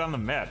how I get on the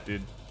map,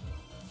 dude.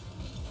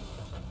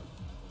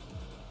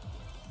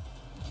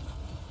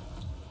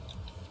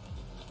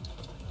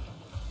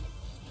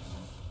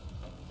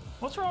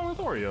 What's wrong with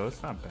Oreo?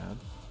 It's not bad.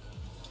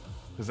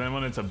 Because then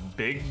when it's a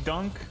big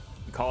dunk,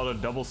 you call it a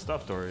double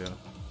stuffed Oreo.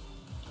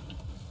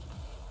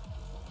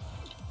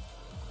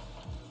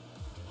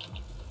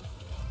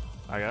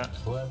 I got.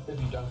 Well, that's if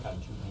you dunk on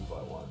 2 people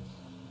at once.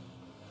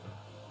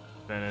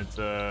 Then it's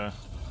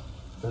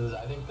Because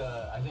I think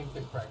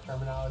the correct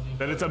terminology.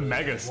 Then for it's a it is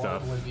mega one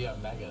stuff. Would be a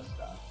mega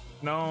stuff.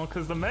 no,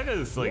 because the mega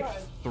is like Yeah.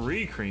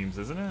 3 creams,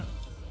 isn't it?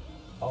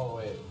 Oh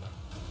wait,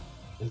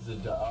 is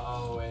the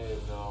oh wait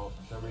no?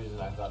 For some reason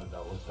I thought a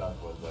double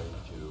stuff was like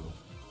 2,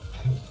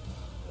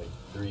 like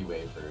 3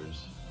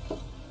 wafers,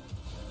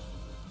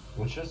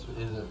 which just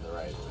isn't the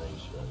right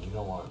ratio. You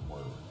don't want more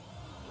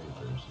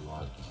wafers. You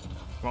want.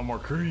 Want more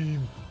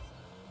cream?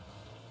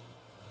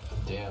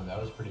 Damn,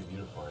 that was pretty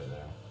beautiful right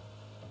there.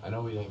 I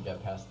know we didn't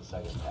get past the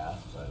second pass,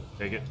 but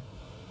Take it.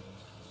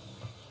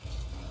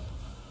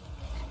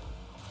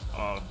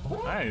 Oh,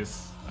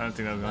 nice. I don't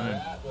think that was going in.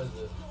 that was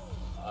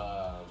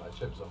a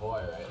Chips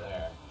Ahoy right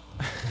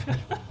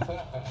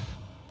there.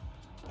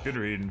 Good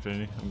read,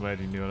 Infinity. I'm glad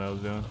you knew what I was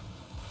doing.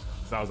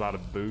 Cause I was out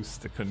of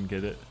boost. I couldn't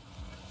get it.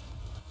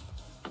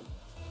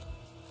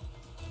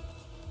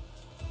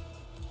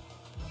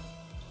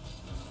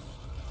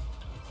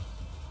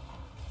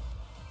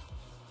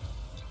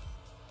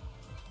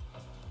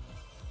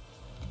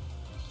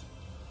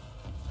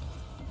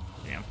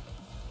 Damn.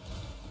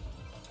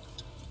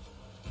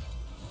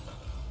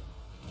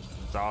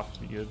 It's off.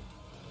 Be good.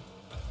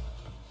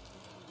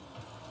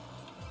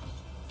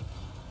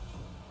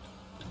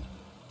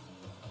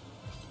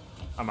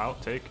 I'm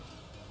out. Take.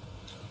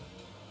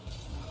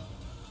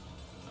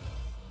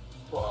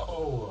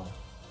 Whoa.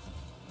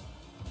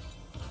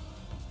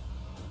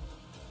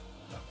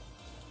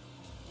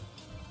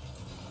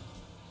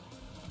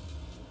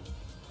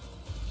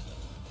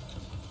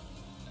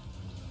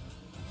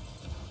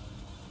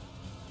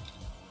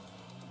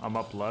 I'm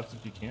up left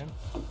if you can.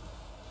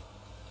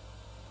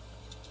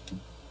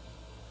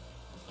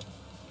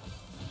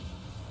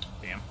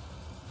 Damn.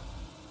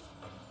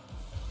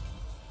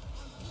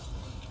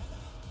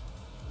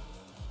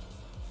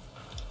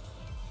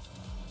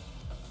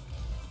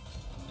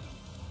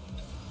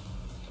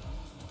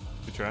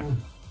 Good try.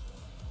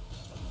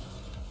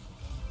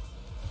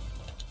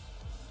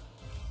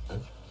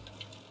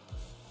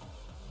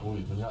 Oh,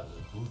 even got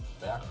the boots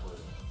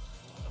backwards.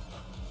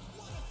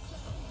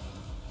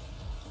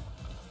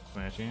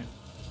 Smashing it.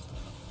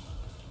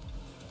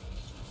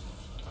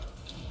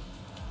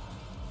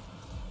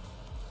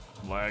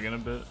 Lagging a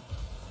bit.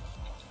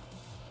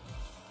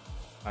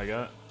 I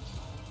got.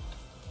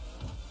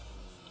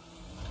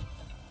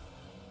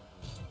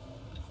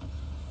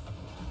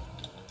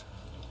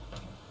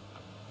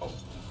 Oh,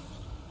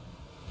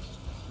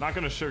 Not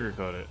gonna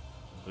sugarcoat it.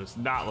 But it's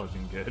not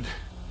looking good.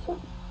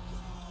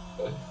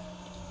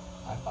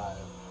 High five.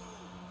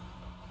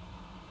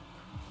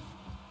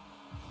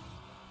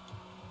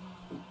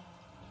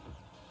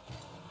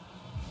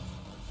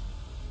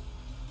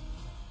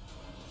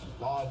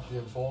 Launch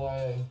your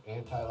boy,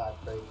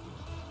 anti-lock braking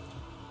system.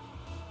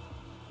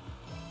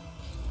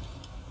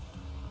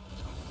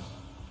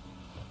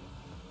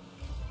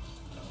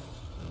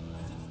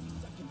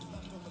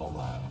 Oh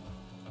wow.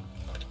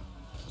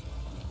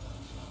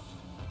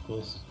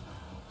 Close.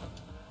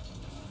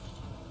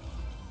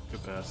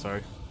 Good pass,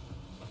 sorry.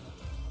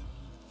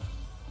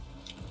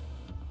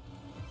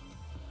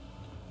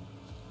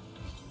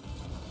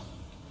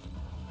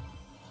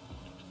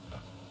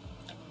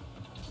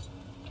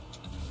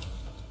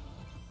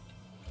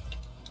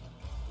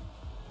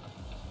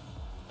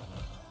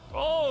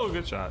 Oh,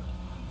 good shot.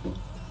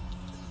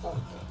 Oh,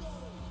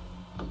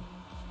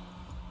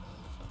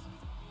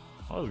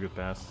 That was a good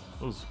pass.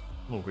 That was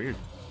a little weird.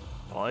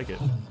 I like it.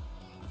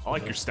 I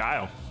like your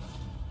style.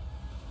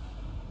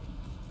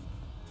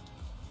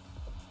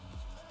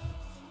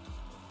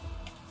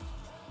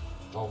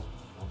 oh.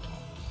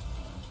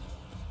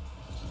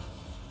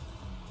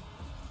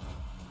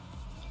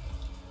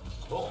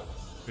 Oh.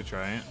 Good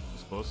try, Ant.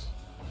 It's close.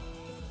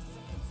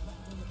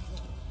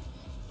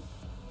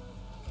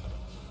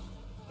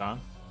 Don?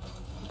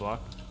 Block.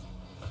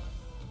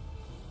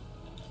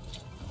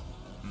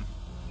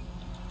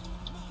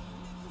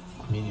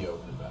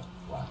 Mediocre bet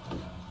last time.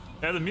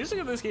 Yeah, the music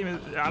of this game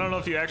is, I don't know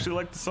if you actually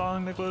like the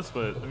song, Nicholas,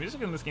 but the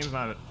music in this game is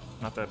not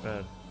that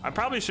bad. I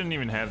probably shouldn't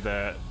even have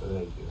that But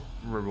thank you.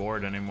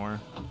 reward anymore,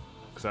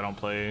 because I don't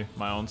play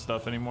my own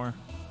stuff anymore.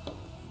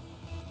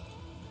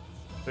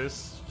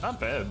 This, not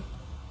bad.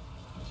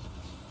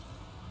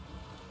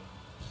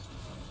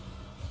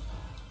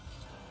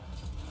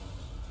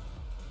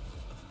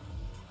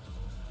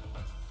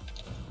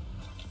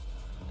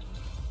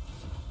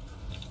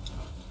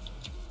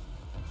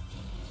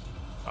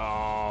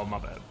 Oh, my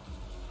bad.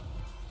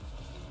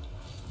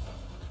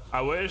 I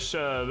wish,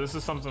 this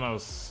is something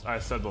I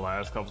said the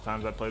last couple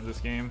times I played this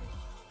game.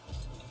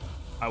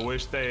 I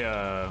wish they,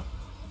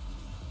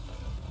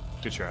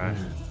 good try.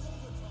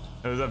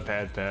 It was a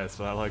bad pass,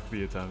 but I like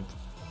the attempt.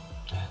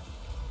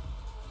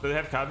 Do they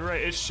have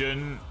copyright? It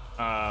shouldn't.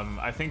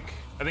 I think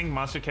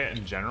Monster Cat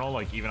in general,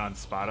 like even on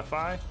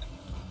Spotify,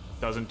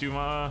 doesn't do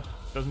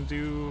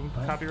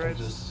copyrights.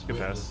 Just Good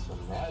witnessed pass.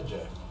 some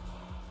magic.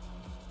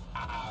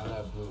 Ah,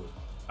 that blew.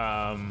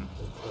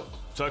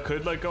 So I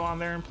could like go on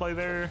there and play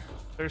their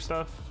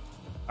stuff.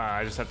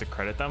 I just have to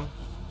credit them.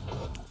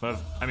 But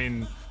I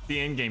mean, the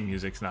in-game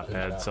music's not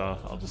bad, so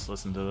I'll just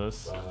listen to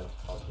this.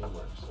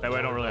 That way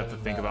I don't really have to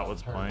think about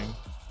what's playing.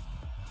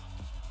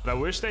 But I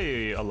wish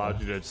they allowed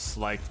you to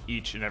select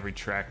each and every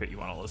track that you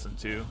want to listen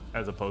to,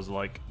 as opposed to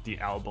like the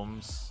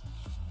albums.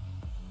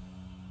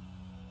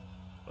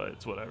 But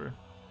it's whatever.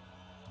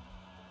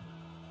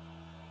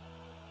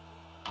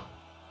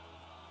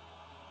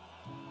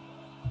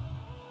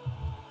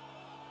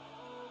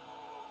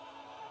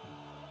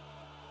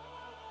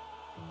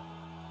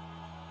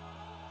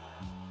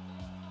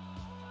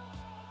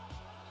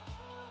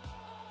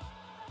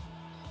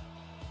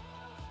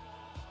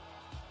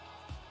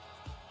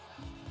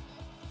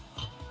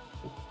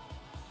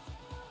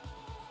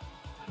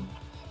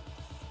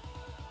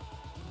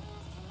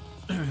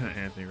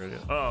 Anthony, ready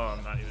up. Oh,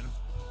 I'm not even.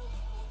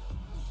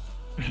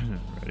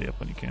 Ready up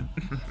when you can.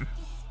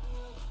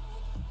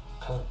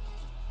 I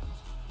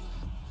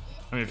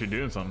mean, if you're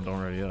doing something,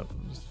 don't ready up.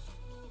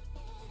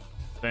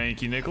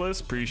 Thank you, Nicholas.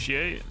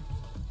 Appreciate.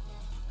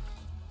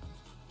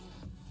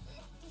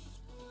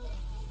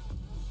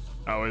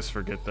 I always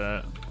forget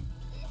that.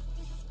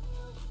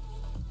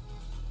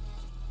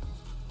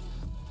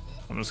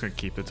 I'm just gonna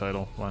keep the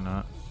title. Why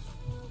not?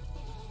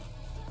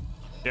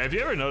 Yeah, if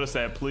you ever notice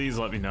that, please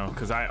let me know,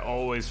 because I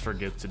always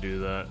forget to do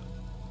that.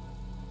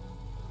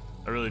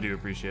 I really do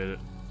appreciate it.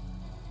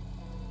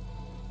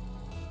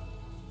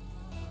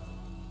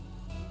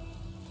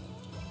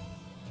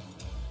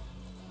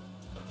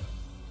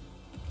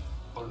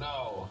 Oh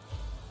no.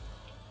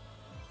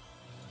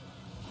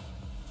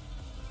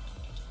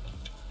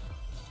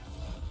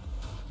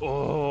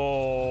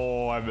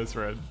 Oh, I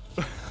misread.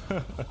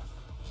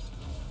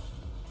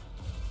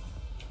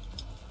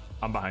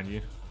 I'm behind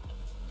you.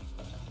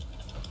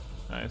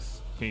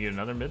 Nice. Can you get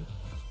another mid?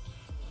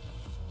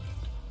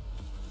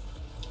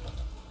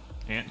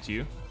 Ant to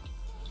you.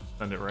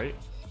 Send it right.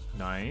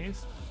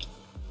 Nice.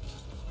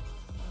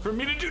 For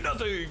me to do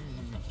nothing.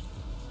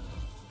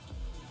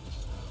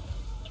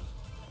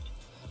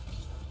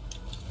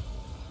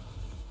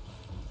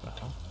 The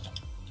hell?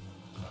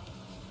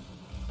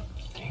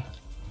 Damn.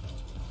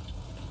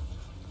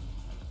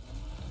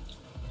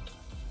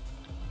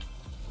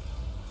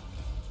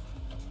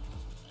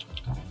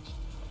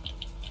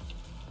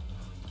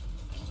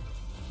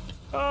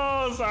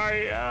 Oh,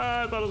 sorry.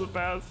 I thought it was a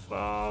pass.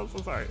 Oh, I'm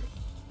so sorry.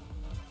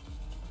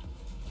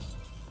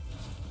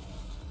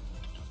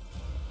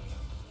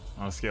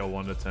 On a scale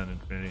 1 to 10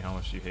 infinity, how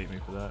much do you hate me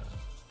for that?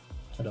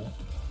 I don't.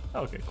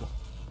 Okay, cool.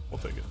 We'll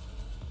take it.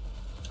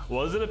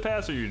 Was it a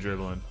pass or you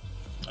dribbling?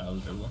 I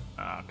was dribbling.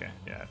 Ah, okay.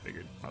 Yeah, I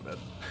figured. My bad.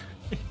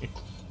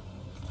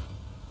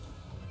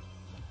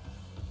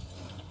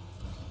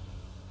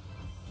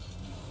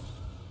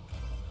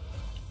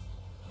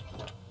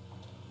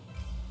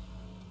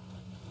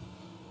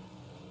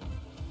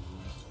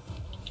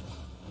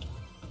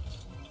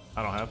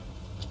 I don't have.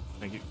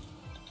 Thank you.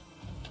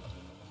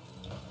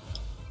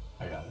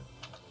 I got it.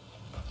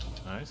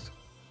 Nice.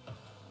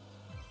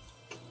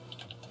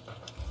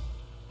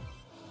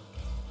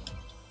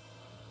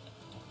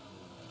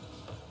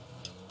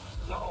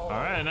 All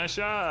right, nice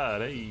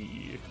shot.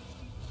 Hey.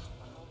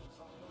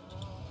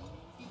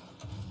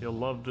 You'll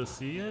love to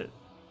see it?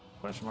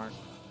 Question mark.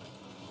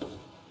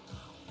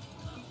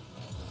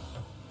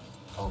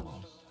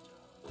 Almost.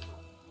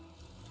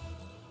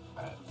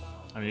 Alright.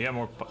 I mean, you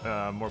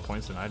got more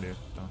points than I do.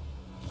 So.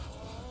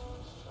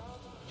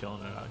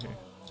 Killing it out here.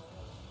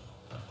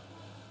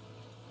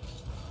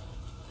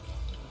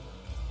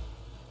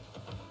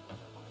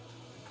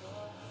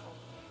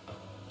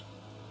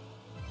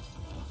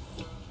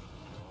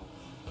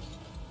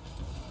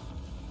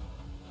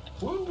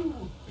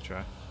 Woo! Good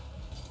try.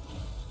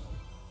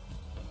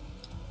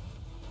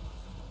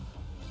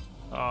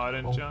 Oh, I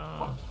didn't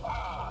jump.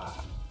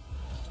 Ah.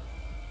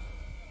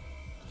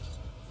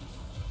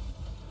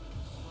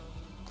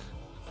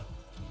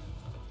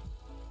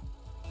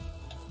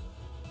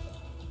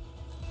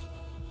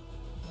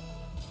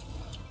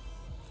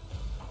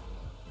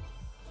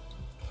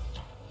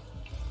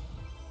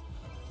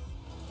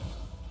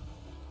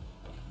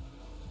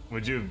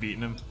 Would you have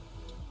beaten him?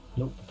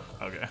 Nope.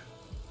 Okay.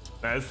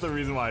 That's the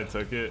reason why I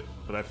took it,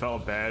 but I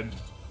felt bad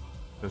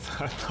because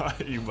I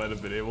thought you might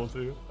have been able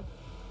to.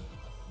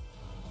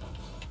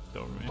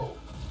 Over me. Oh.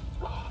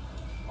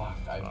 Fuck,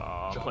 I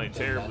Aw, jumped playing and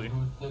terribly. then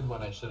boosted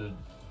when I should have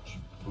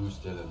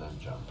boosted and then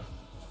jumped.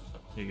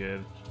 You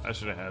good? I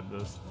should have had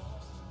this.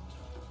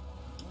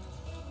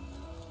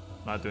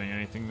 Not doing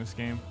anything this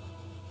game.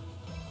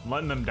 I'm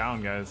letting them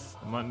down, guys.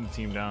 I'm letting the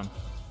team down.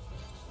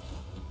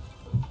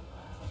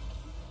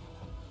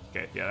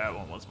 Okay, yeah, that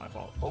one was my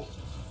fault. Oh.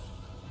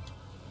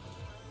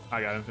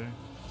 I got him there.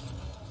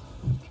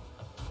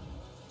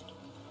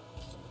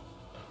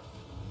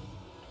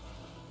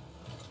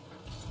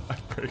 I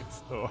break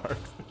so hard.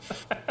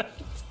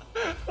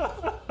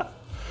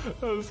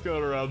 I was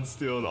going around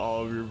stealing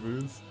all of your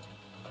boosts.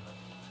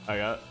 I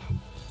got.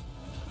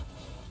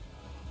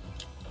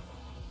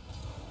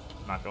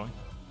 Not going.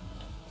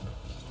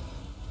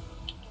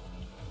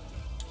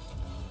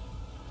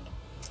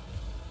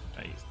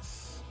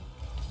 Nice.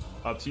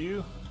 Up to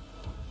you.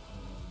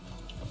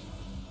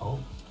 Oh.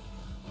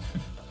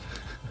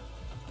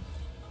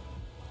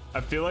 I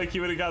feel like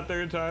you would have got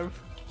there in time,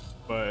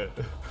 but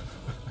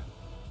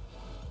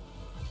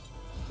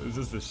it was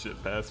just a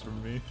shit pass from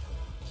me.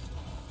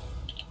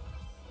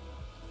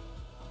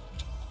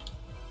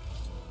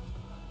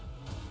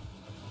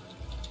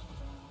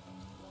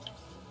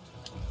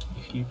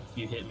 You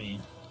hit me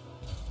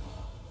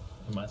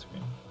on my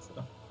screen,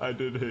 so I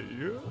did hit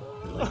you.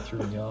 it like threw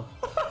me off.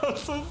 I'm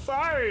so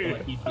sorry.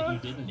 Like you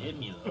didn't hit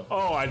me though.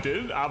 Oh, I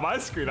did? On my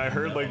screen, I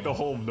heard like the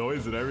whole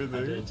noise and I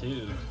everything. did too.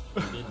 You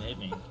didn't hit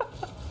me.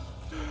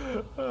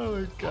 Oh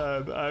my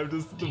god, I'm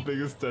just the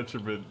biggest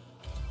detriment.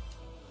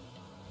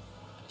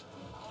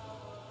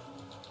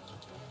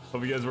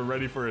 Hope you guys were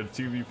ready for a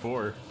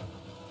 2v4.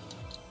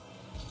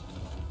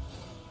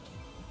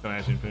 Don't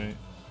ask Infinity.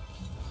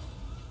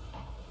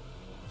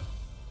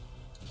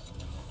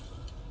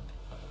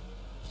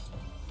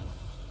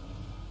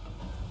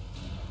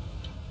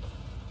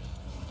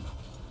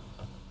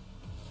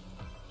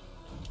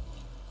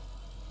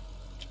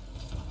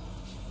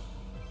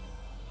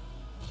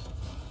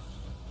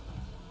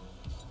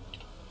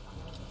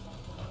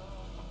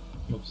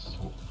 Oops.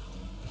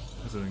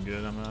 This isn't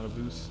good, I'm out of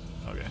boost.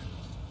 Okay.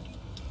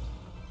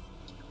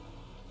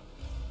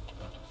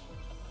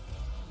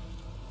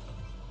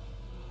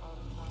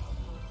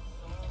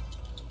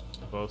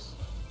 Close.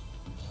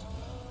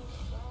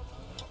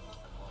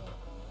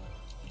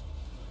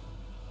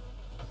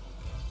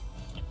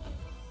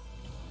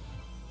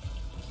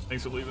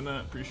 Thanks for leaving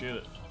that, appreciate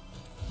it.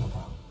 No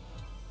problem.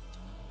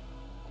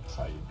 That's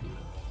how you beat it.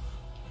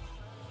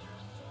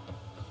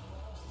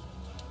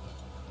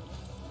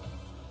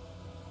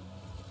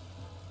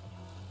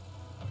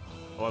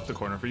 I'll up the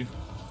corner for you.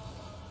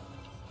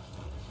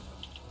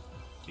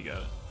 You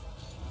got it.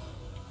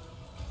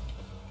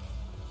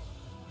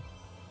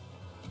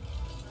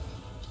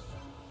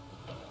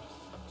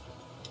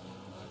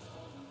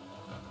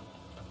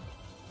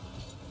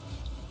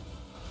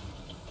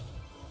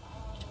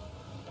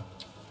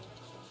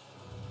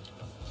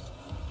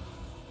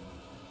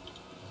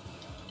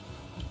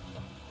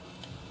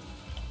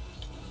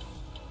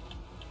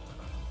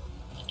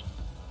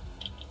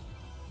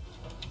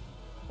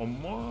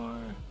 One more.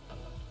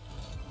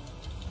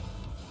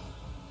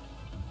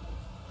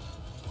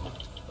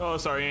 Oh,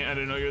 sorry, I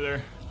didn't know you were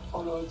there.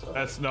 Oh no, it's alright.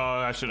 That's no,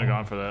 I shouldn't have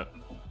gone for that.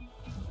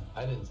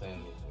 I didn't say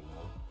anything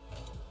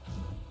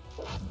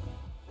though.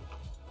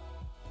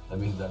 That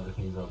means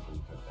everything's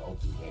open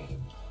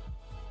game.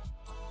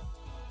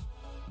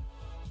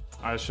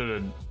 I should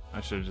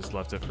have just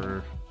left it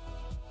for.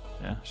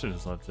 Yeah, should have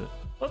just left it.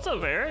 What's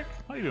up, Eric?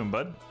 How you doing,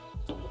 bud?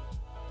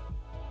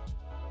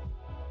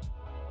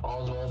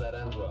 All's well that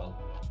ends well.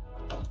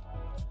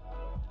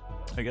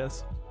 I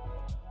guess.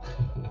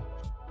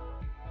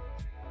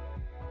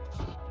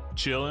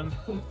 Chilling,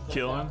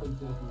 killing,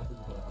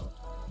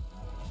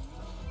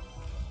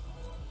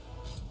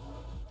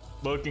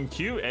 looking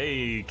cute.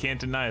 Hey, can't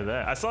deny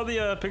that. I saw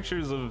the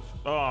pictures of.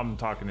 Oh, I'm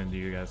talking into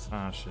you guys.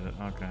 Oh shit.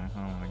 Okay. Oh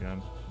my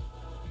god.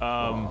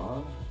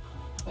 Aw,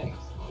 thanks.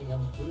 I think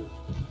I'm cute.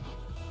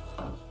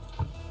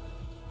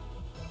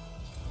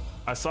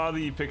 I saw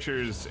the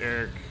pictures,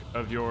 Eric,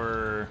 of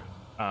your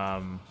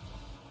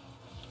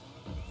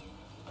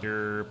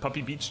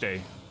puppy beach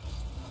day.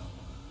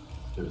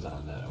 If it was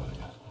on that, I would have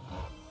got.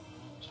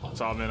 Just one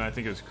Saw him in, I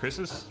think it was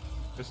Chris's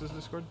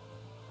Discord,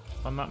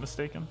 if I'm not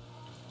mistaken.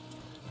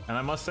 And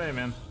I must say,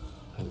 man,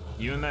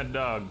 you and that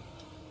dog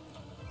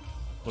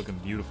looking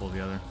beautiful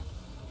together.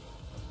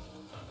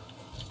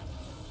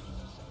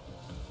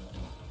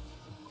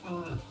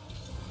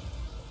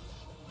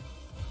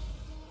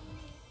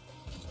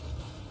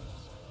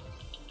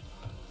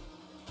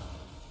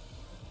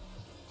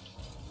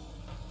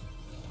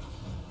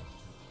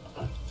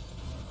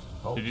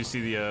 Oh, Did you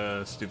see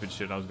the stupid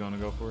shit I was going to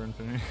go for,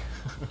 Infinity?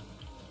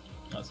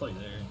 I saw you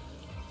there.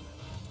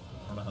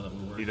 I don't know how that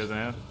would work. He doesn't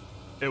have?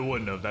 It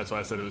wouldn't have, that's why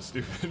I said it was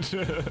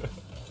stupid.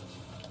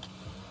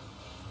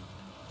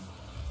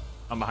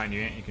 I'm behind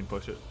you, Ant, you can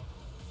push it.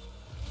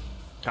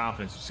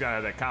 Confidence, you just gotta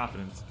have that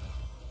confidence.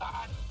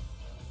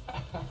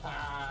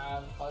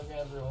 fuck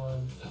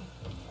everyone.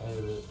 I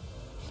hate it.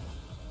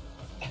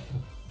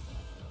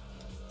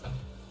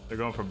 They're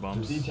going for The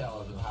bumps,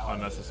 details of how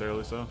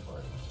unnecessarily so.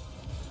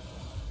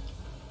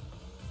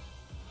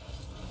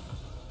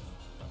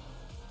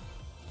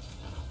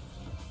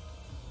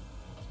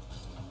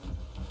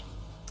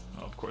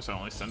 Oh, of course I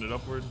only send it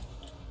upward.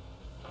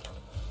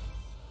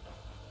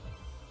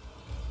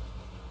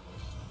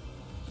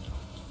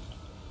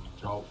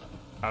 Oh,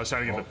 I was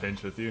trying to get the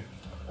pinch with you.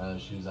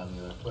 shoes on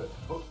the other foot.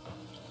 Oh.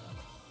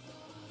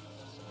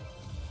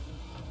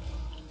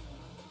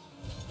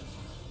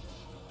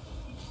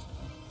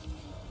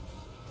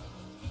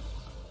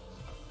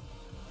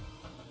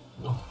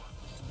 Oh.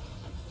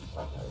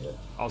 Not yet.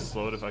 I'll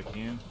slow it if I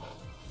can.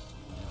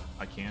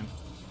 I can.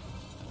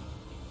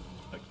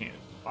 I can't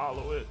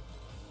follow it.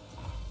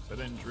 So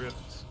then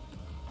drifts.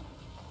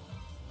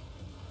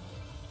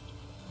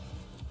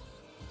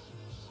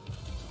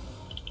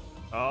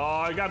 Oh,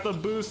 I got the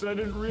boost and I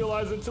didn't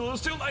realize it till it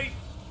was too late.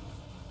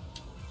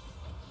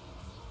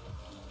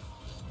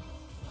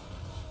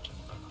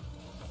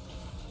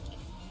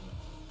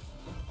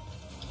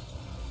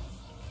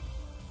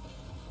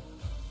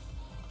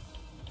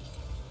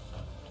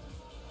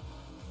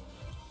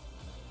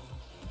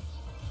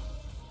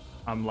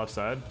 I'm left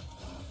side.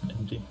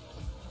 Empty.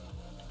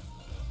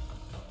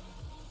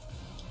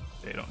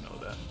 They don't know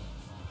that.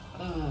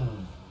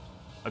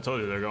 I told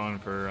you they're going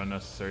for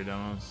unnecessary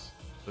demos,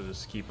 so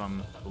just keep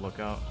on the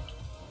lookout.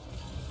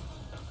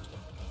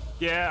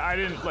 Yeah, I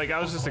didn't like. I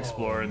was just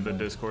exploring the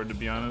Discord, to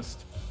be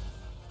honest.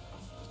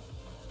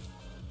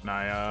 And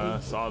I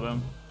saw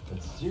them.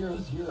 It's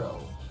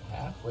 0-0.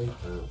 Halfway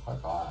through.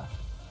 Fuck off.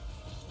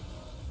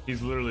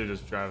 He's literally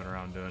just driving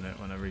around doing it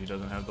whenever he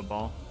doesn't have the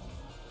ball.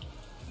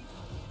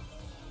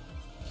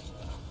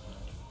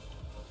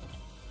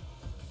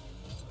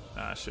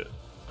 Ah, shit.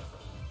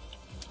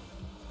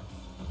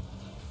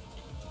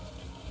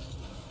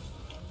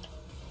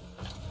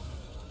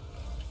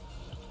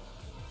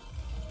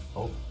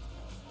 Oh.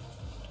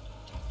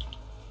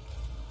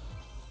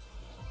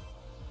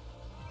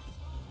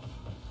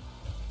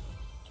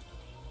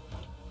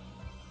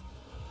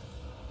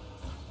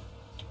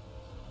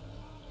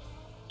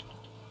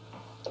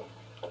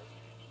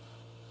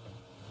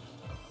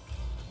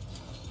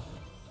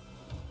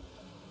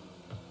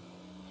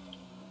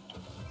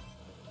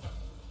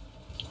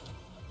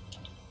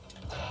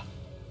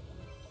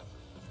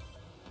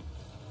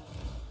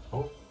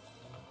 Oh.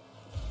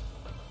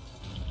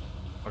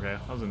 Okay,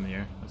 I was in the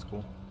air. That's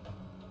cool.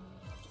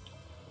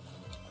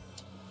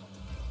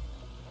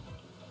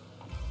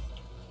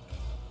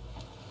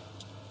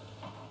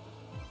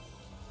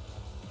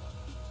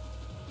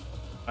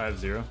 I have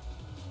 0.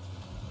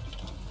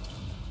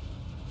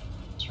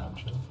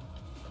 Structure.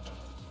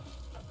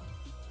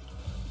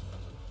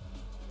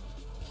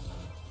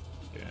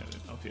 Yeah, I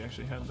didn't know if he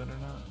actually had that or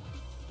not.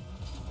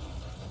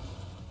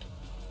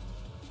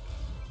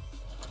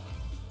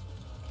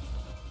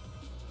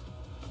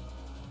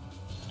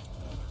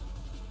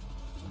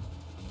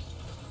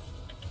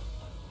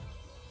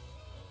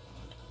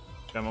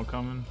 Demo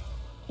coming.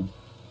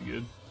 You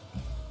good?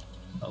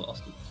 I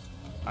lost it.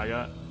 I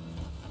got.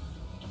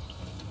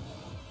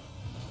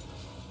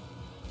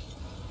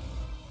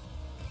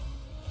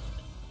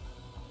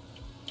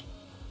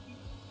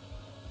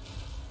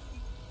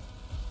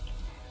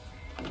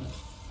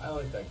 I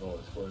like that goal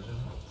explosion.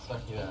 It's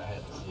lucky that I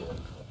had to see it.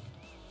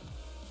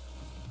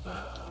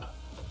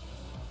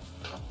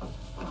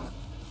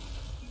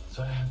 That's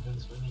what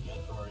happens when you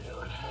get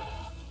Oreo.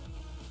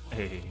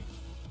 Hey.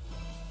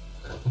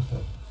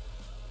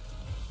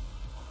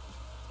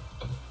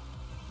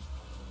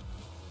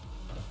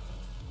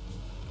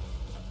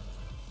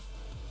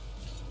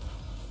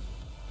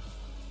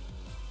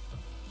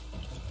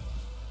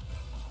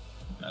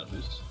 Not a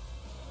boost.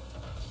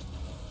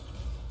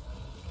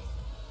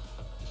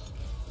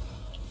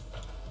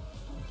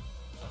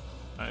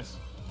 Nice.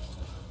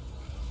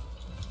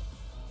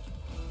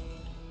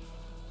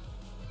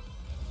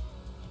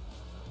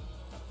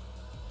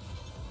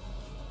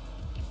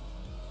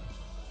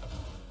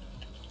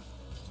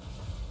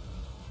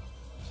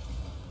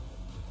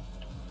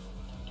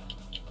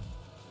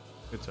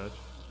 Good touch.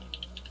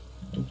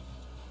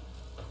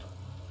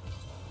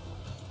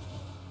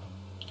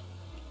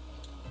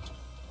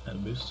 Not a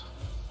boost.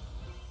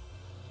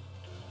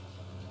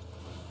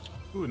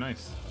 Ooh,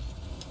 nice.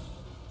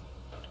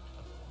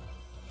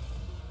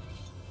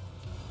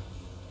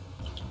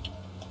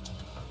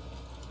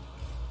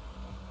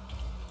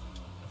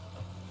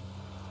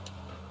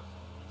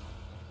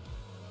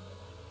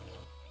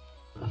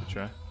 Good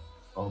try.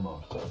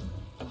 Almost.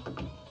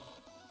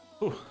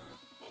 Ooh.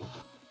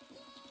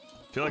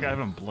 Feel like I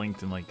haven't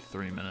blinked in like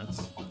 3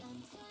 minutes.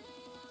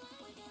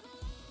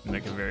 And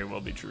that could very well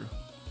be true.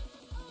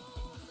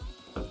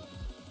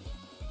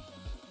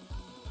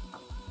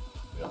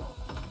 Yeah.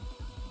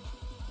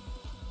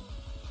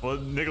 Well,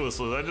 Nicholas,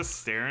 was I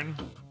just staring?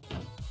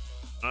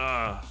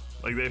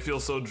 Like they feel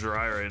so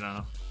dry right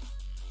now.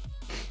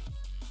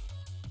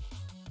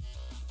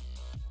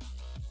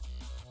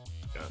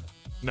 God.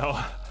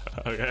 No.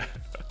 Okay.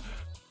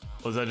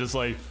 Was I just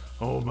like,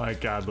 oh my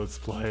god, let's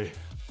play?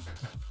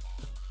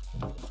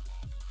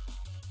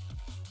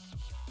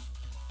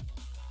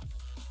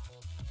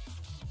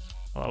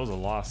 Well, that was a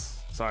loss.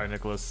 Sorry,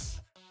 Nicholas.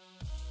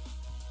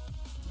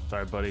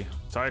 Sorry, buddy.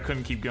 Sorry I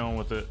couldn't keep going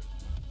with it.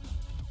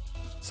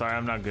 Sorry,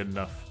 I'm not good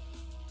enough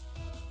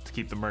to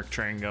keep the Merc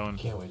train going.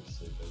 Can't wait to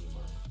sleep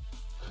anymore.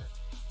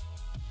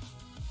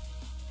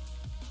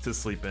 To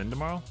sleep in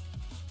tomorrow?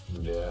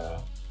 Yeah.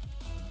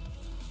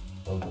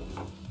 Okay.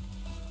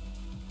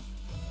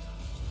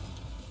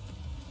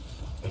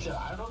 Except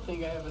I don't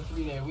think I have a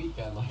 3-day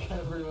weekend like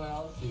everyone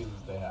else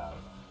seems to have.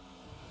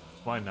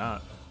 Why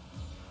not?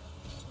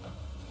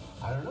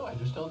 I don't know, I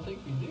just don't think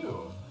we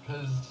do.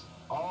 Cause,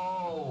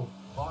 oh,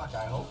 fuck,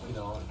 I hope we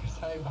don't. Cause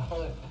I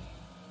about it.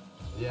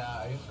 Yeah,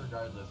 I guess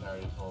regardless, I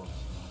already told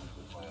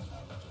the plan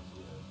how that was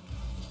here.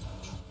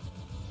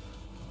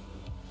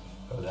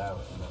 Oh, that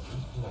was, no,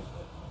 just be like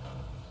that.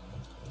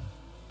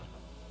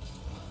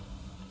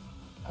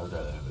 I would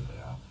rather have a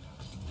day off.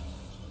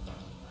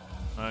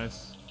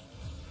 Nice.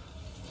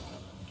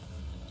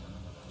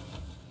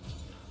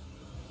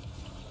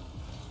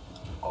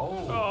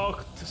 Oh!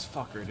 Oh, this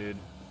fucker, dude.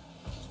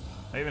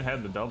 I even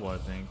had the double, I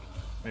think.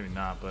 Maybe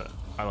not, but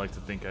I like to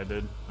think I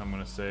did. I'm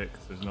gonna say it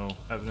because there's no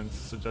evidence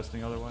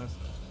suggesting otherwise.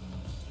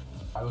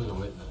 If I was a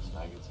witness, and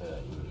I could say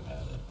that you would have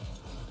had it.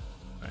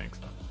 Thanks.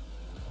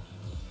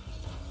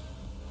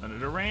 Under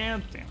the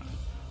ramp, damn it.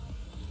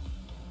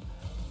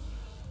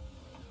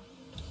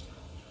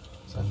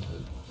 Sent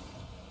it.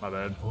 My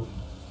bad. Oh,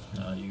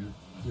 No, you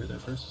were there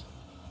first.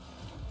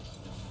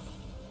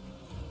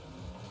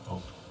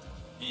 oh.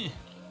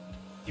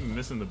 Keep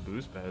missing the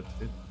boost pads,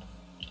 dude.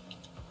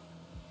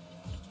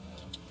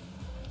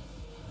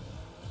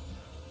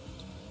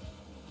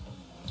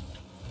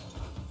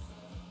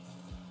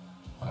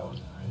 I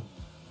wasn't right.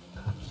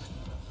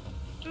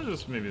 It was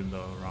just maybe in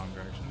the wrong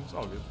direction. It's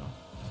all good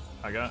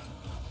though. I got.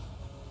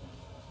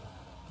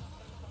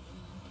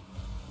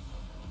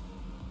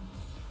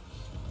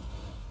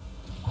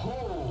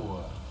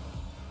 Oh!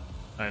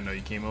 I didn't know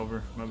you came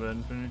over. My bad,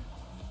 Infinity.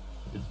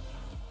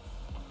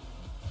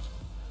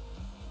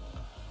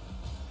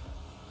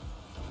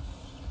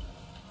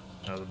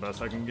 That was the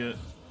best I can get.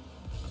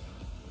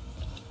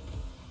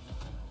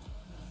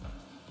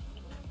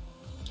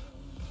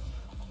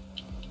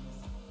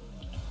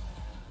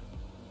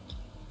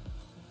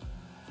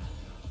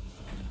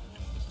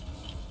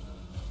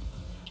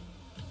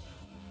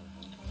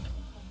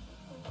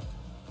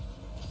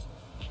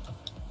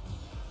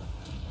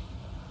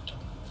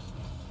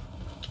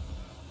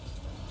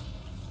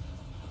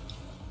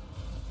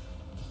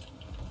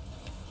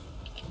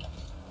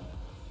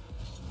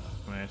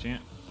 Matching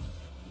it.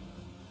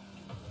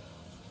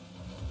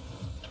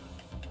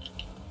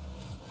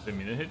 Didn't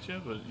mean to hit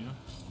you, but you know.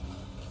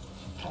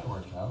 That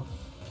worked out.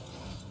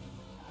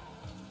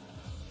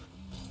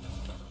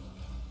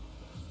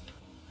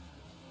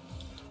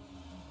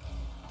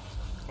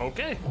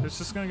 Okay, it's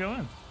just gonna go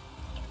in.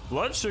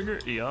 Blood sugar,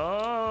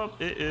 yup,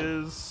 it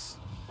is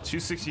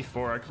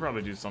 264. I could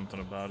probably do something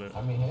about it.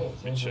 I mean, hey, me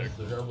it's check.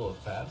 the durable of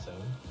fats in.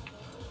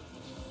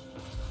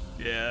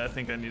 Yeah, I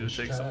think I need to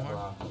take some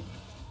more.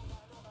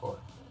 4.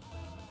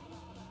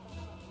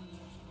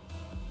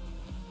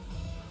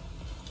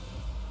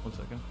 1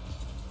 second.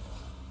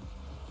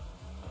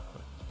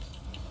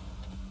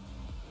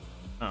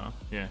 Oh,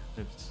 yeah,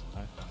 it's.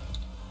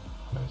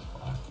 Nice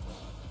flat.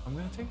 I'm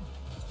gonna take it.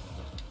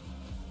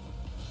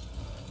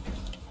 I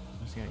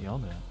just got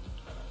yelled at.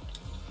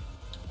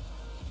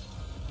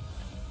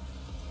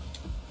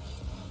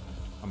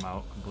 come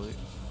out complete.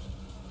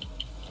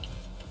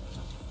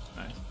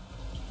 Nice.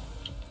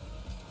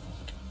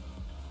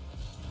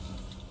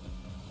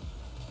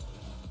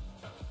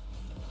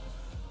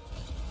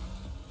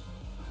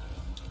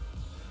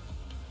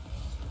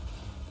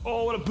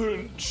 Oh, what a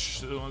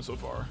punch! The one so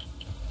far.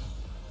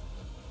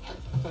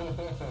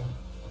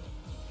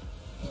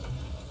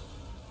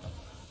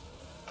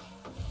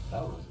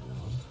 That was a good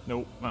one.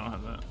 Nope, I don't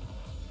have that.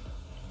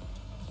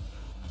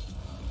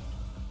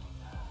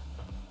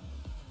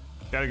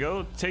 Gotta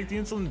go. Take the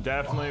insulin.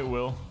 Definitely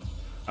will.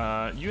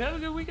 You have a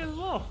good weekend as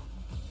well.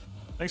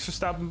 Thanks for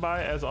stopping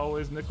by, as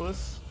always,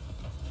 Nicholas.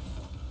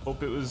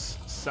 Hope it was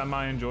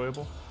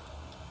semi-enjoyable.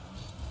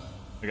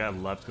 The guy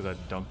left because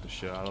I dunked the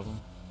shit out of him.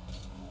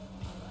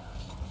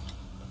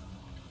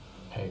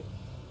 Hey,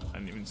 I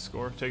didn't even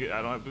score. Take it.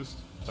 I don't have boost.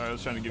 Sorry, I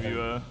was trying to give you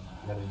you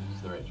gotta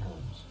use the right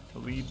terms. a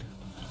lead.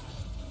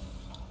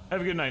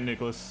 Have a good night,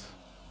 Nicholas.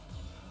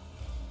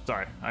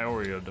 Sorry, I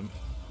Oreo'd him.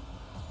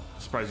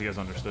 Surprised you guys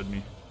understood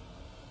me.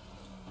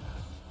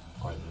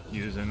 Or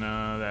Using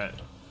that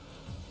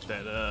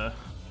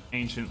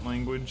ancient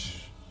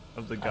language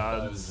of the I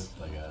thought it was gods.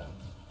 just like a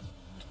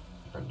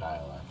different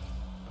dialect.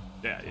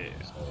 Yeah. So yeah, it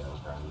was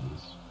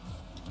Groundies.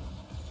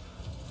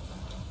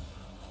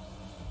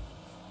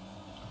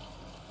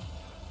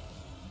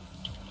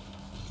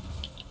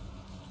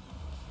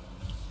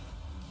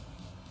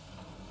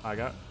 I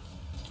got.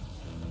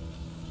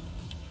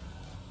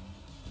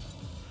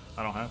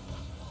 I don't have.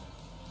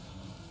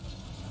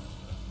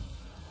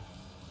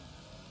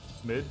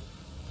 Mid.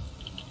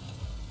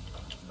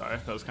 Sorry,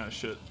 that was kind of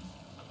shit.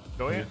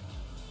 Go in.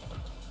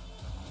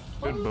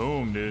 Good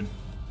boom, dude.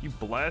 You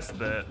blast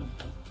that.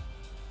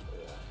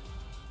 Yeah.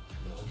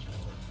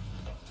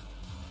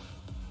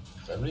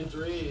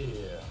 73.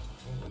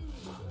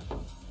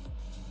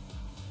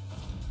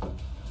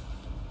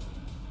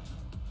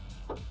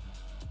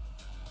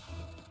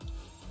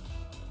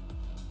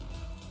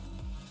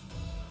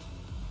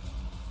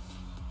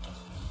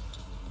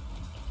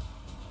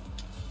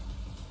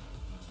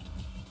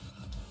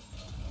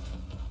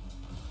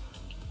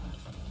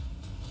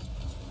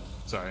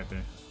 Sorry,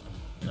 Anthony.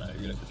 No,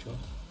 you're gonna put you off.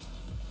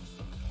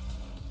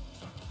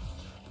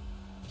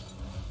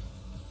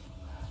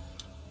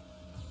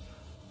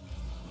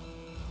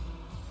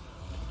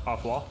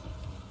 Off wall.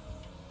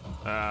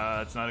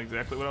 That's not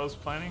exactly what I was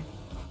planning.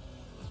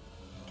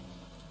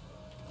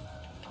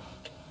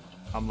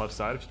 I'm left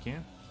side if you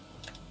can.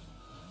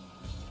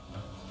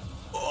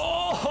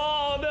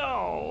 Oh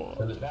no!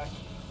 Send it back.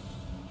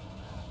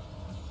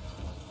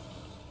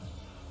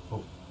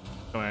 Oh,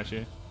 Coming at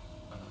you.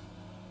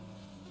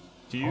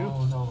 To you?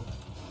 oh no.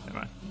 Never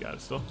mind. You got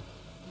it still.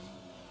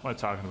 What am I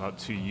talking about?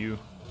 To you.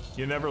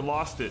 You never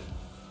lost it.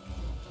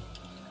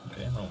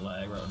 Okay, no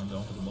lag right when I'm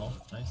going for the ball.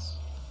 Nice.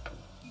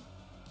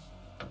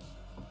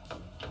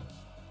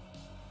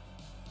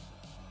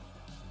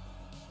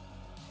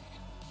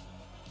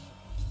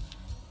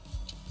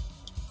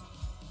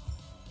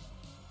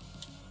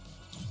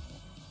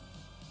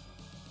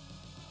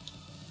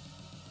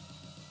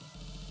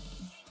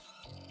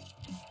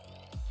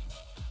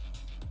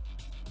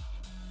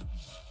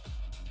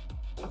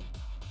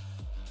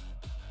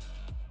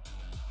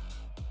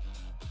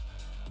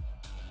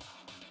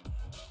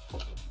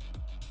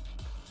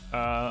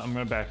 I'm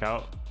gonna back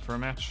out for a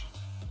match.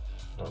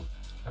 Oh.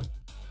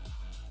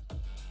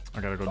 I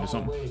gotta go do Oh,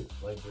 something. wait,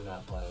 like you're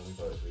not playing,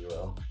 but we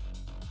will.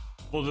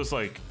 We'll just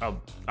like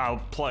I'll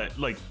play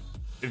like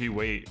if you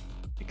wait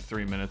like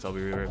 3 minutes, I'll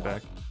be right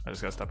back. I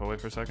just gotta step away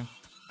for a second.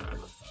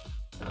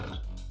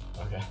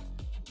 Okay.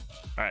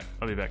 All right,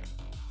 I'll be back.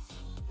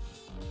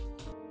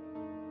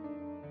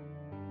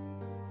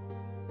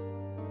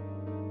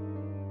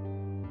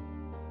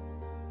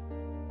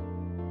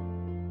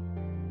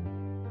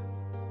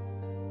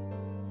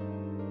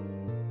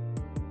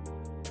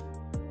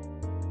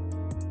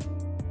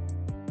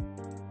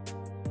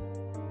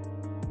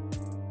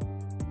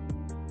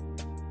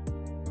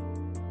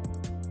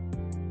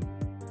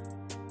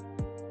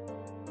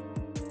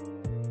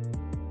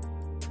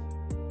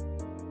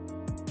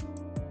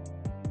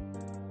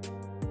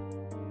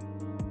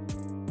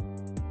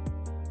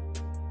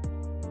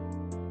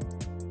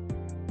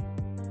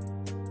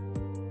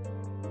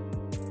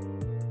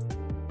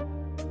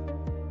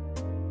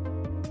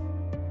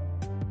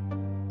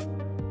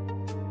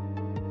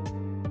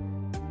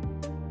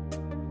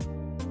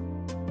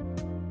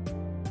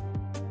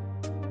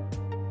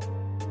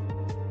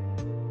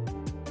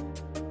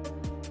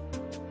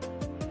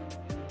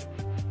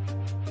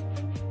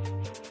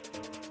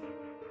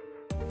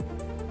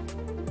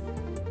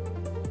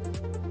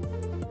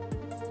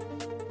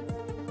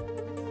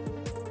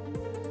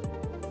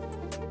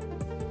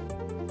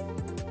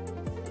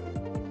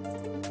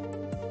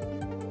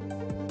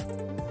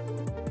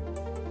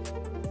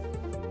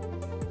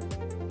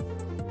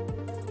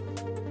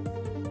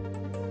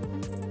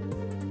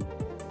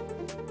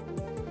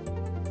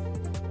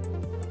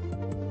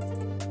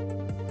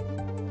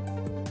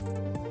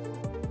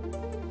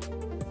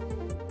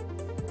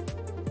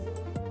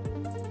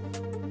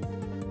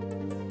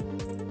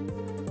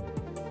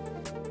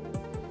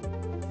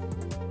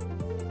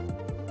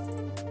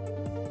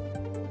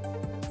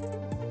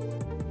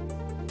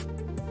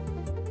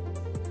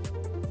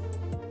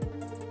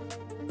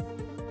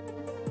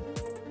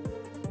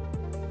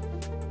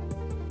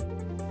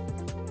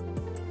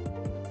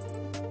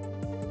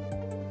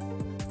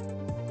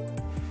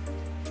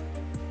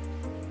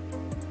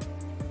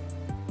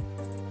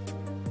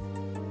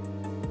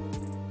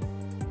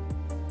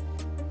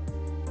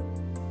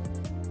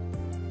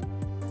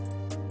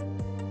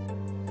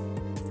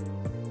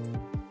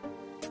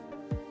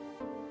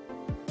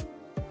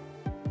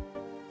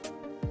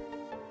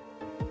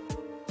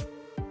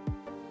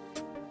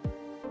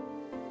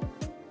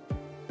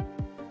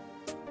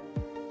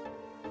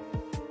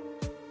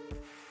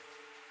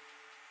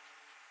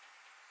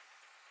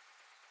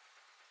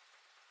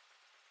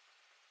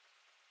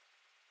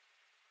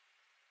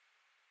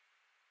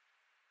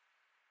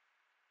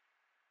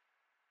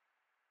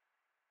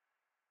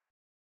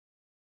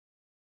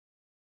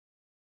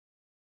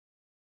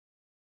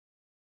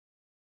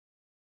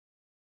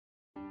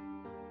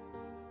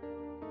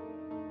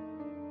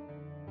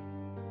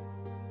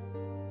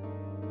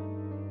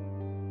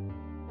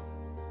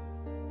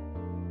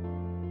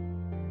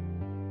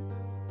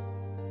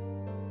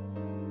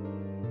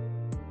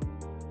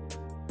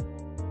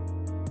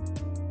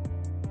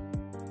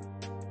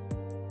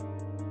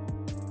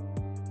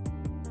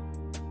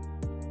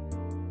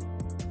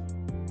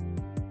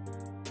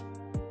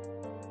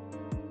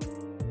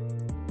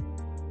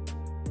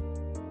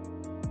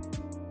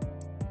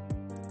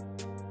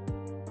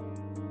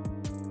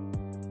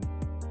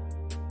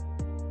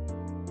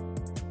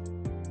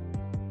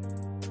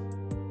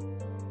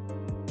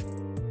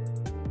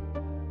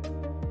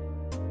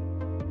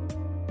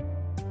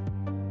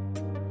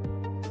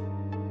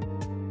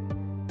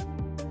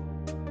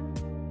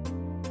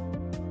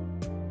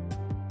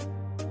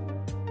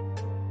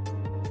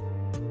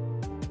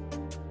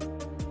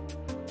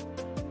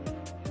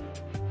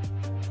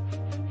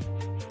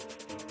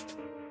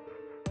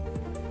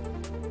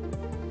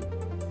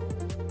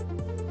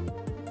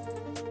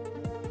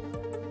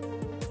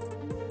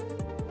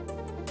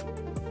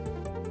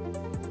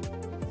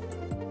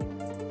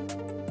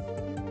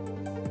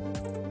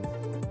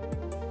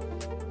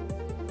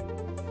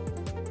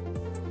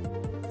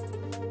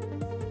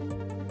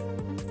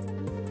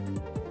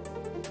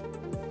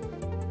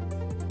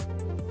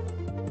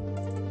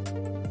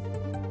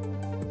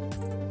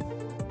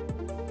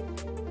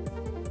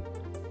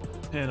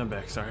 And I'm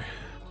back, sorry.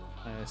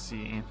 I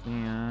see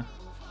Anthony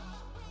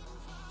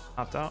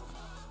hopped out.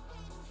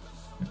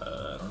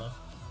 I don't know.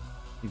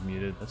 He's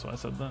muted, that's why I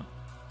said that.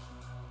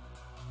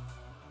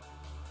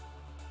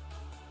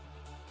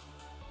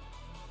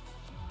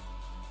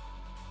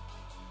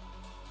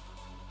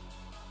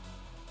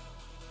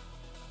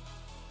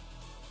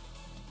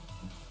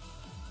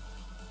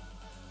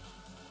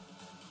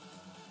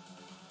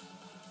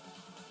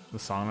 The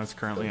song that's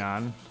currently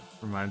on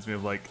reminds me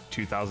of like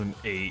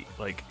 2008,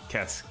 like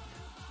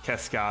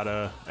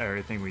Cascada,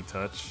 everything we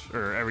touch,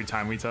 or every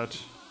time we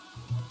touch.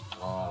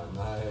 Oh,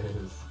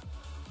 nice.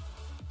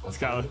 What's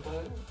got- that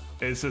play?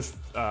 It's just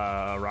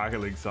a Rocket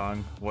League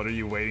song. What are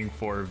you waiting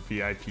for?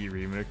 VIP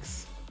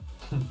remix.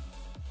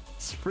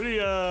 It's pretty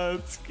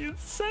it's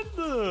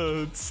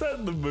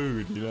setting the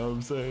mood, you know what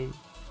I'm saying?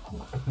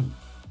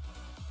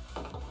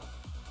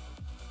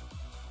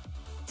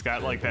 It's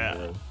got like that.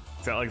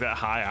 It's got like that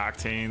high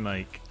octane,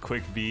 like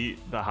quick beat,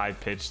 the high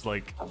pitched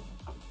like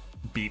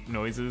beep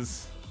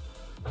noises.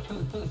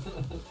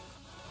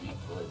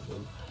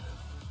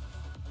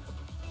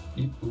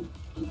 Beep, boop,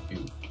 boop,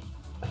 boop.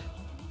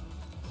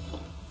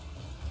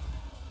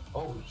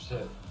 Oh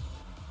shit.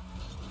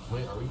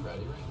 Wait, are we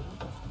ready right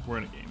now? We're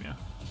in a game, yeah.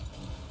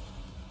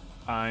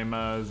 I'm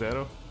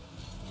Zero.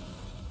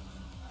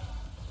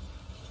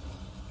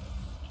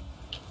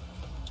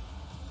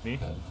 Me?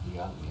 Okay, you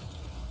got me.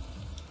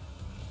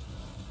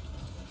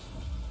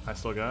 I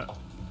still got.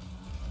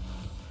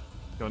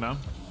 Go now.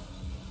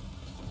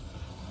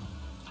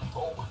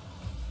 Oh.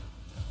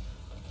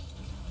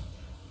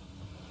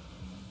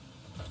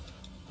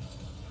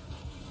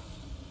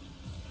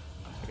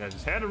 The guy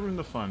just had to ruin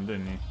the fun,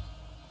 didn't he?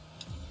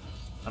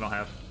 I don't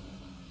have.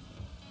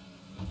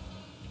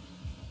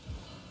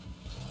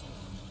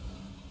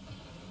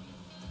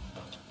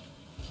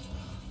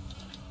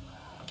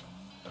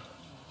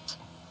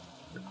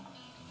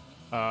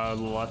 The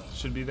left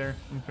should be there,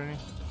 Infinity.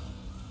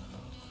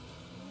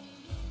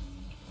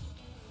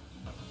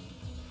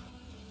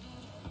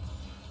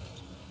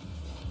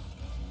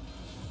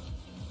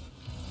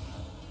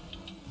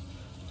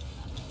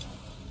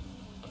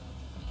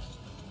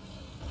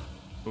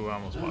 Ooh, I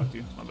almost blocked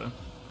you. My bad.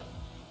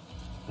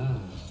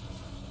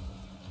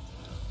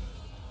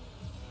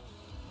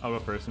 I'll go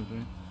first,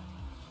 Infinity.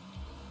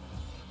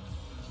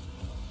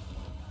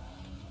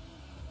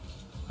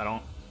 I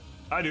don't.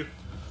 I do.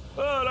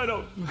 Oh, and I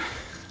don't.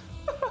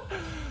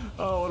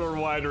 Oh, what a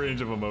wide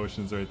range of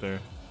emotions right there.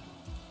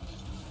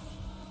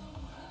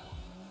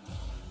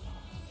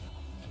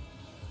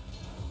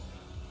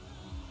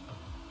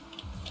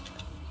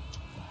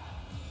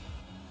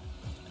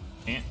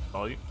 Ant,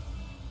 follow you.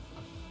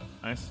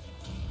 Nice.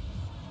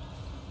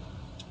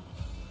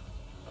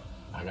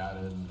 I got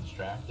him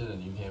distracted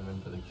and you came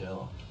in for the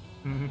kill.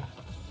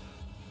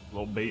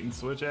 Little bait and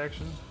switch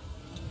action.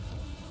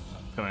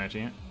 Coming at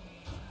you, Ant.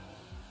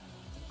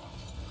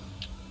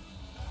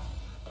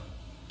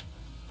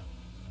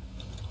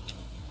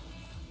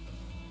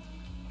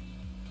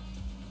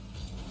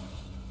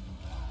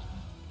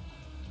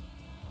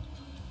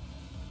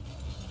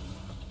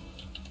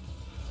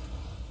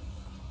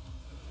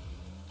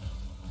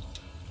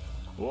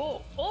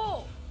 Whoa!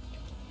 Oh!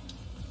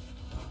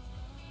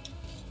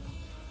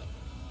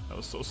 That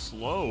was so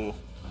slow.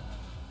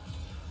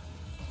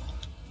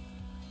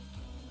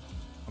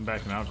 I'm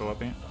backing out. Go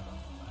up, Ant.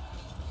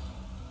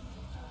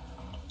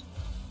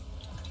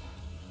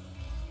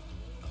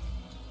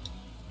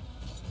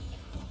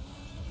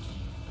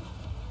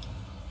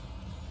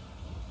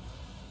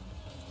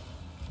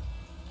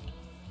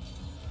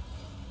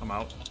 I'm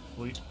out.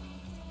 Fleet.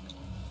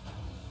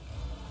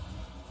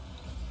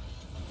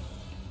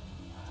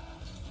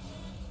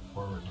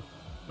 Forward.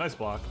 Nice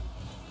block.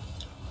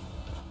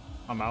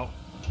 I'm out.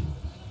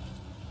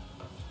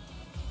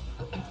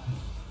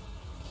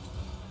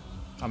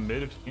 I'm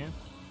mid if you can.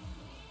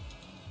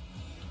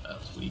 That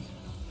was weak.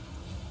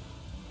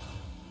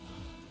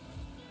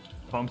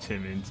 Bumped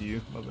him into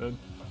you. My bad.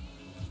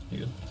 You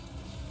good?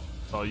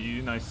 It's all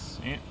you. Nice,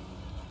 Ant.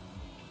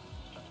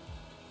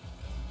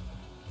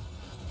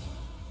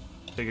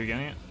 Take it again,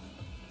 Ant.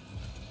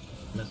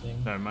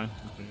 Missing. Never mind.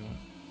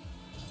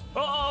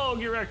 Oh,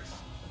 get wrecked.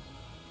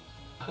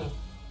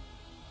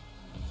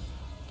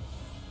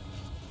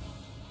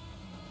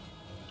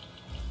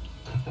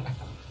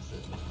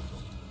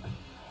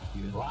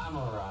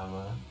 Llama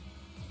Rama.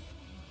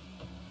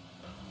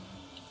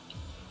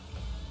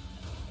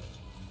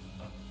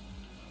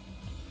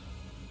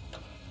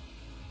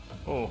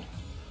 Oh.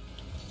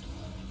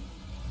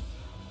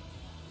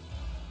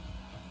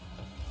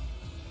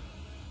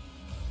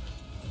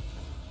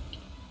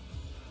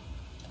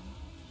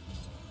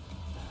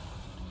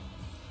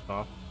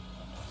 Oh.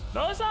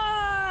 No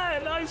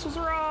side! Nice was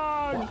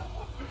wrong!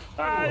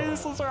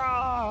 Nice was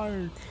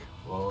wrong!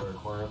 Lower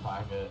corner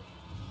pocket.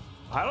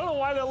 I don't know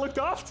why that looked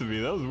off to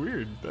me. That was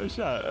weird. That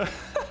shot.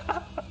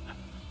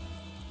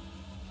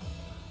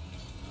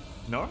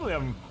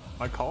 Normally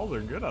my calls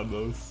are good on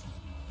those.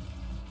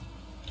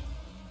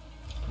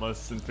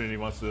 Unless Infinity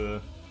wants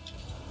to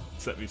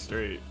set me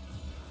straight.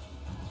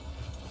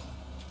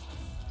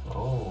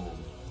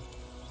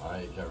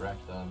 tight. Get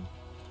wrecked then.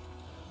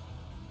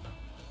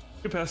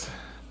 Good pass.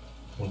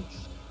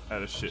 Thanks. I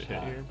had a shit hit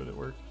Shot. here, but it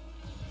worked.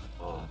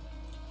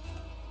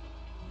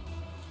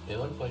 It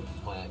looked like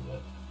you planned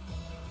it.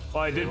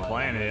 Well, I did Like,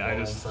 plan I'm it. gonna I go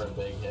in just for a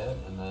big hit,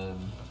 and then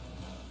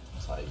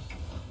it's like,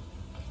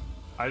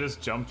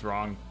 jumped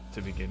wrong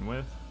to begin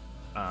with,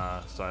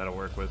 so I had to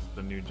work with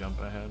the new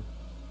jump I had.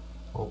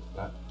 oh,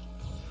 that.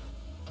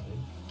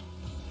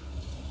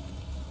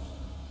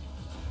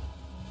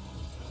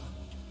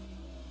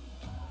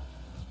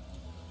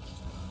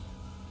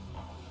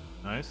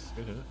 Nice,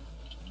 good hit.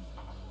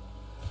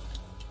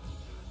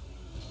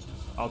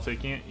 I'll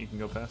take it. You can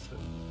go past it.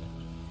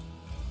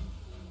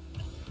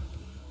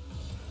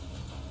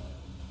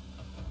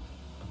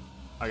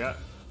 I got.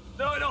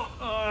 No, I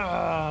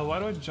don't. Why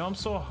do I jump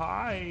so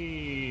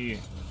high?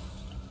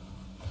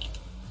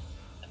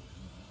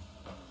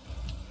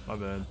 My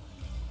bad.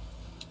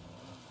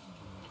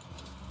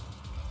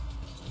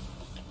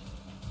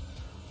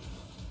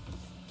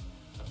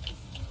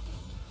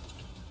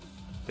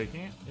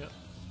 Taking it? Yep.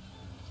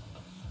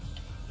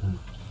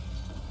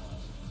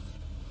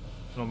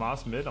 No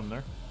mouse mid, I'm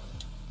there.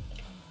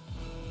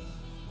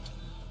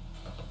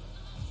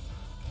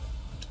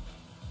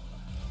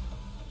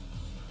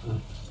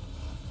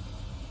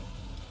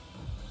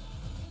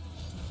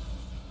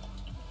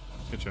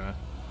 Good try.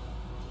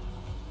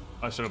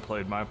 I should have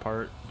played my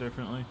part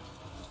differently.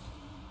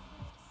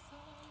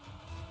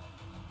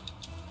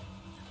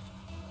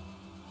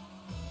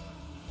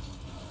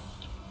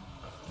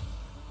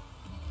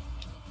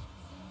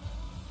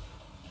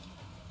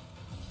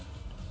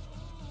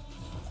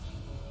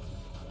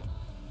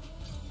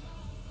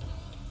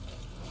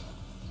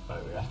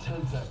 Alright, we got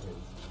 10 seconds.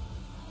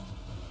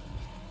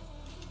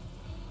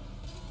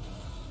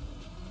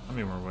 I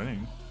mean, we're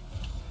winning.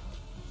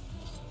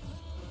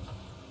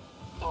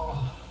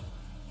 Oh.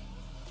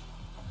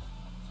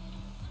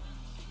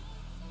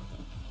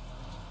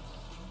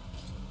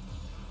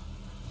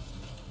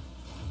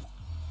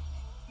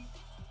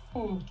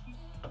 Ooh.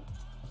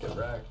 Get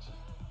wrecked.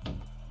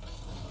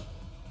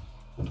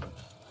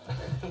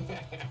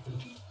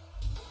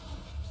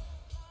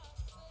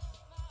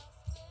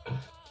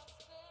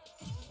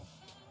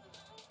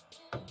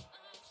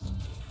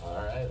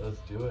 Alright, let's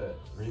do it.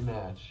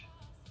 Rematch.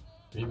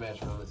 Rematch,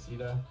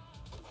 Mamacita.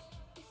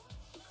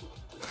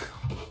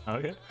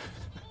 Okay.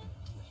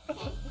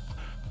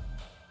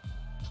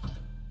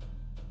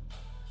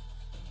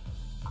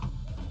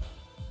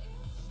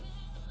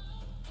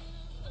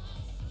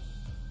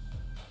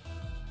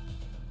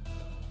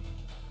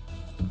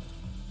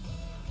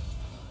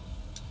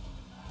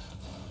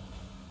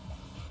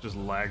 Just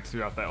lagged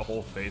throughout that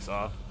whole face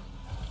off.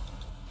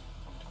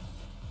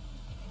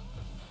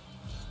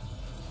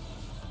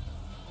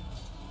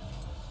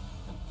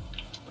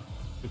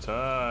 Good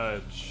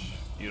touch.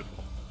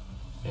 Beautiful.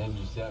 And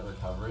you see that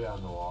recovery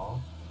on the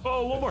wall?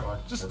 Oh, one more.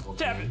 Fuck, Just triple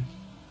tap it. team.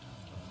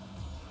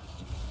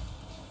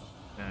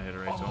 Yeah, I hit it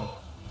right to him. Oh.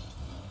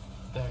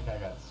 That guy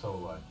got so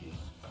lucky.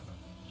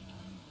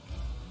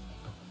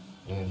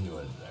 And he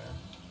was there.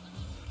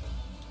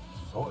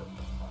 Oh, what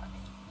the fuck?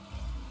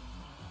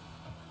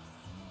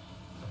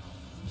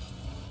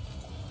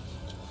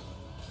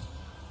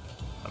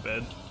 Not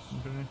bad.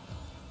 Okay.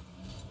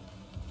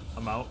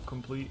 I'm out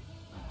complete.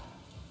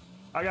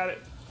 I got it.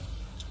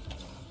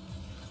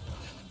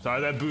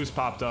 Sorry, that boost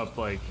popped up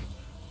like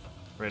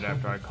right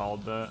after I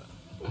called that.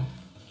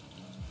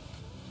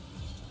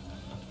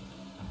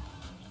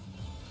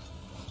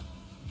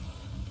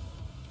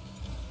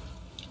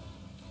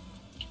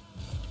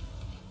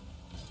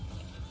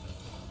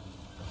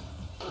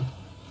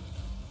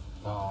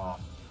 Oh,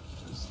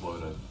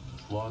 slow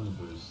on the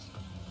boost.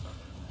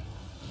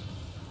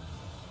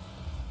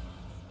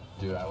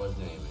 Dude, I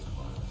wasn't aiming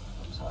for him.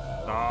 I'm sorry.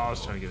 Oh, I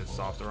was trying to get it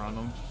softer on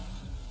them.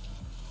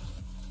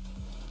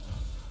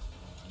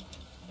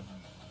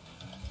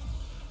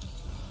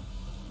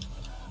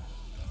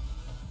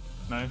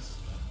 Nice.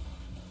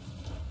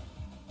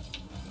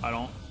 I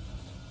don't.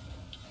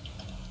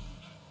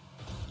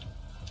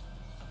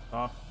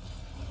 Oh.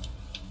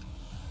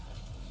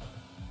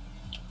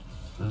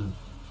 Mm.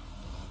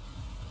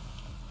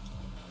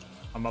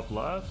 I'm up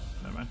left.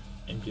 Never mind.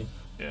 Empty.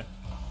 Yeah.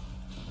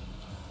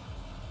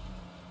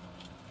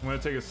 I'm gonna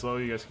take it slow.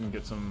 You guys can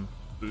get some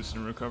boost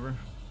and recover.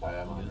 I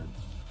am on it.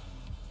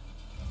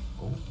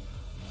 Oh.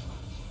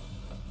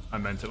 I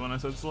meant it when I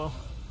said slow.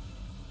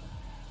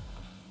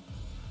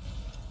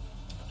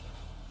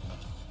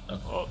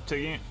 Oh,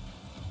 taking it.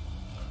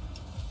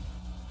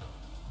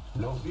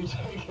 Nope, you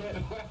take it.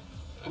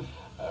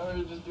 I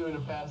was just doing a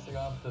passing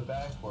off the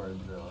backboard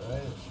drill,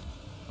 right?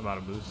 I'm out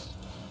of boost.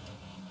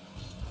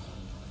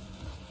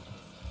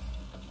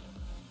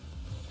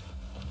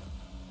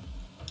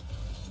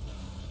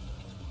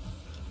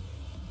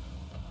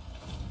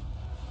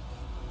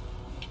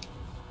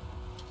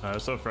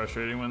 It's so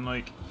frustrating when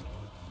like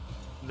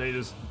they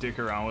just dick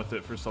around with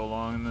it for so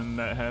long and then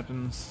that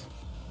happens.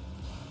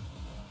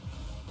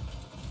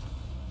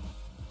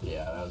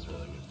 Yeah, that was a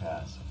really good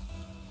pass.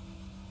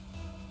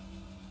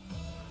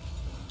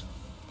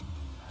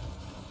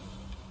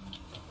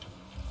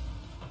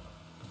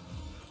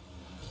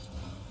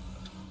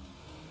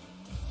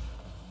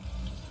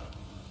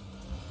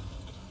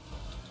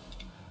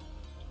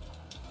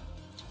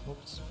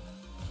 Oops.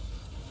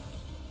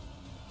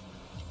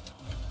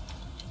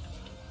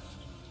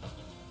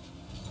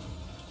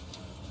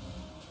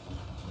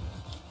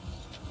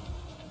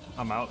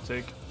 I'm out,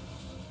 take.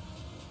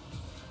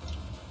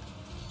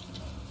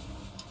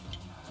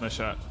 Nice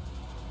shot.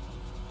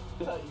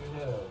 I thought you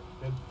hit it.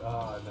 Good.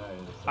 Oh, nice.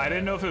 I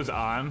didn't know if it was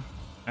on,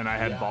 and I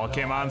had Yeah, ball no,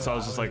 cam on, so I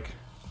was just would-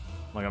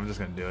 like, I'm just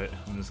gonna do it.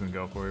 I'm just gonna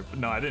go for it. But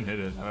no, I didn't hit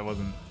it. I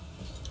didn't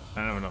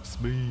have enough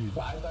speed.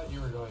 But I thought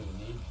you were going to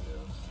need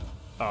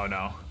to. Oh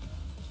no.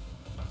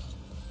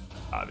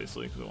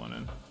 Obviously, because it went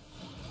in.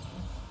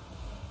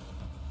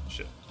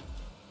 Shit.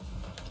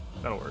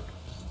 That'll work.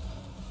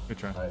 Good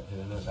try. Alright,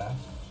 hitting it back.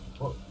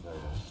 Whoa, very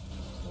nice.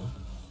 No.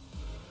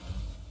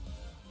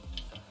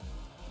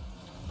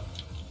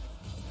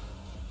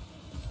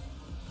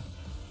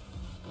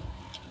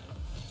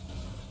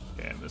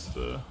 Okay, I missed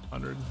the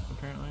 100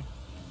 apparently.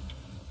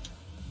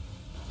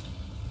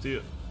 See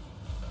it.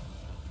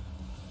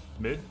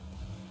 Mid?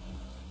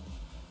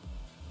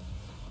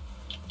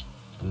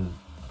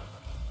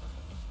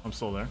 I'm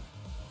still there.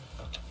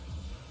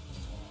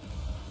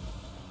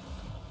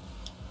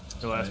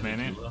 Your last man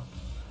in?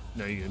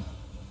 No, you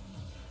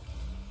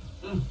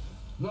good.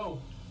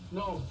 No,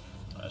 no.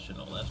 I shouldn't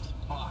have left.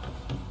 Fuck.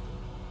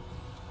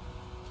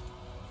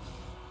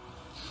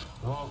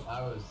 Well,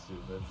 I was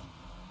stupid.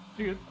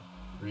 You good.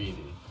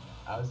 Greedy.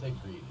 I would say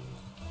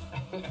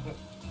greedy.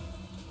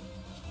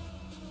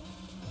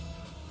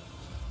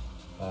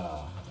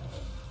 uh,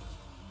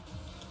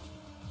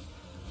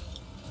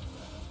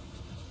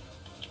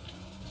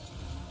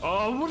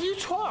 Oh, what are you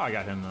talking? I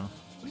got him though.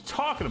 What are you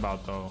talking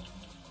about though?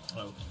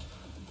 Oh,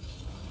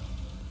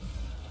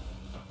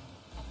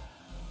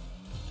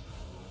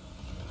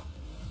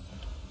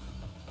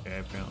 Okay,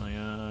 apparently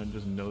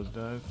just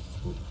nosedive.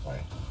 oops, sorry.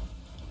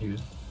 he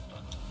was.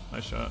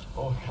 Nice shot.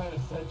 Oh, kind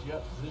of set you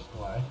up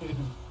position-wise.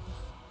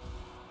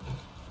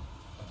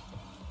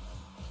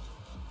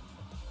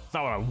 It's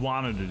not what I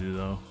wanted to do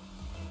though.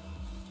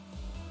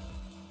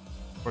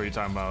 Or are you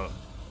talking about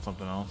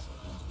something else?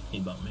 He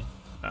bumped me.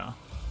 No.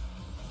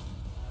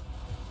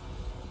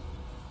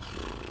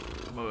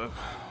 Move.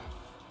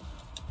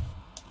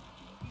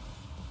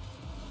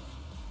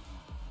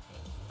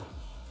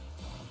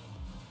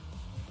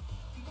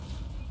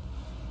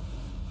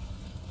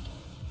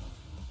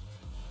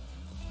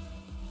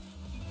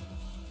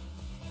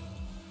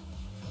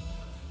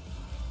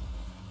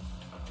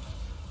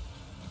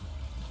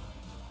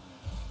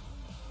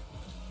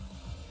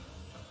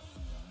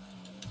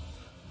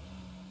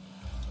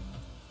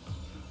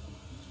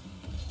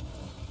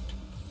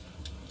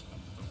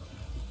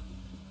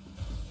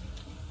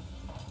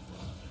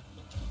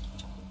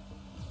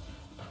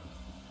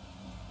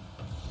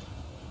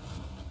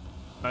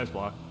 Nice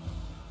block.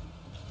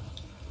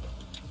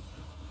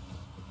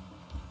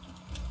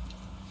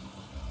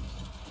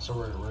 So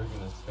we're gonna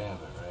spam it,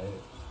 right?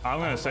 I'm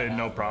gonna say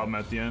no have problem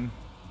at the end.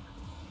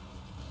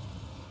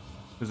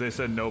 Because they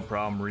said no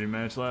problem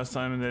rematch last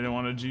time and they didn't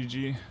want a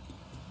GG.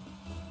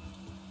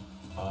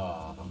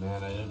 Oh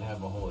man, I didn't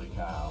have a holy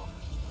cow.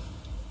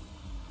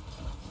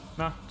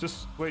 Nah,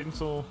 just wait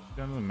until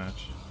the end of the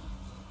match.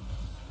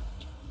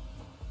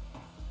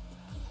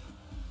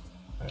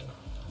 Okay.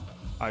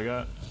 I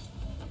got...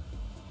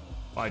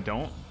 I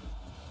don't?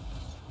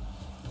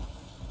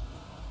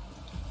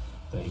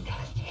 Thank God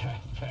you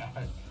got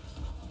back.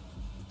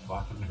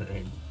 Fucking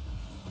ring.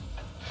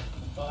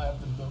 Oh, it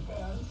happened so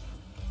fast.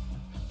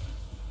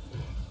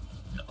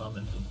 No, I'm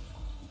empty.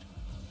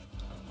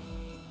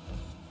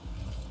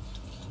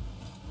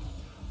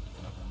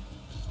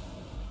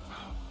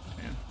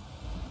 Man.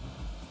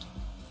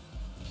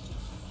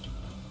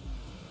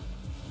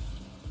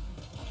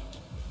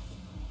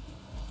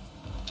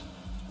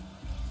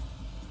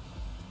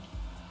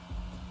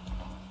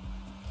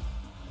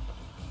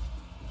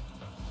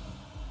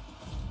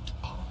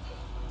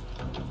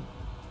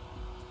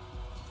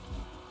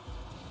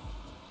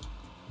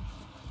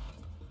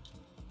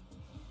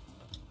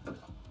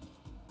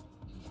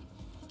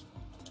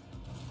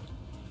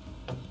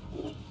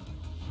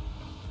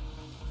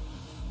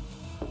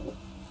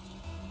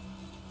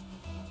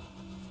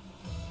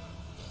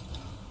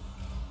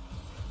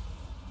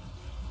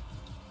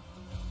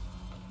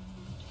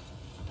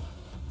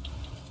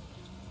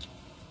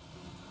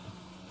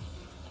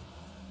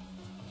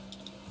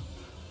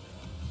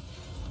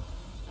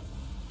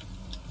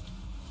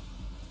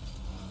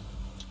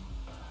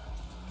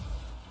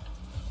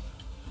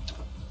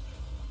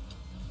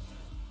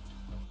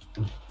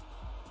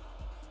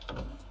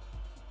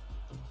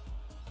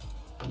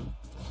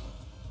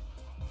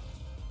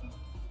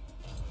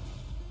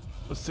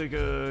 Let's take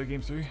a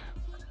game 3.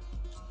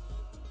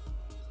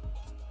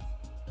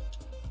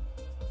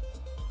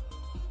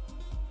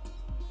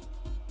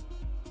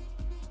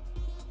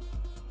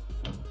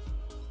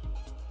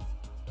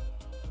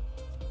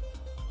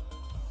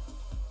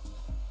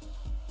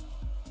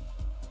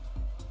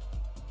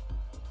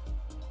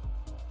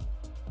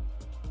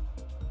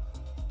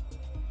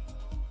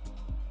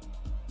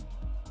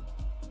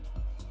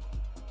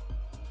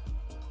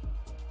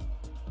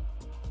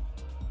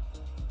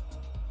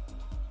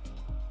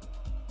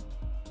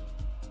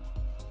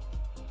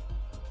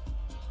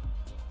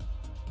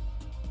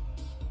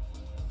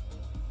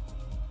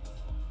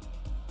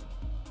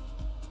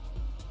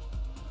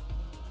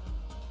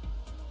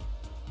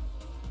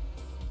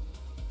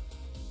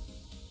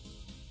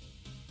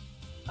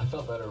 I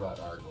felt better about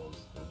our goals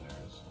than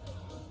theirs.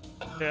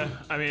 Yeah,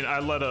 I mean, I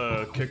let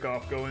a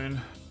kickoff go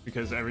in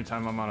because every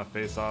time I'm on a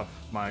face-off,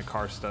 my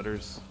car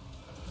stutters.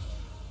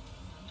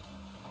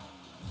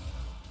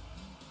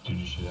 Dude,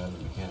 you should have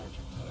the mechanic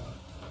check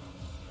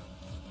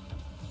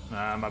that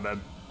out. Nah, my bad.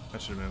 I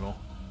should have been able.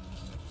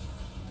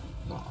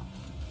 No.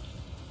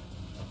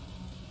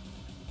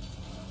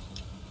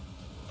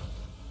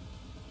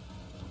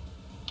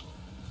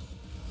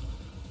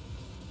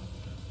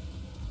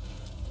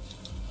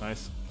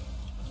 Nice.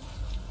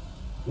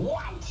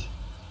 What?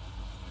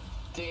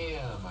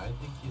 Damn, I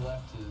think he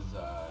left his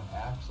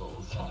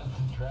axles on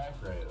the track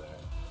right there.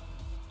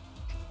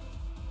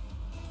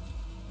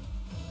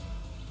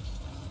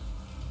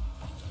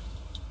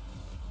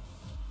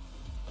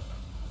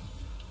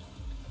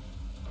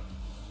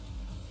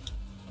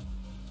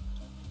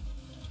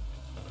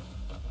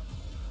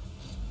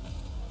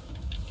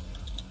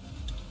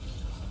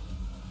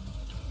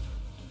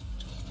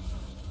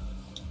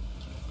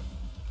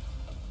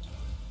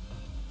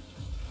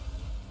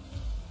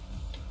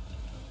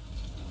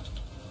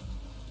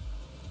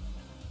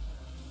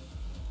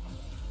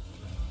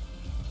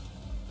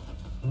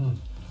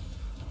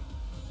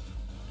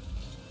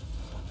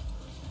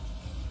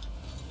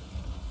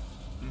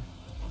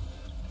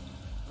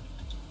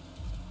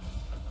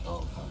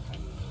 Oh, fuck, I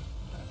need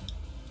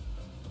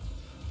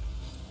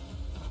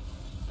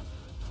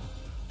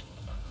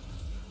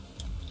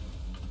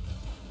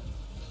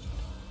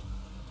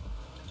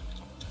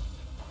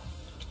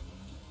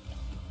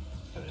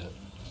that. Got it.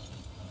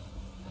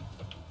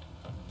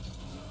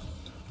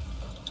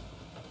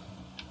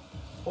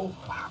 Oh,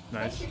 wow.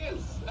 Nice.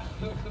 Yes.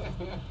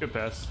 Good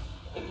pass.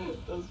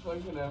 Those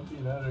fucking empty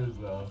netters,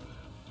 though.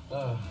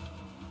 Ugh.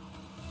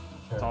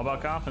 It's all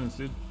about confidence,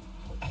 dude.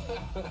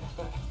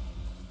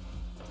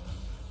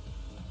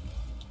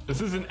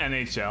 This isn't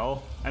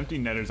NHL. Empty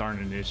netters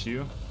aren't an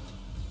issue.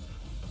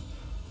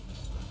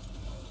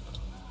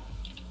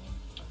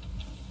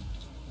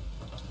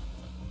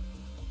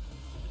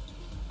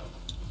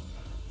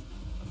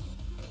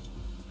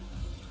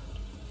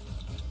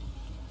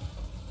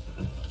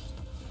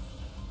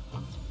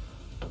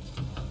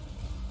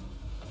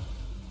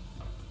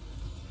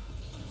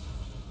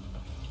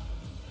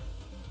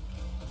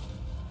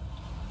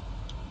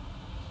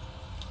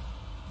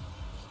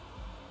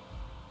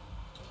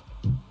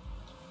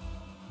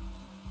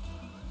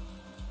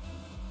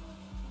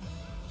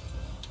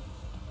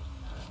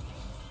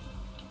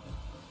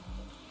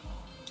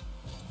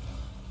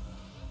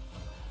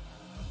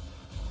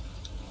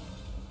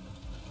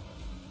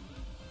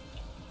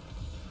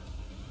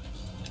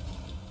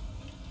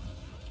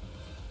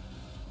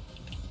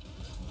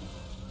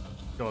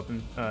 Go up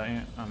and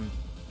I'm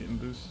getting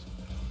boost.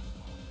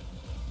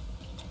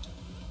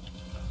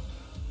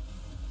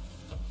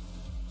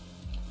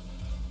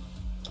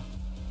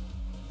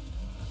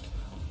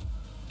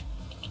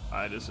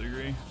 I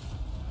disagree.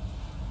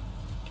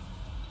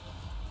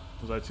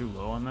 Was I too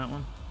low on that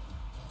one?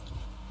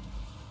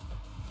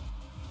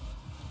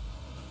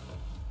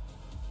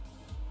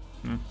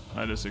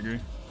 I disagree.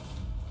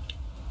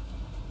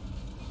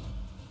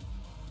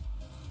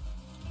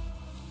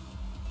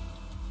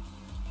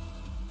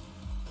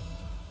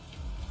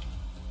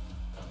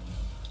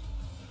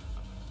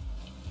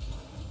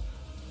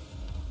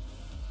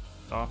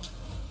 Off.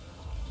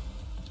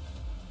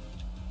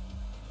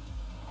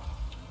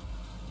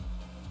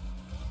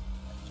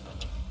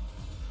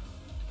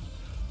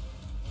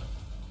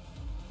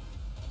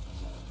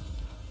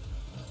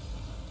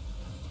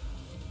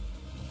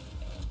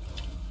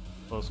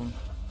 Close one.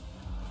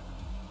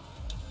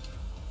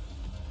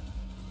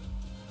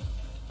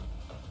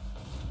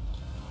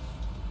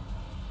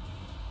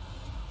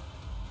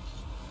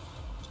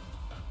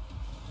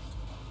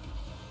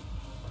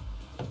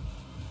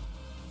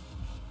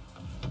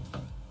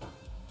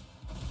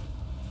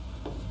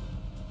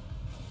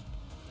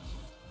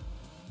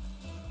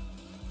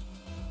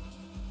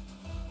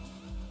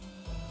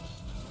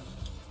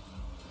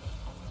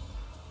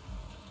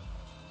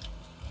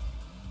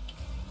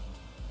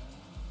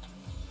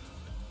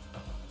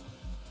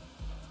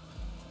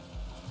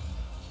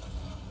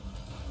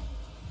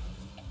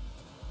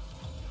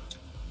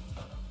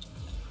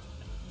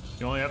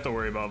 You only have to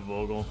worry about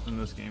Vogel in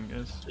this game,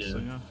 guys. Yeah. So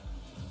yeah.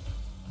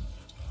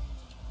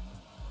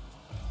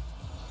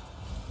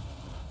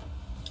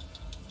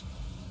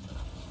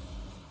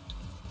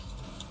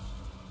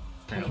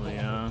 Apparently,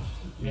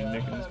 me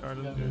nicking his car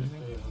doesn't do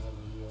anything.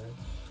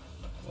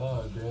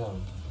 Oh,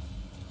 damn.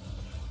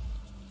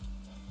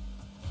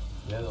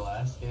 Yeah, the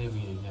last game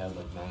he had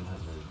like 900.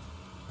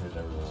 Compared to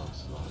everyone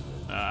else is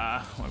 100.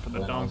 Ah, went for the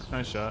dunk.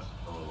 Nice shot.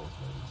 A little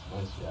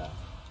things. Nice shot.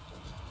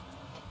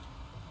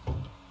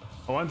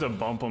 I wanted to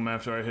bump him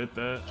after I hit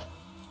that.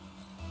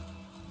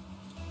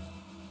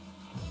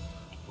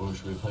 Well,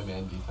 should we play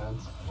man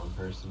defense? One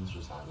person's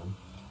just on him.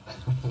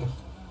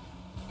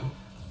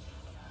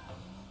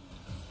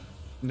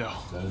 No,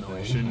 that a no, we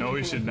thing? should. No,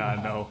 we should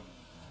not. No.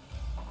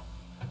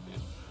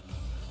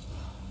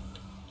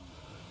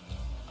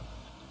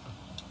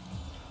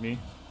 Me?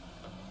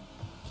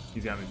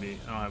 He's got me beat.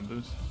 I don't have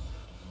boost.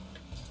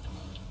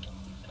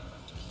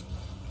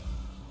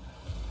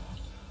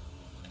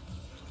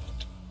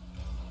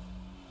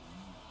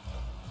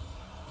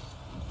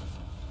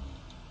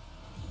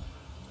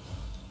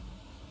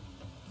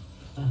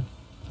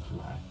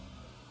 Right.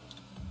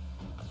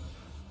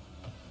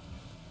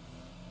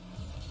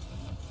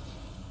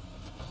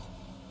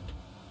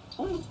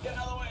 Ooh, get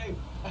out of the way!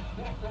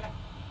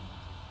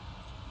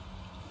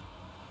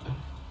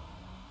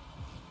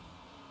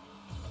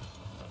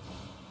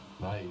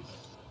 Nice.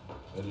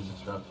 That is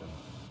disruption.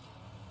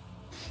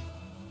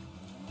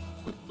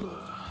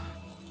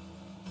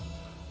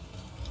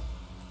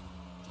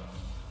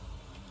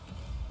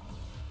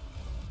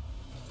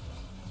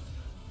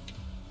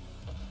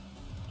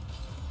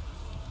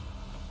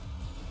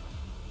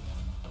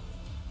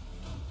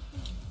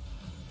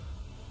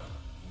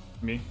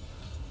 Me?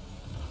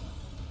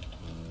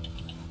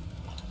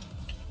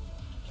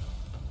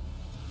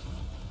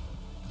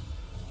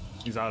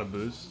 He's out of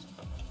boost.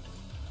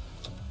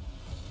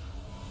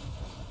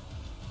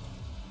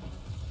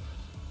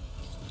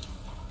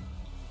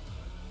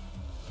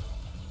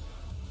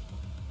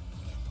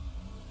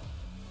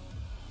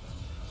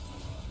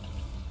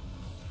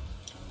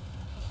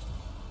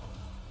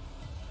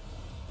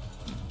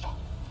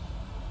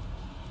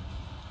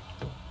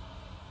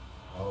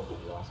 Oh,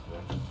 you lost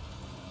me.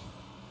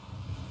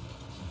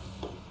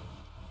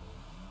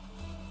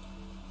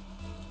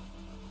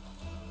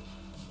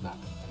 Not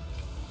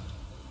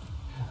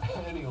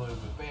anyone who's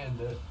a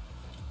bandit.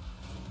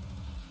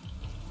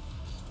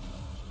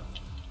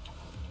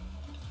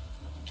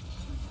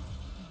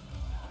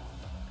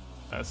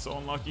 That's so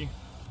unlucky.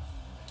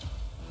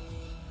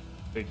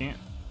 They can't.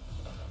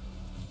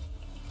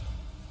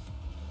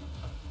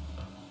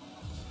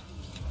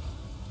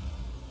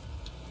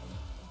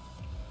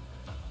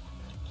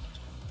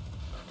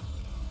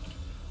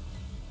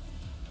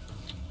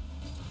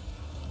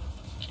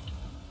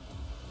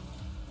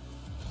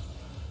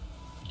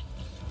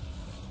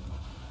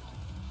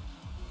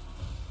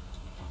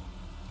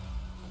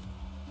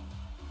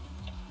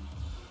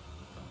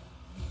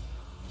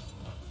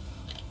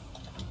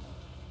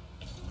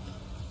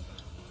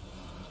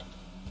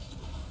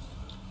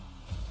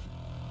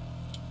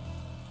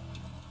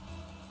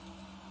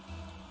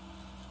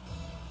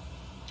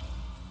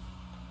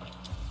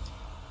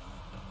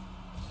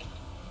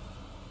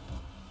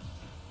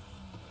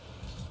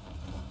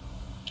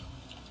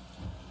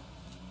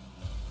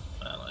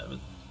 I don't have it.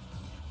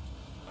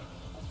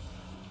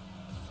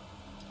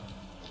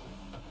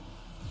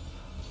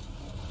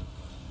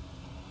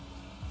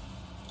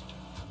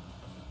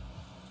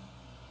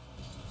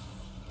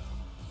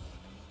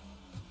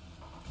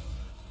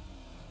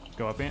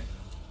 Go up, Ant.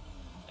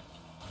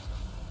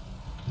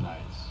 Nice.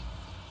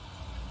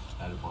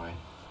 Attaboy.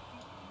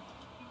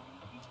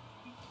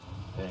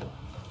 Hey.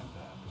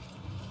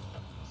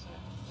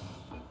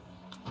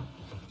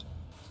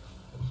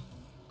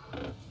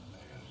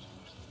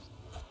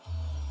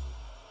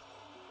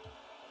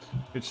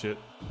 Good shit.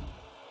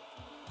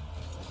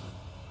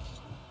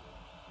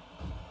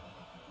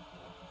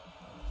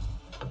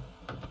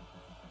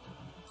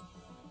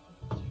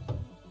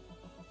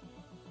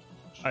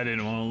 I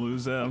didn't want to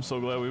lose that. I'm so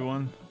glad we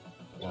won.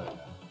 Oh, yeah.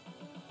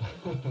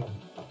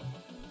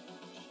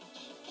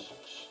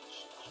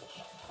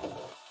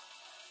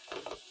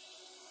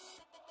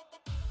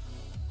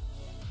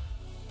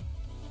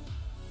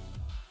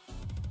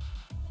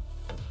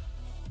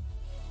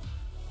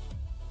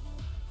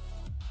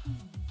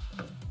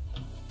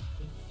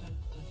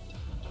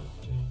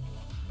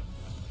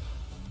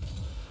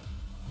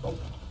 Oh,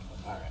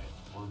 alright.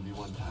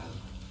 1v1 time.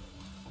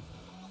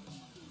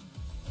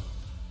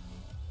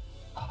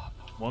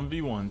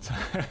 1v1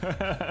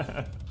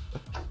 time.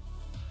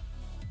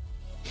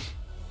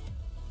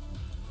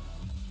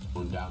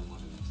 Going down one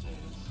of these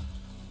days.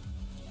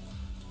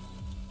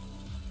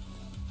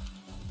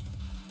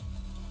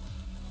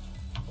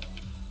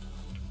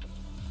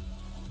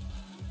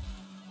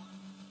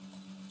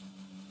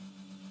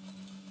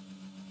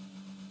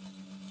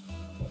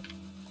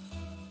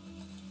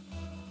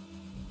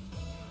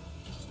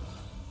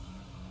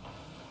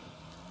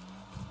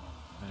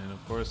 And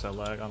of course I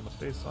lag on the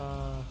face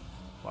off.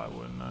 Why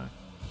wouldn't I?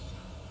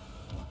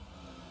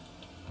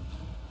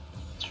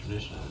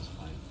 Tradition is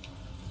fine.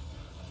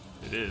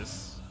 It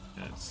is.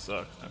 And it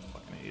sucks. I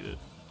fucking hate it.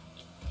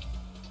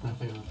 It's my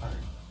favorite part.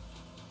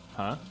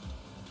 Huh?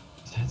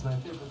 It's my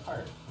favorite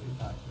part. What are you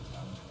talking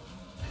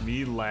about?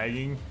 Me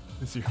lagging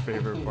is your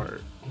favorite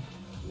part.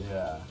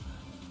 Yeah.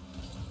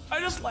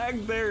 I just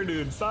lagged there,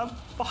 dude. Stop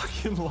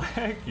fucking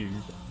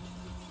lagging.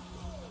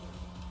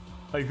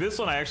 Like this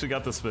one I actually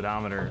got the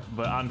speedometer,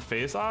 but on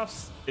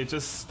face-offs, it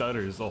just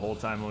stutters the whole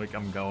time like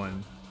I'm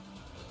going.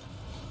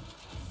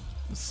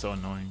 It's so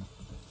annoying.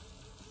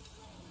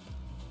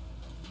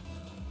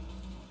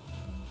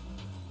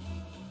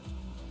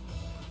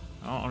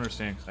 I don't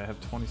understand because I have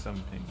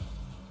 27 ping.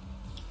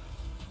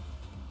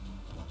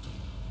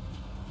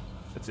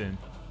 It's in.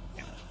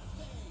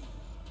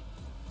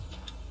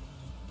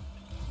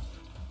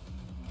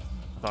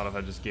 Thought if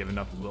I just gave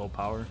enough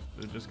willpower,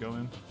 it would just go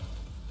in.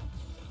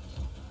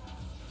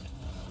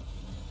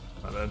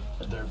 My bad.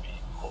 There be.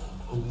 Oh,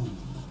 ooh.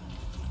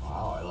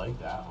 Wow, I like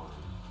that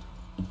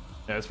one.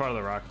 Yeah, it's part of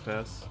the rocket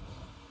pass.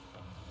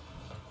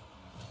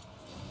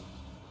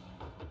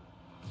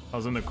 I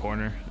was in the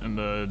corner and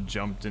the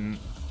jump didn't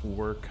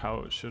work how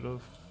it should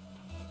have.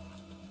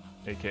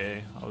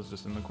 AKA, I was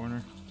just in the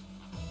corner.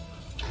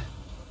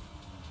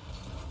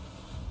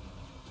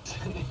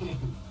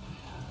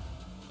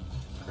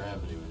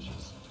 Gravity was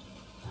just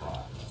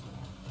wrong.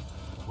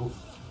 Oh.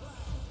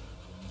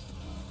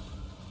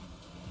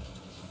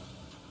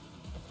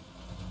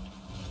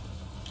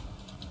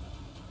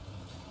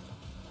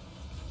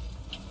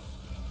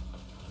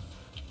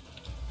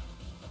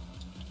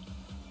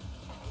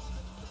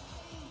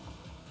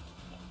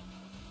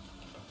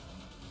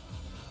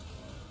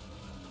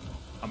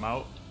 I'm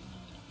out.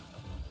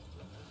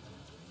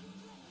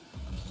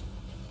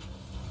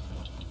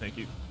 Thank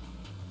you.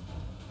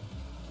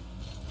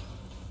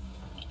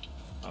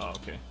 Oh,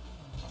 okay.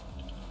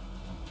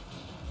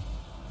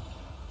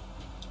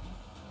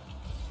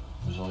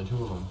 There's only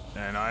 2 of them.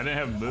 And I didn't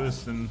have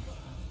boost, and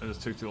it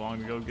just took too long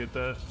to go get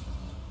that.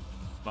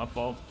 My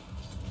fault.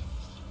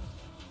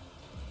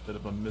 Bit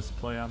of a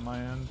misplay on my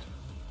end.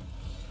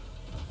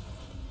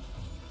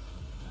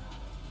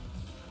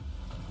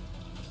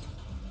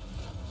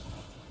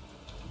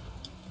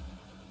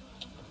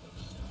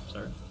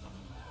 Sorry.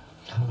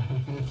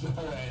 It's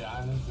alright,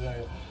 honestly.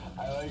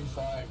 I like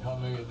saw it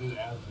coming and did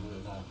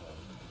absolutely nothing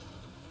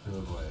to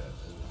avoid it.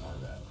 It was my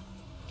bad.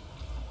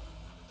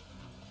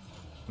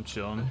 I'm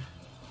chilling.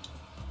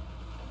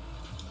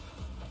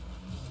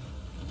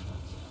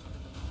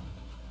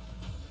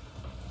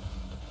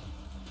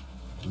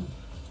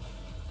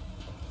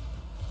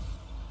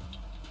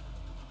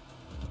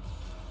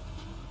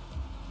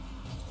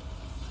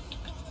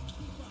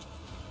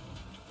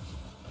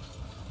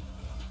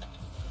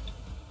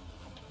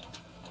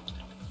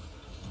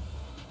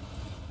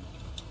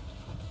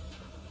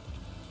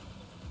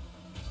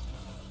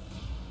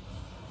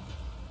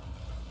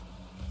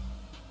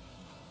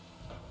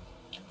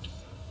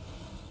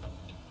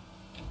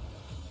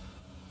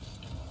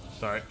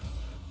 Sorry.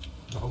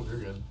 Oh, you're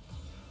good.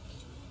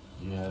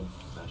 You had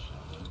mesh on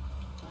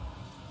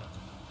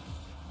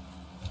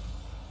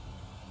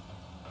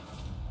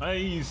it.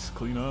 Nice,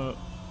 clean up.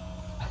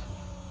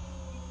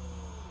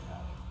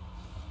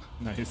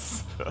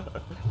 Nice.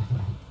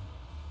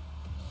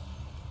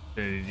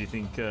 Hey, do you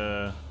think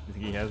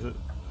he has it?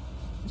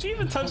 Did you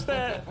even touch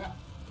that?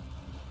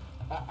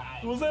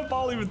 Was that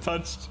ball even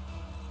touched?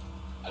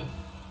 I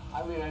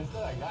mean, I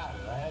said I got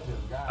it. I had to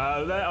have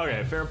got it. That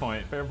okay? Fair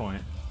point. Fair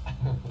point.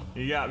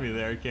 You got me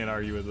there. Can't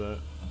argue with that.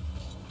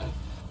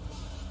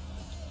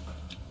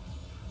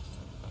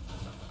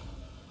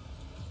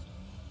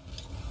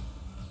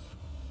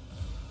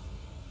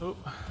 Oh,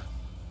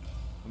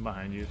 I'm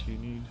behind you if you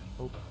need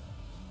hope.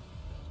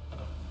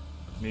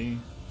 Me.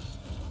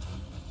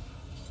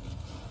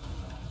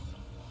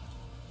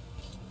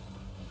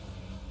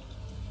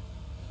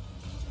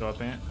 Go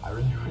up, Ant. I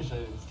really wish I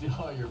didn't steal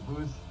all your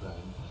boosts then.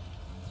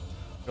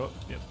 Go up.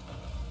 Yep.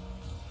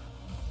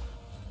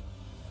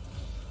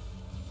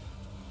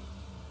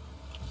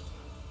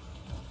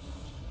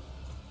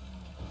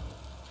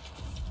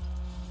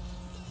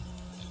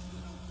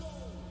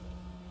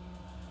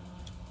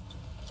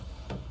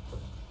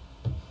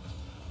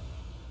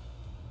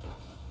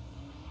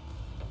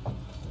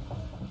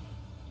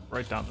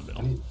 Right down the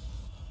middle.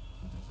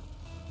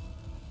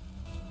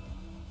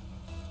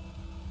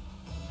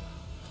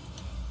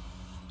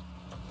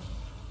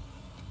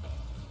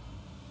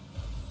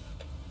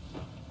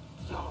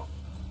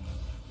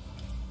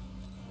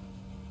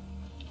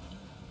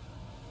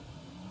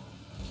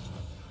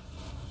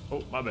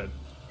 Oh, my bad.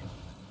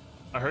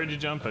 I heard you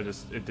jump, it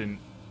didn't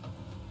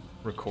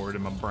record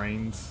in my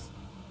brains.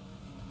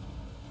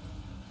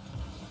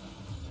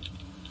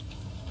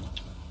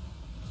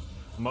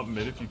 I'm up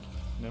mid if you,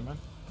 never mind.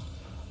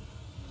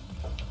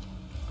 Get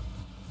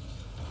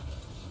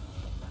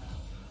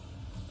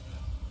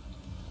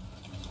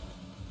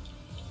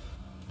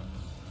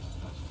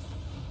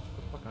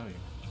the fuck out of here.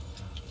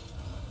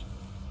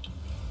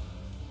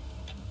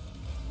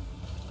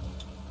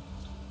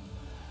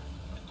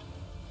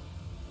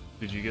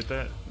 Did you get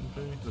that,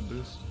 Infinity? The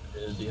boost? It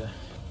is, yeah.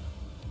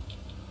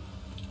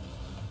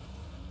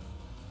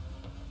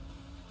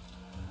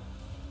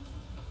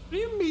 What do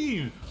you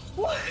mean?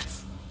 What?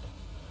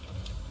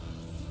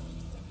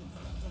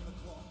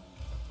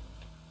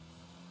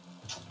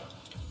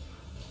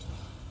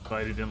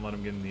 Glad he didn't let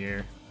him get in the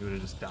air. He would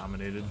have just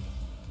dominated.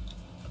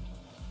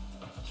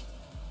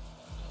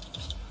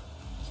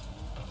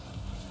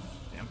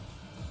 Damn.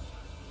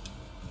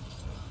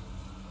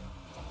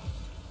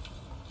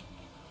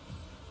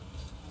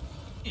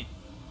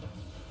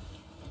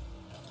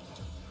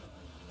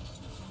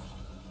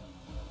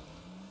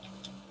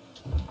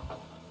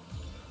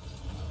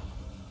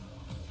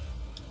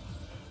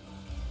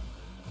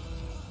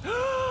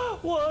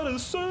 What a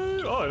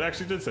save! Oh, it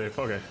actually did save.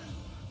 Okay.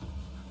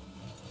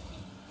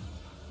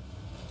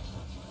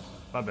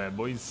 My bad,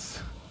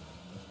 boys.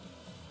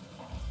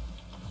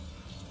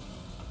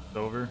 It's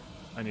over.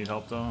 I need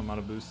help though. I'm out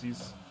of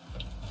boosties.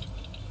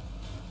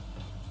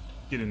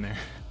 Get in there.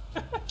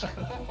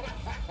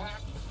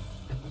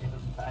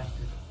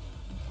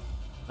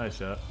 Nice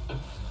shot.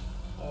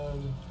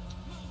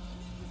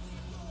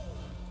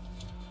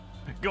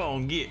 Go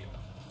on, get.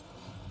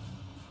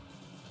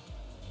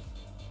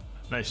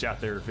 Nice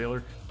shot there,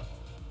 filler.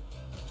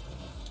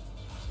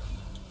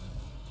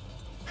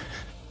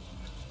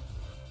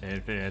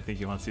 And I think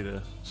he wants you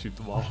to shoot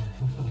the ball.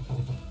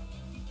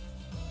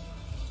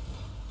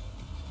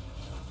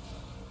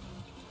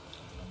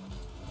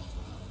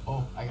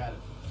 Oh, I got it.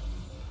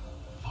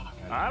 Fuck,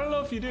 I don't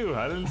know if you do.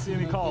 I didn't see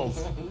any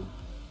calls.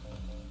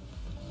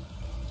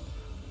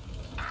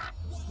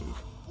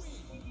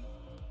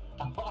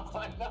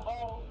 Oh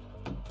no!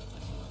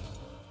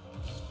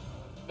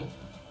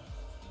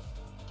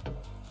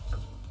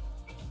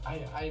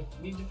 I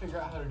need to figure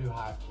out how to do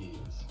hotkeys.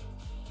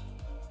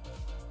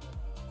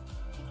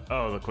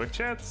 Oh, the quick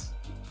chats?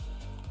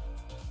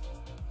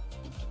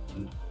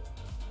 No,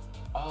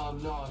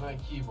 on my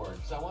keyboard.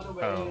 Because I want a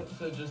way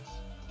to just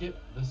skip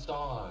the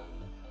song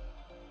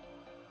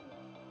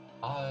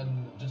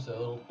on just a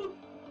little. Do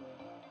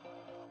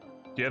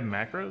you have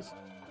macros?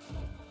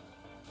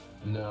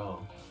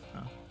 No.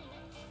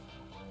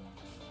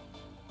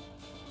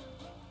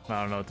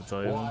 I don't know what to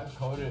tell you. Well, then. I've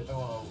coded.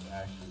 Well,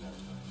 actually, never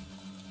mind.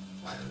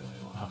 Not really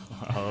long.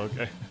 Oh,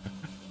 okay.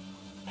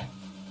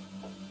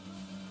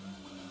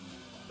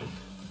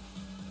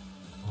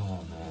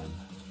 Oh man.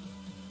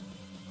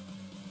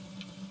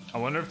 I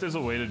wonder if there's a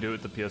way to do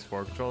it with the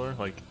PS4 controller.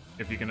 Like,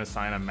 if you can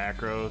assign a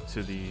macro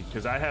to the.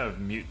 Because I have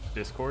mute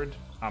Discord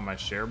on my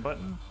share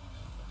button.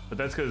 But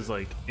that's because,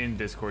 like, in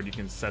Discord, you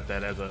can set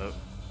that as a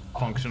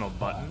functional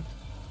button.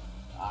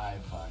 I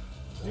fuck.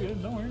 Yeah,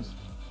 no worries.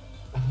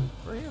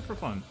 We're here for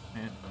fun,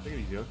 man. Take it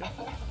easy, okay?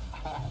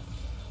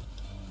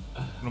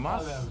 I'm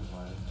Mas, having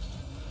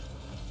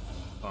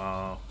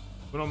fun.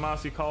 Uno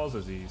Mas, he calls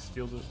as he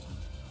steals it.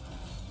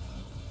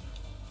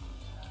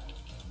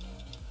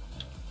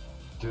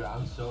 Dude,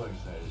 I'm so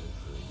excited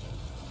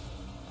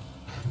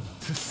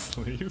to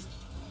Sleeves?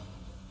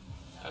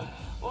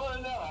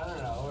 Well, no, I don't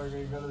know. We're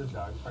gonna go to the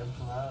dog park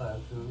tomorrow.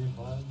 That's gonna be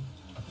fun.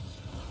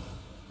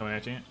 Coming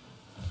at you.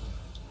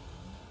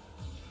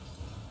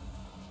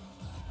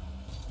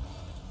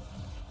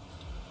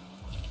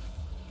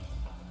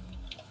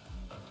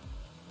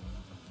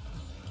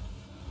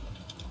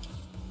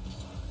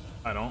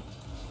 I don't.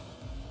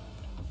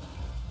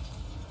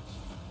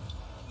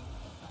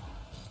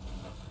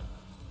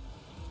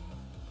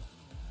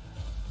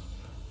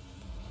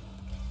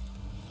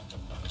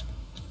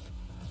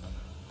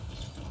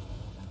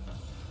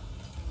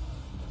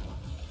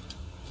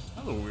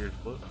 That was a weird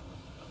flip.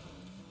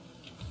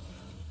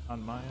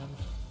 On my end.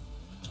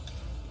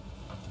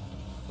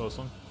 Close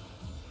one.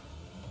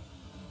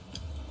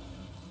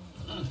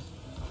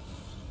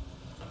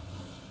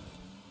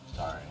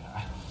 Sorry.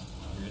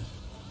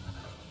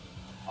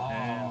 Oh,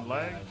 And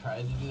leg. man, I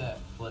tried to do that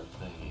flip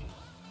thingy.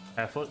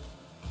 Half flip.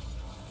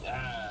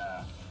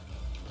 Yeah.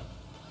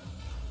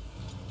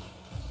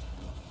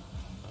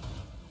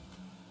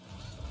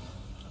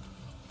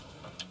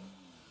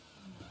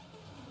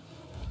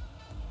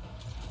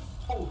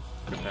 Oh,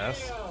 Good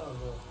pass. damn.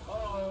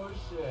 Oh,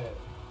 shit.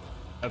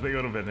 I think it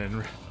would have been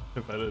in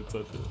if I didn't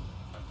touch it.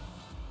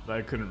 But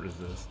I couldn't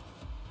resist.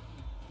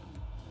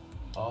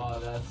 Oh,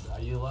 that's,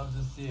 you love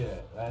to see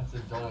it. That's a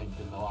doink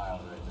in the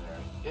wild right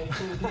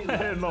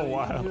there. In the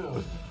wild. He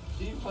knew.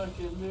 He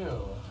fucking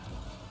knew.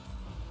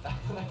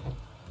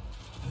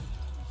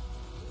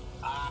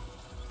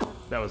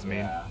 That was mean.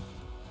 Yeah.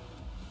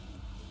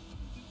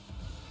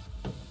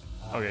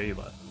 Okay, you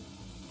left.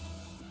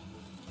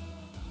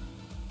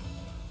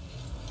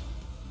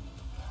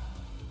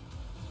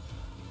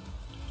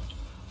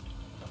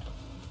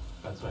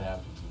 That's what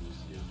happens when you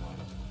see a doink.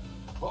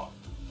 Oh.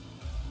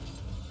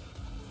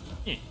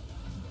 Yeah.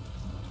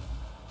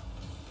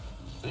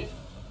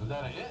 Was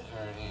that an it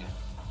or an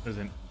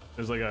eh?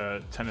 There's like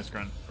a tennis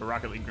grunt, a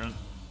Rocket League grunt.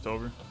 It's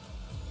over.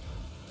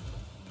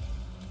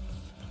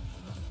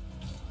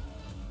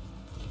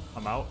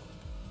 I'm out.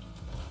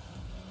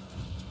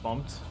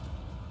 Bumped.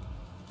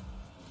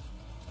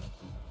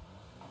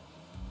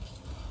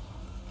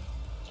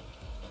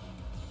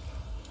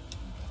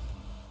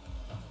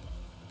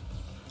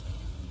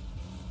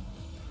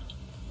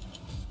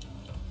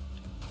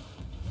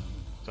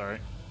 Sorry.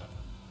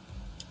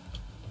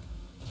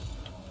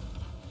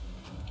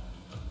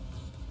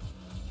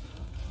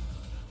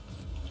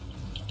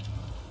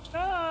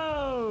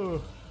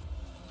 No!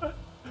 That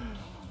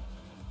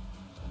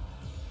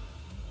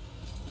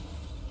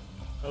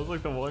was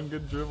like the one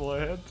good dribble I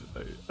had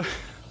tonight.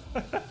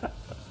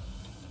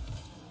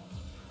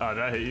 Oh,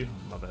 did I hit you?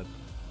 My bad.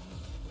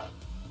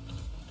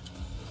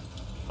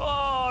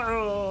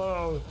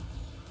 Oh!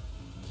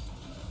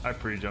 I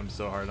pre-jumped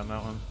so hard on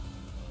that one.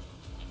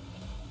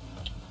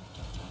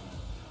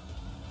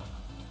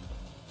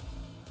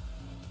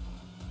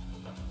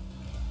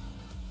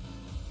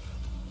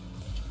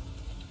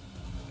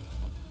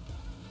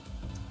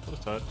 What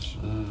a touch.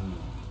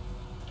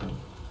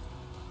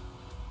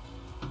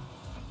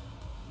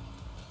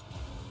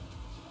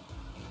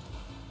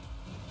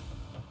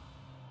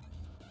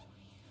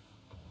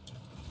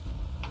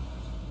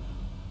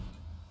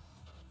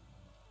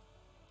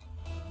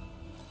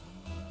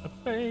 I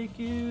fake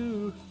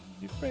you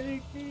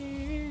fake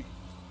me.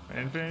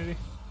 Infinity.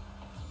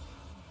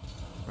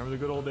 Remember the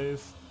good old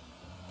days?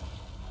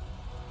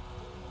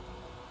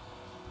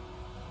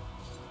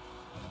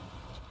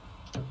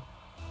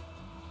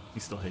 He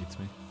still hates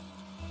me.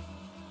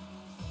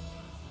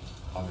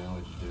 I mean,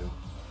 what'd you do?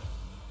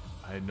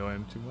 I annoy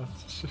him too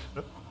much.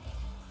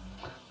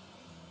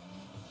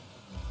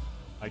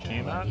 I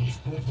cannot.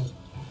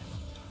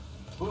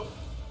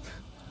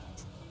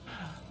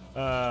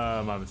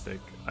 My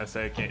mistake. I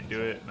say I can't do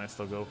it, and I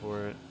still go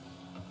for it.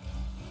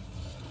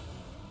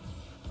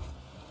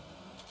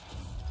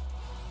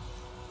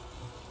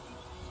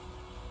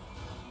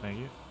 Thank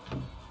you.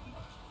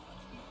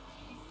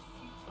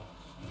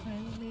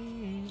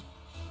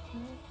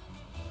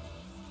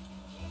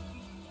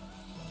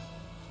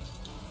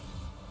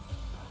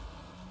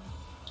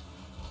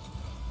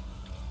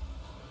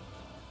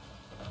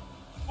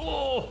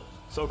 Oh,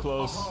 so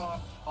close. Oh,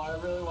 I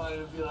really wanted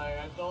to be like,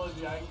 I told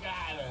you, I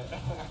got it.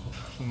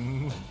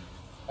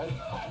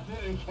 I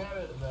didn't get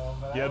it though.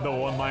 But You had the I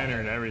one-liner had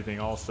and it. everything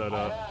all set I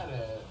up. had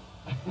it.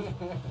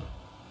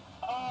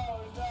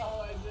 Oh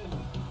no, I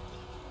didn't.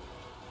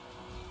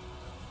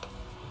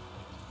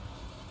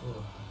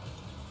 Ugh.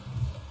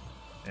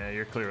 Yeah,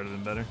 your clear would have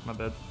been better. My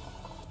bad.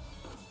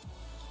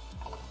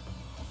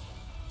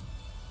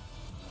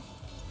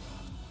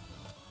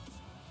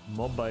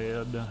 My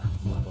bad.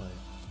 My bad.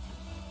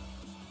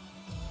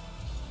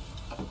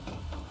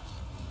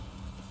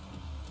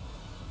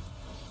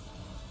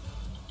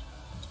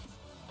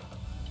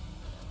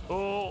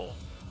 Oh!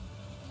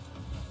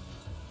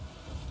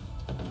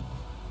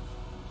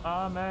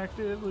 I'm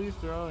actively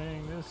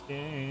throwing this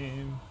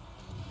game.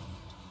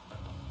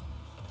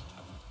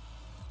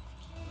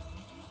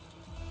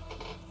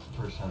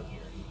 First time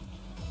hearing it.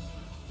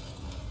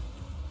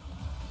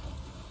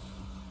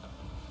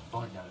 Oh,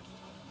 I got it.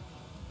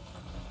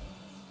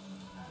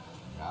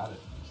 Got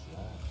it. You see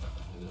that?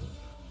 Hit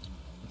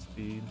it.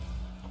 Speed.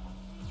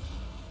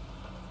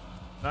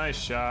 Nice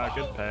shot.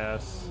 Good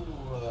pass.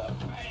 Ooh,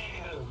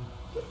 bam!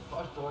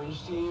 Fuck the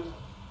orange team.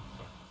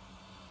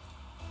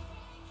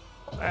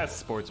 That's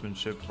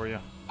sportsmanship for you.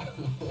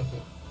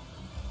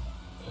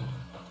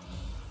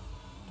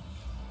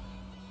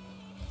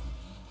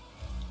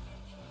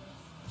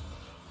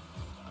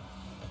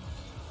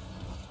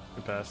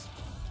 Good pass.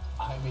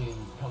 I mean,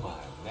 come on.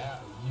 Now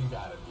you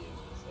gotta be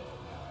able to say it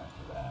now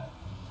after that.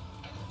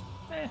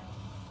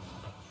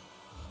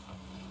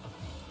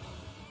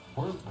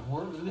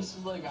 This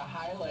is like a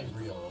highlight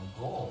reel of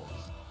goals.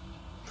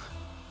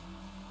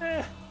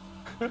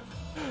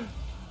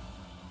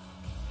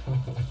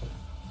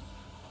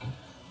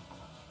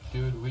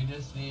 Dude, we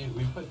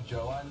put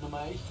Joe on the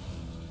mic,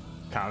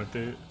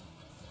 Commentate.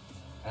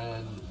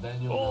 and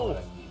then you'll know what I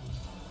mean.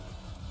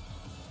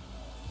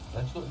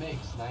 That's what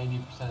makes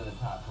 90% of the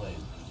top plays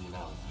is the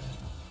announcement.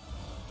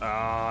 Oh,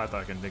 I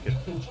thought I could nick it.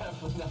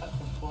 Definitely not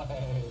the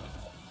play.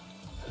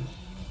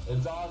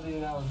 It's all the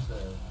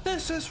announcer.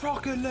 This is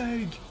Rocket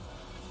League!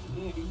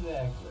 Yeah,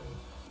 exactly.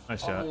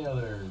 Nice How shot. many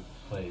other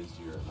plays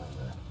do you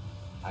remember?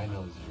 I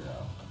know 0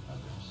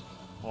 others.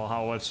 Well,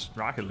 how much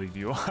Rocket League do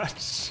you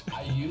watch?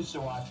 I used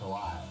to watch a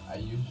lot.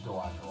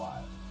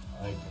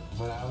 Like,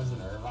 when I was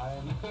in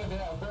Irvine,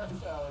 that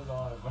was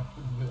all I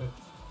fucking did.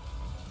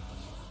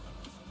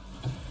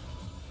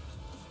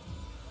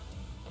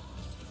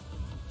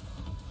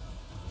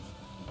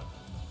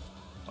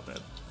 Not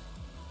bad.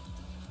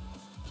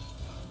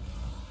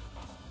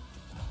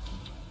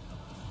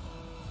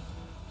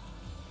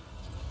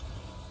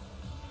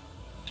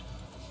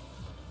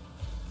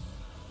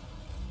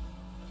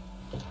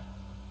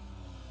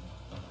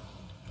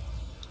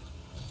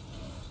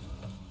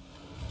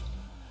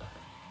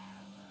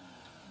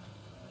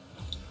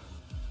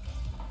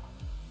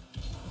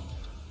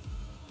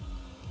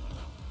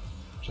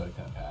 Would you like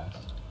that pass?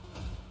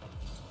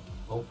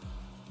 Oh.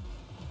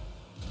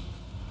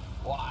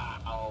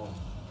 Wow.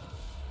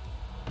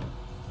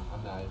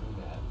 I'm not even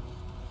mad.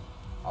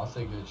 I'll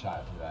say good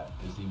shot for that,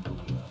 because he blew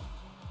me up.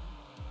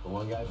 The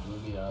one guy blew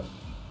me up,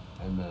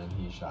 and then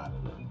he shot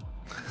it in.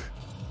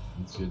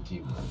 It's good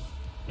teamwork.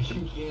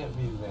 You can't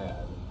be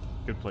mad.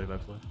 Good play by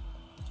play.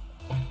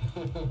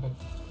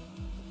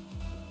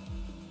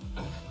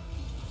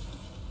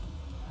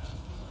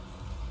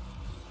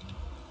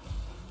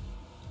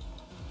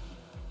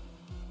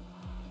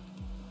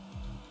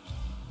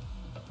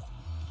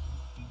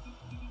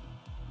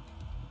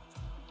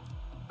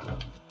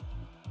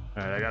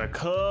 Alright, I got a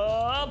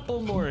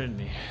couple more in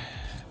me.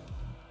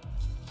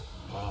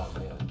 Oh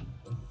man,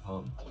 I'm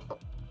pumped.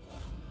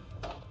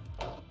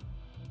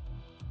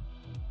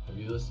 Have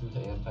you listened to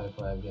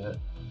Anti-Flag yet?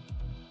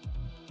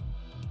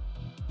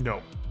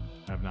 No,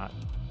 I have not.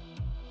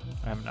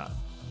 I have not.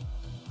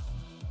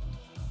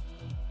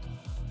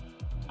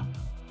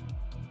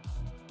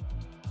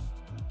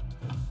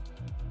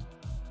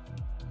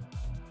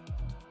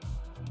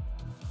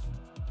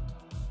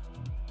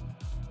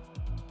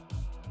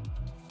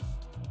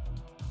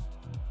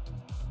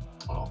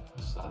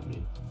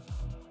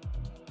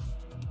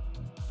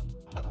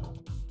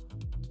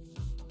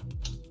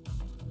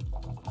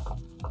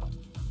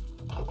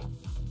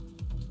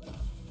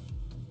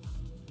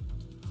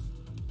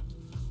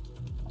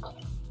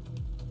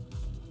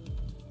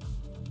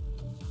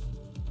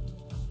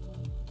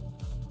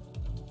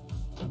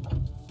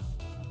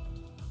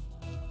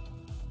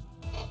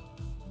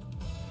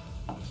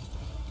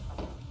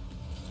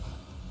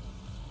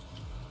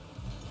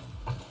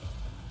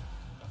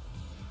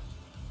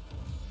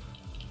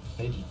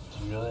 Hey, did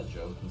you know that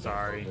joke? Is that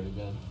Sorry. good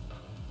again?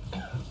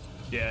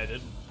 Yeah, I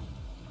did.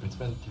 It's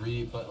been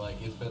 3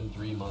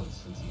 months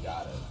since he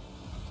got it.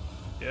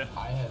 Yeah,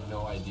 I had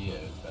no idea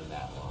it's been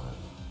that long.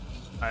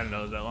 I didn't know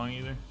it was that long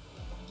either.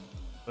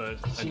 But It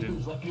I did.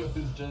 seems like it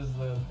was just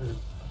the other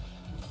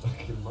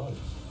fucking month.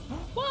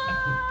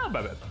 Ah,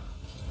 my bad.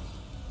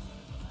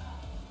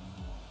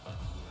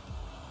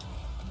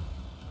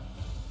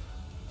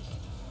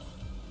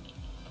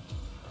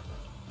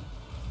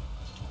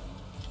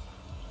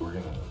 We're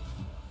gonna.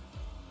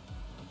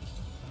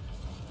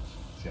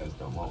 These guys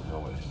won't know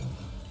what hit him.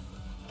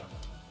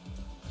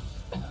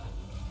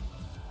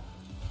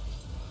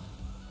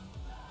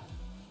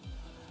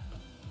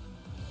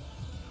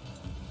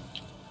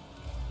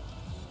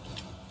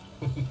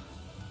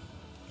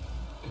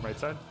 Right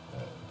side.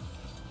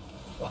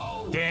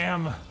 Oh!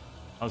 Damn. I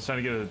was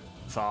trying to get a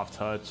soft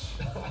touch.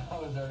 I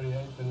was already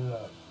hyping it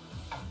up.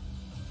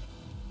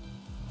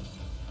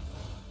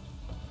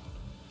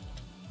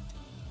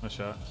 A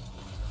shot.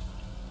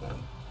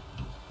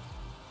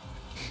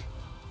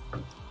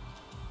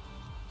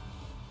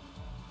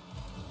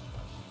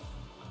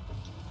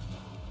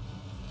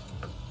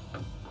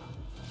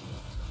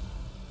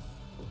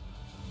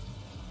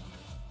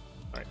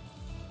 Alright.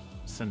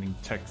 Sending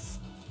text.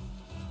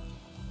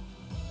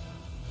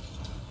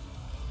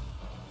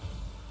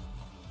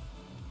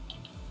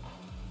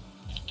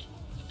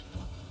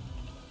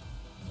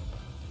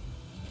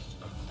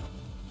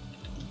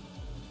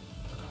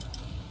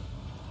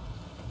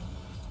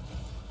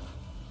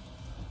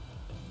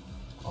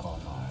 Oh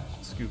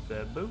my. Scoop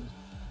that boot.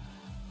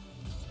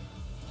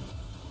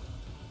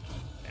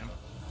 Damn.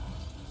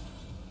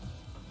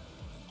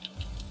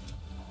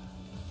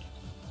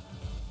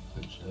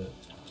 Good shit.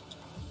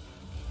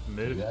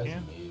 Mid You if you guys can.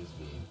 amaze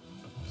me.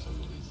 Some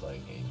of these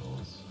like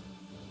angles.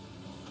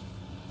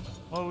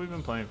 Well, we've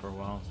been playing for a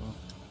while, so.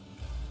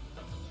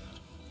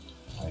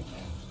 I can't.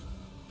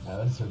 That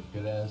was a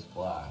good ass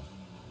block.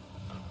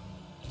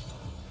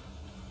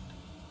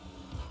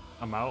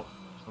 I'm out.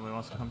 Somebody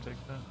wants to come take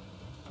that?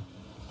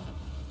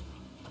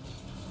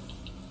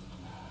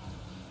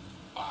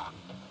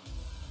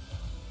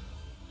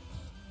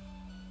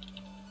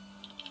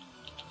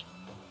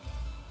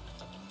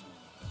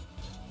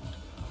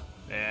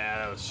 Yeah,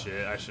 that was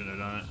shit. I shouldn't have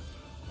done it.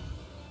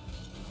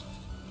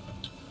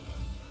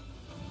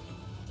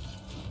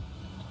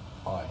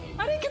 Oh, I hate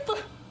I didn't get the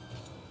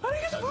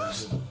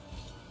boost.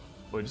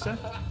 What'd you say?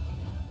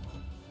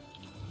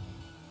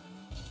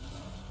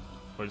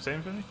 What'd you say,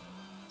 Infinity?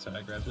 So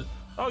I grabbed it.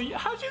 Oh,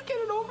 how'd you get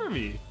it over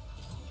me?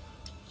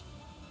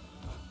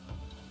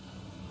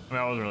 I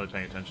mean, I wasn't really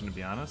paying attention, to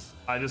be honest.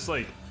 I just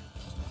like,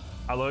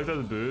 I looked at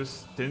the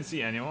boost, didn't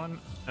see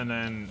anyone, and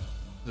then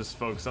just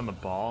focused on the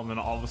ball, and then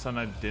all of a sudden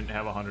I didn't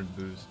have 100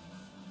 boost.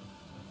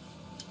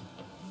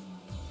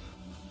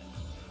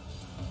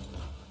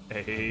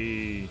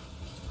 Hey.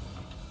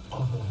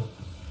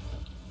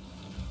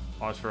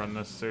 Watch for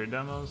unnecessary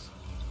demos.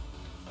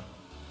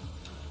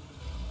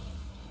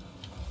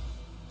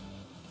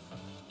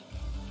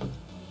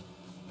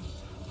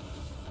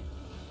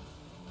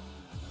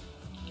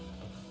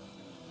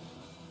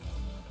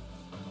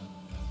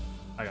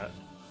 I got it.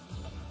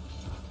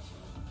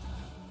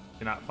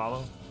 Cannot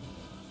follow.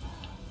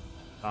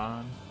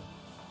 On.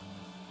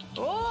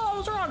 Oh, I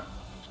was wrong.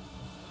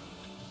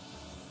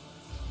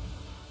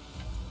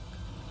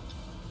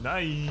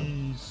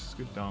 Nice.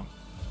 Good dunk.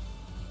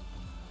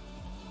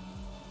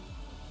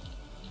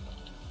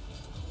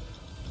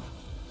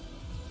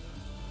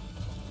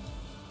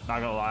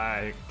 Not gonna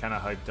lie, I kind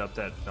of hyped up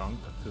that dunk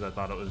because I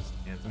thought it was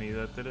Anthony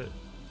that did it.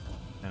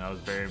 And I was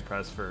very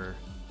impressed for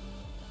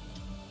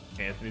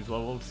Anthony's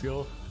level of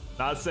skill.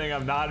 Not saying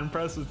I'm not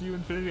impressed with you,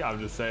 Infinity. I'm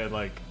just saying,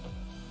 like,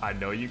 I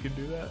know you can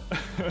do that.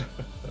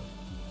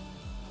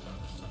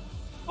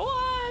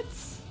 What?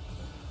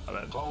 Oh,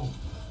 that Oh.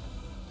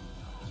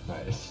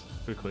 Nice.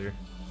 good clear.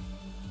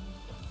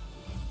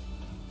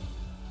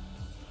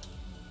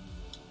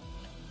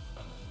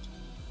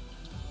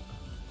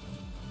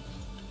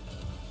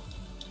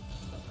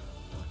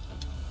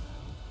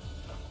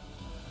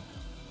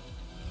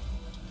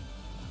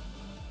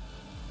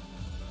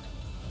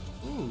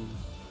 Ooh.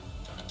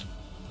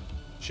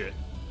 Shit.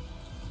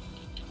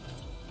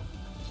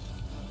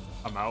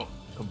 I'm out.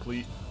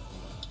 Complete.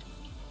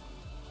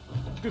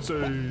 Good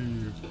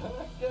save.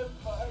 Get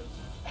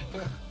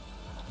fucked.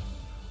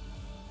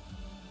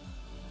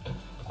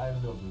 I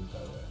have no boost, by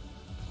the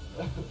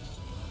way.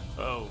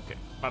 Oh, okay.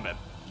 My bad.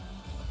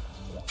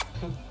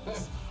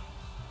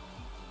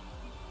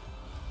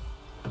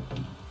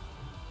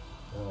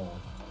 Oh.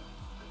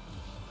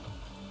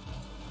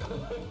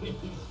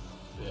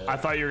 I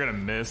thought you were gonna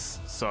miss,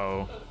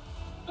 so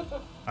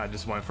I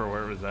just went for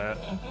where it was at.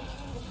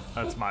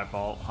 That's my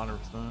fault,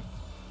 100%.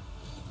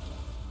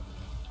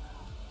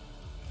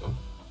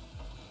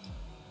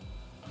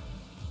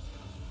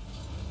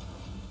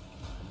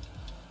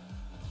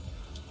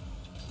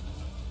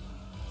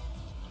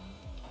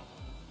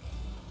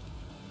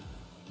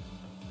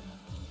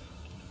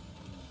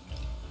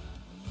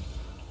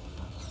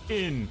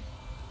 In.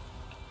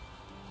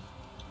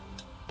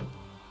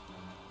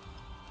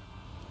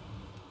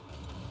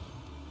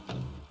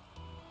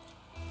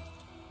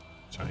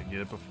 Try to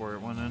get it before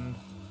it went in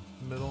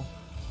the middle.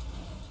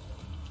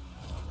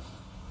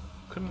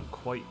 Couldn't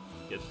quite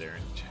get there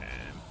in time.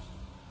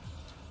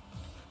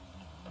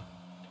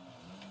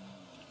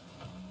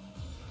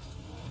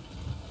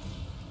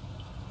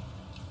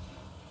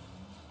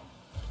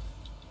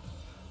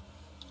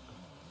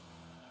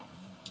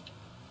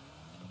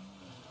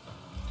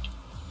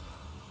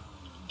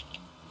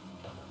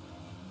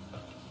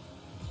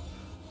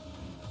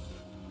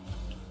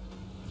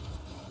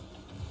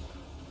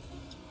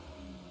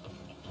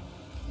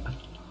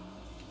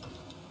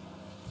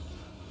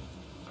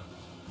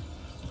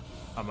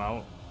 I'm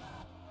out.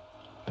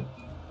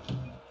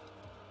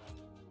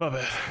 My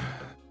bad.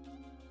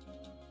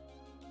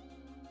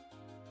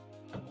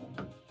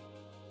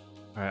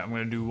 Alright, I'm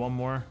gonna do one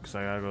more because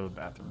I gotta go to the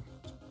bathroom.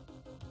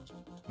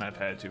 And I've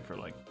had to for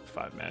like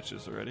 5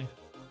 matches already.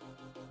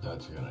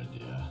 That's a good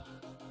idea.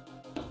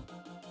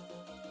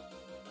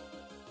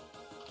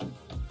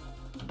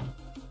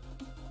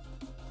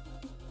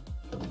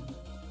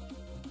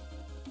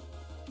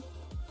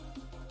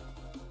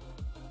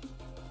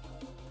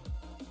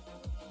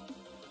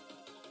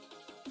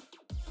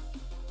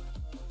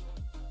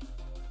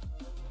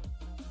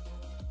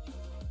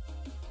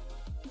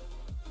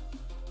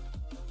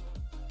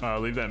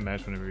 Leave that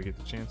match whenever you get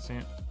the chance,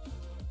 Sam.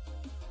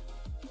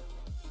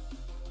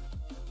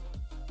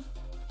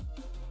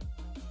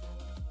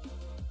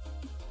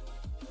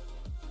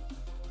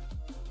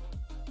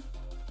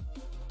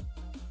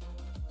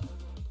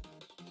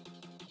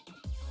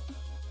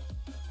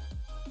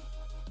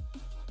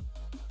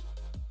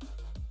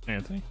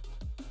 Anthony?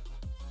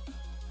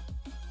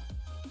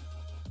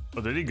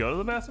 Oh, did he go to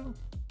the bathroom?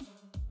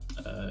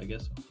 I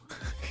guess so.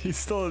 He's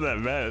still in that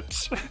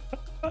match.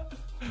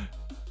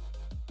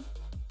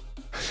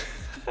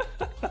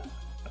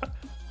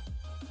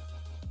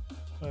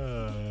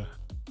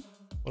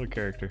 What a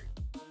character.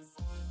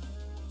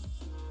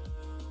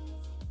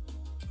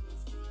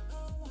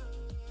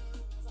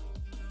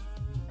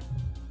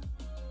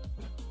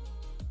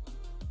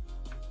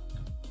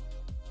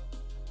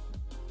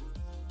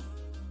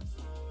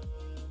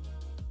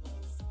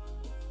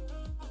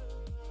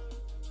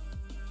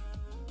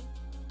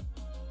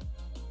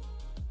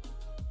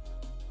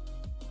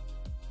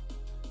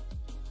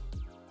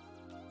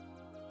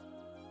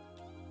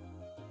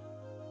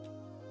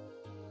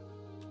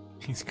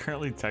 He's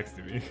currently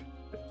texting me.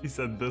 He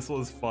said this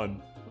was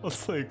fun. I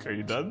was like, are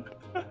you done?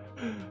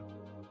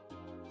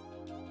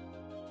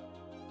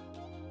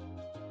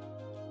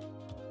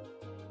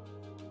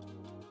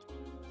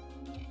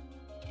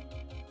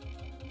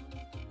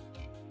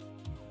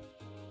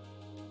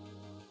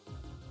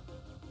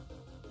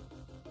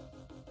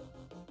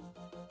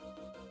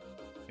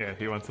 Yeah,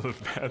 he went to the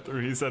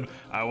bathroom. He said,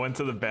 I went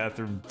to the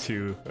bathroom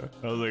too.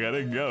 I was like, I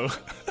didn't go.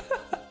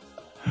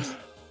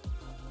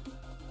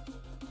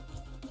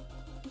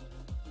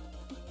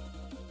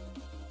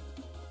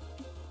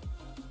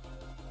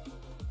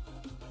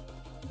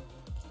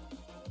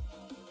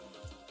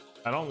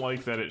 I don't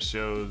like that it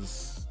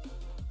shows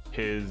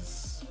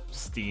his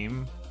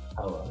Steam.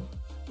 Hello.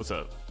 What's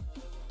up?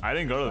 I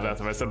didn't go to the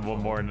bathroom. I said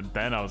one more and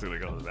then I was gonna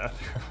go to the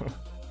bathroom.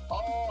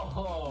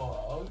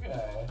 Oh,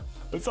 okay.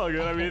 It's all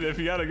good. I mean, if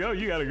you gotta go,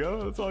 you gotta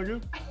go. It's all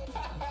good.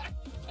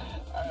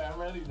 Alright, I'm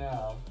ready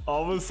now.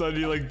 All of a sudden,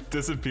 you like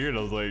disappeared.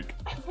 I was like,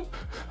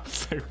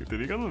 did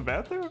he go to the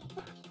bathroom?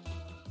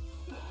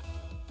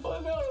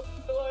 Well, no,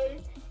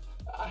 like,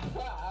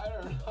 I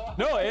don't know.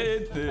 No,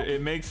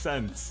 it makes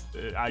sense.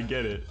 I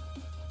get it.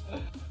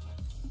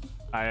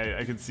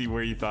 I can see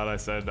where you thought I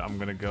said I'm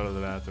gonna go to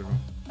the bathroom.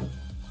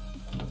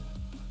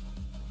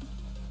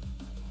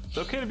 It's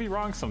okay to be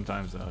wrong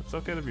sometimes, though. It's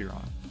okay to be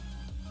wrong.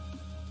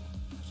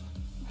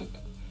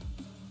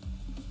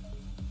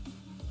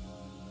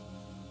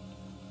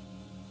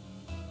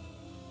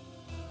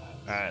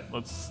 All right,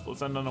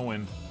 let's end on a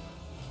win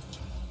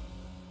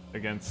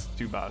against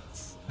 2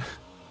 bots.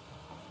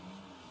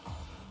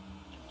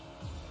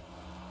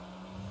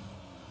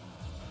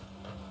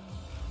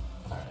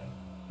 Alright.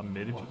 A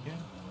mid if you can.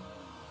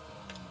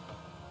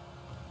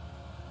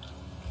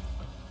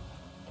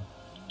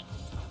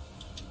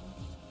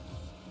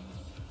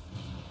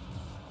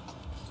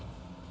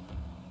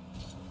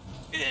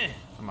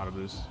 I'm out of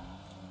boost.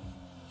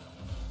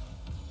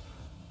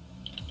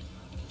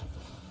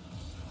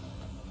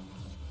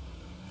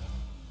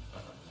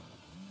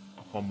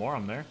 One more,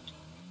 I'm there.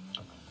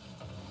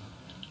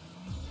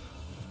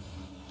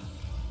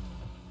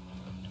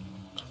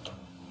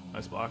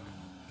 Nice block.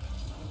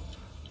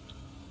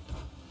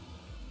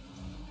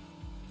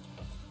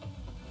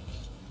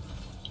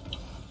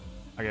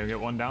 I gotta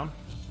get one down.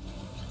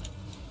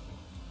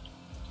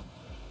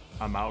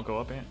 I'm out. Go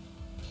up, Ant.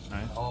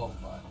 Nice. Oh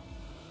fuck.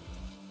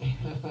 I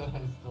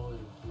stole your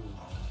food.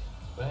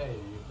 But hey,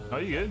 Oh,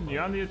 you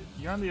good?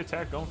 You're on the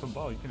attack going for the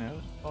ball. You can have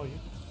it. Oh, you.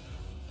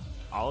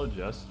 I'll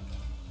adjust.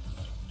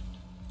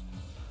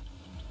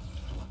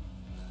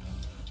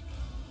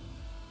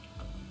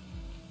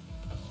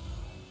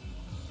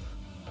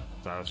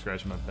 Sorry, I was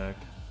scratching my back.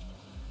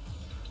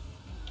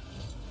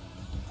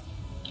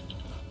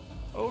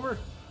 Over.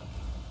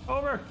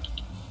 Over.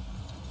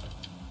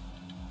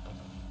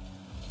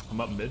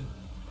 I'm up mid.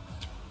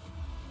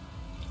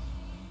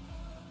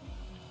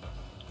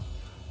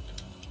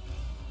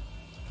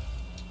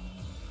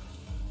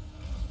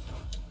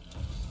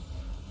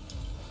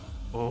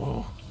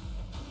 Oh,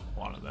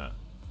 wanted that.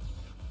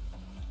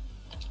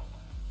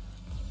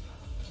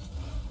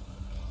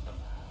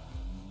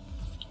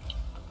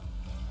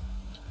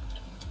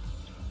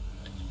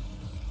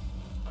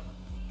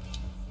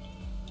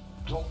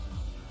 Oh.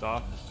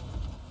 Stop.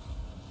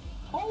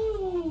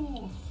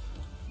 Oh!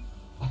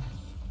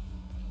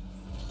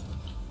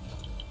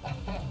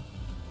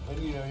 When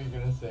do you know you're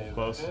gonna say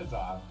Close. that? It's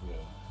off, yeah.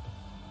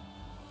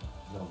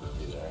 No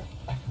movie there.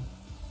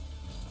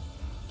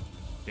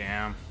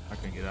 Damn, I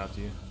couldn't get out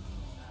to you.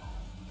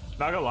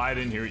 Not gonna lie, I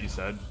didn't hear what you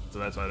said, so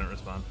that's why I didn't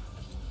respond.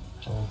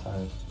 Oh,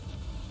 sorry.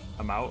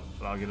 I'm out,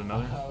 but I'll get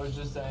another. I was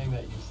just saying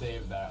that you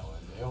saved that one.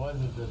 It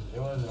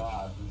wasn't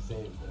off. You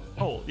saved it.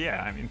 Oh,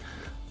 yeah, I mean,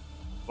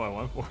 well, I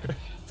went for it.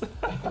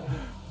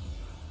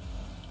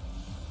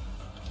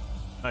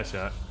 Nice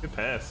shot. Good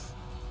pass.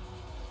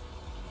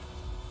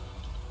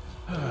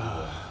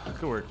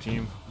 Good work,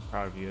 team. I'm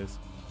proud of you guys.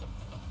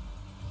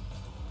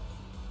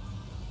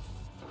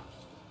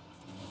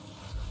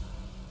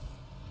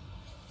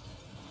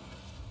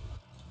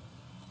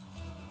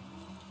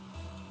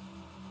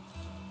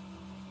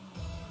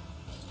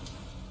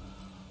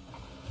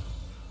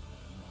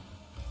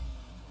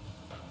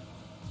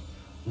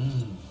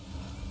 Mm.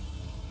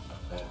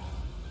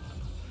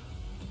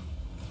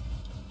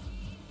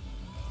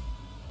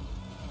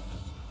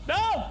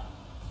 No!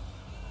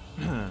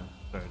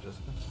 Sorry,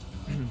 Jessica.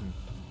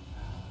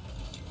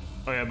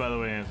 Oh yeah, by the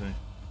way, Anthony.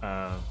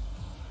 Yeah.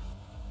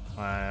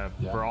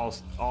 For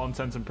all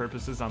intents and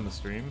purposes on the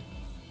stream,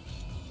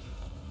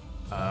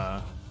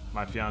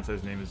 my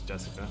fiance's name is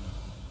Jessica.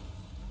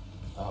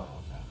 Oh,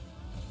 okay.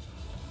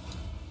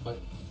 But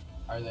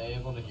are they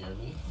able to hear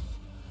me?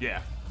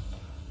 Yeah,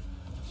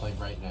 Like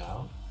right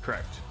now?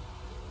 correct.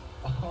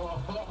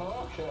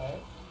 Oh, okay.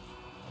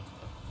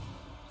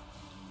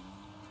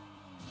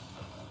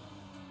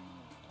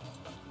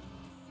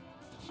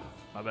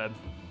 My bad.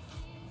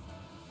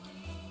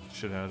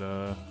 Should have had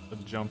a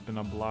jump and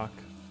a block.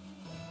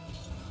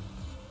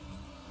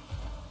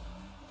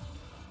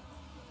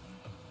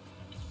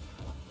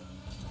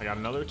 I got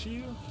another to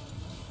you?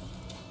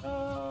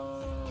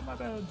 Oh, my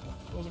bad.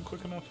 Wasn't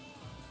quick enough.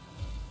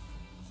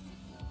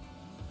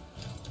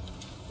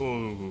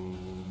 Oh,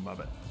 my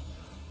bad.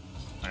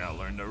 I gotta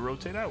learn to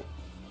rotate out.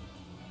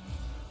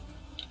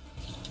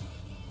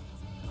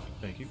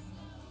 Thank you.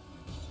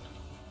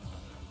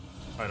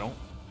 I don't.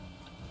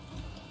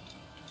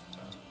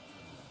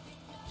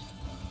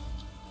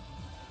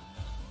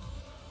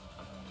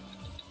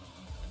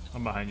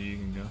 I'm behind you, you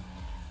can go.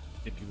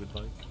 If you would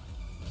like.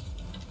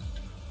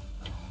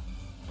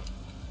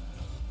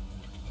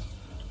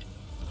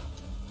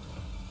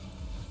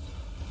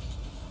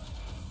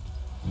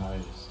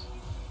 Nice.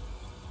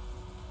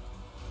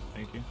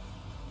 Thank you.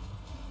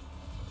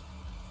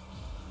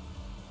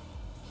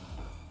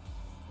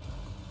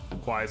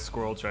 Quiet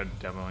Squirrel tried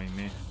demoing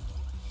me.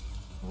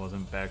 I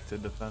wasn't back to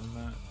defend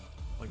that.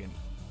 Like an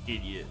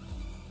idiot.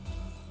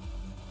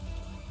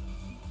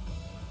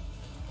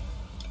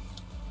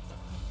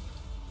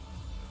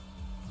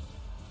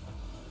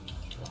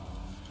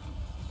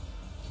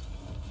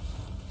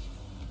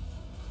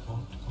 Oh,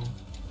 oh.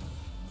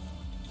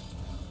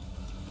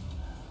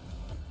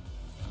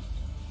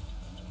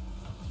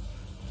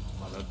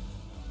 My bad.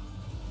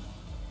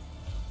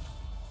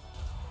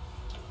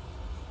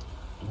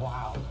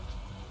 Wow.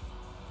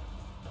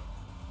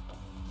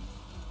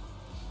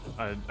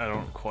 I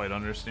don't quite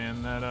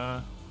understand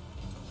that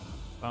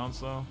bounce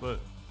though, but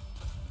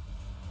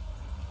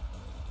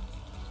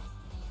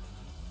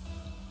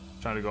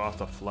trying to go off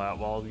the flat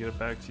wall to get it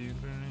back to you,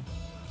 Bernie.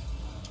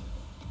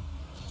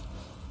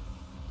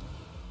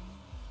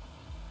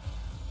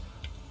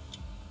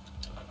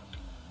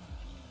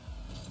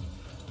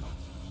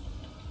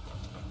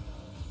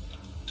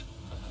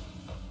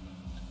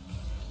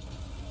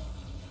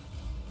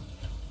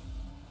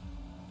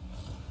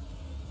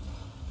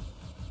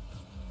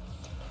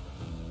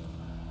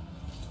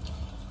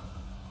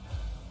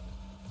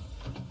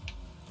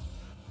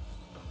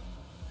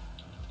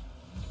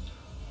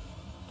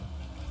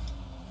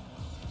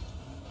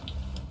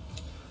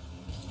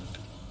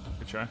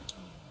 Good try.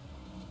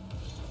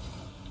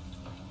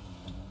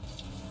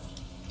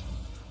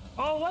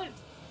 Oh, what?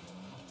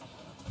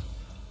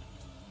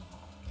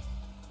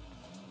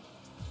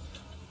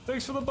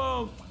 Thanks for the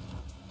bump.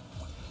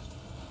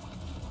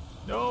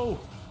 No.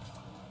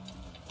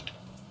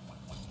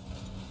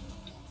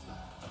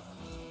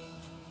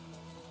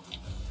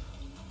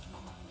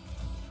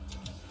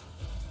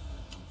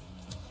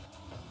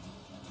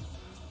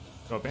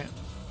 Go up, Ant.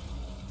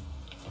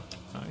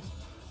 Nice.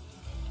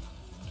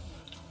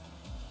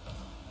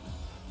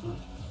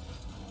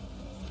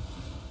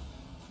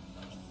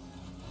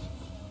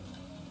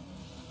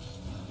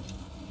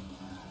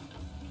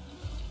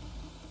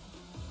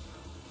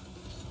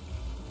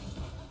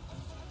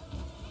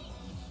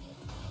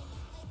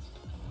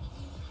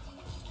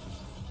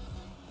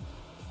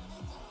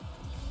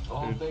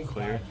 Oh, Dude, thank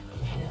clear. God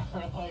you were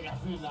there. Like, I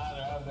did not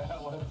have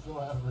that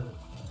whatsoever.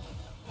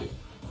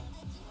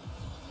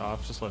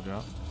 Off, just let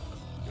drop.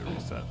 Get a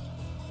reset.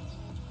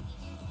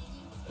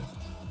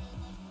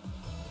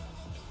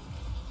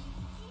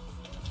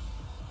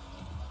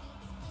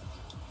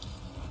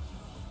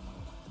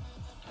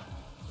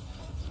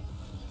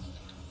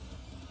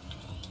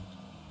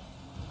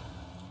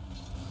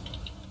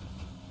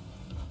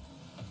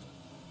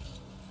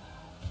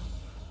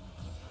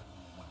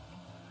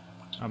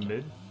 I'm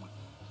mid.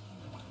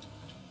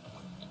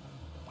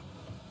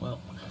 Well,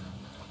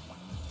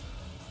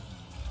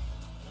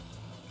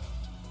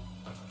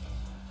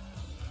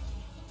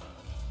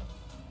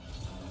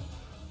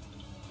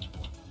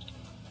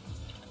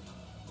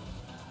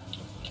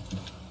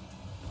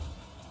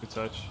 Good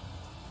touch.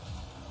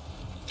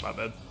 My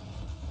bad.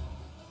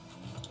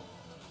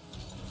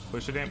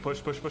 Push it in.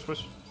 Push, push, push,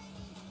 push.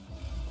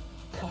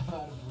 I'm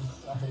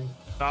sorry.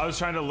 I was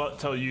trying to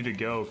tell you to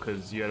go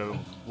because you had a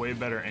way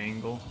better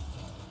angle.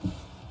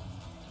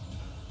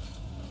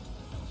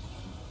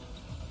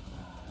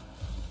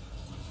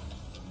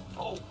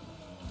 Oh,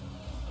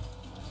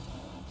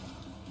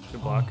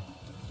 Good block.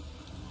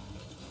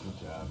 good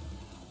job.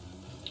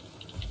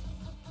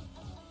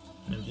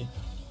 Minji.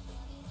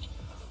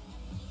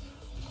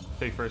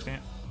 Take first,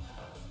 Ant.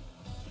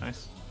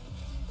 Nice.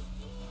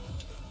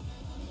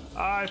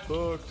 I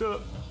fucked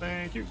up.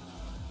 Thank you.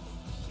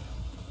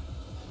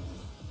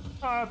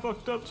 I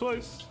fucked up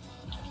twice.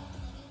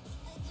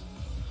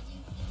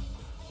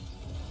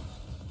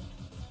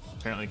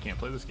 Apparently can't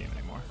play this game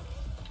anymore.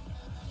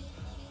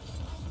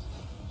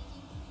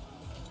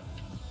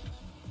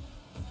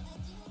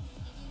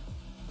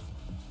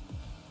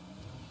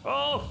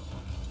 Oh!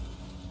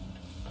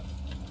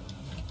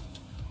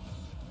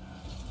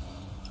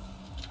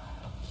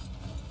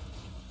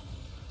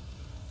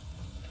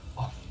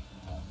 Oh,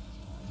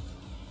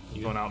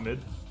 Going out mid.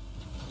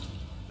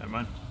 Never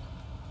mind.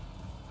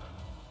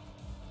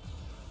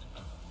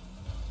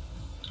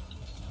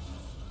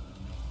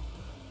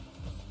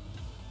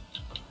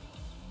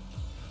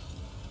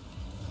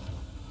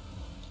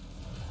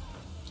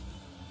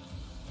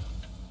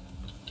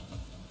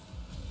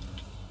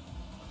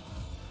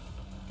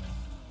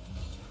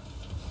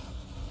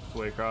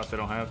 Way across, they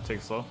don't have. Take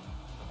it slow.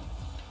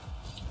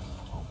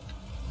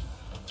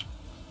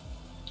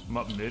 I'm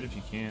up mid if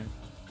you can.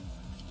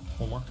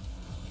 One more.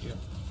 Yeah.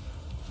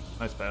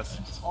 Nice pass.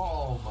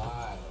 oh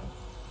my.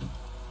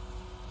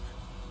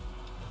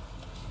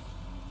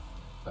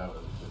 That was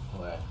a good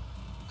play.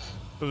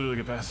 That was a really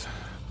good pass.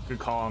 Good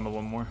call on the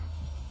one more.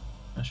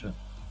 I should.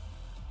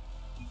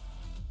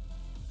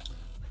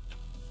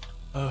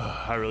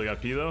 I really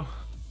got pee though.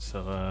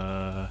 So,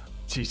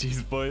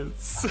 GG's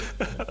boys.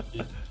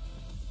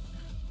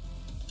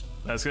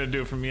 That's gonna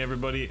do it for me,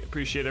 everybody.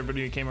 Appreciate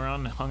everybody who came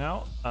around and hung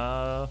out.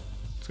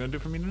 It's gonna do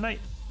it for me tonight.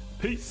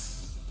 Peace.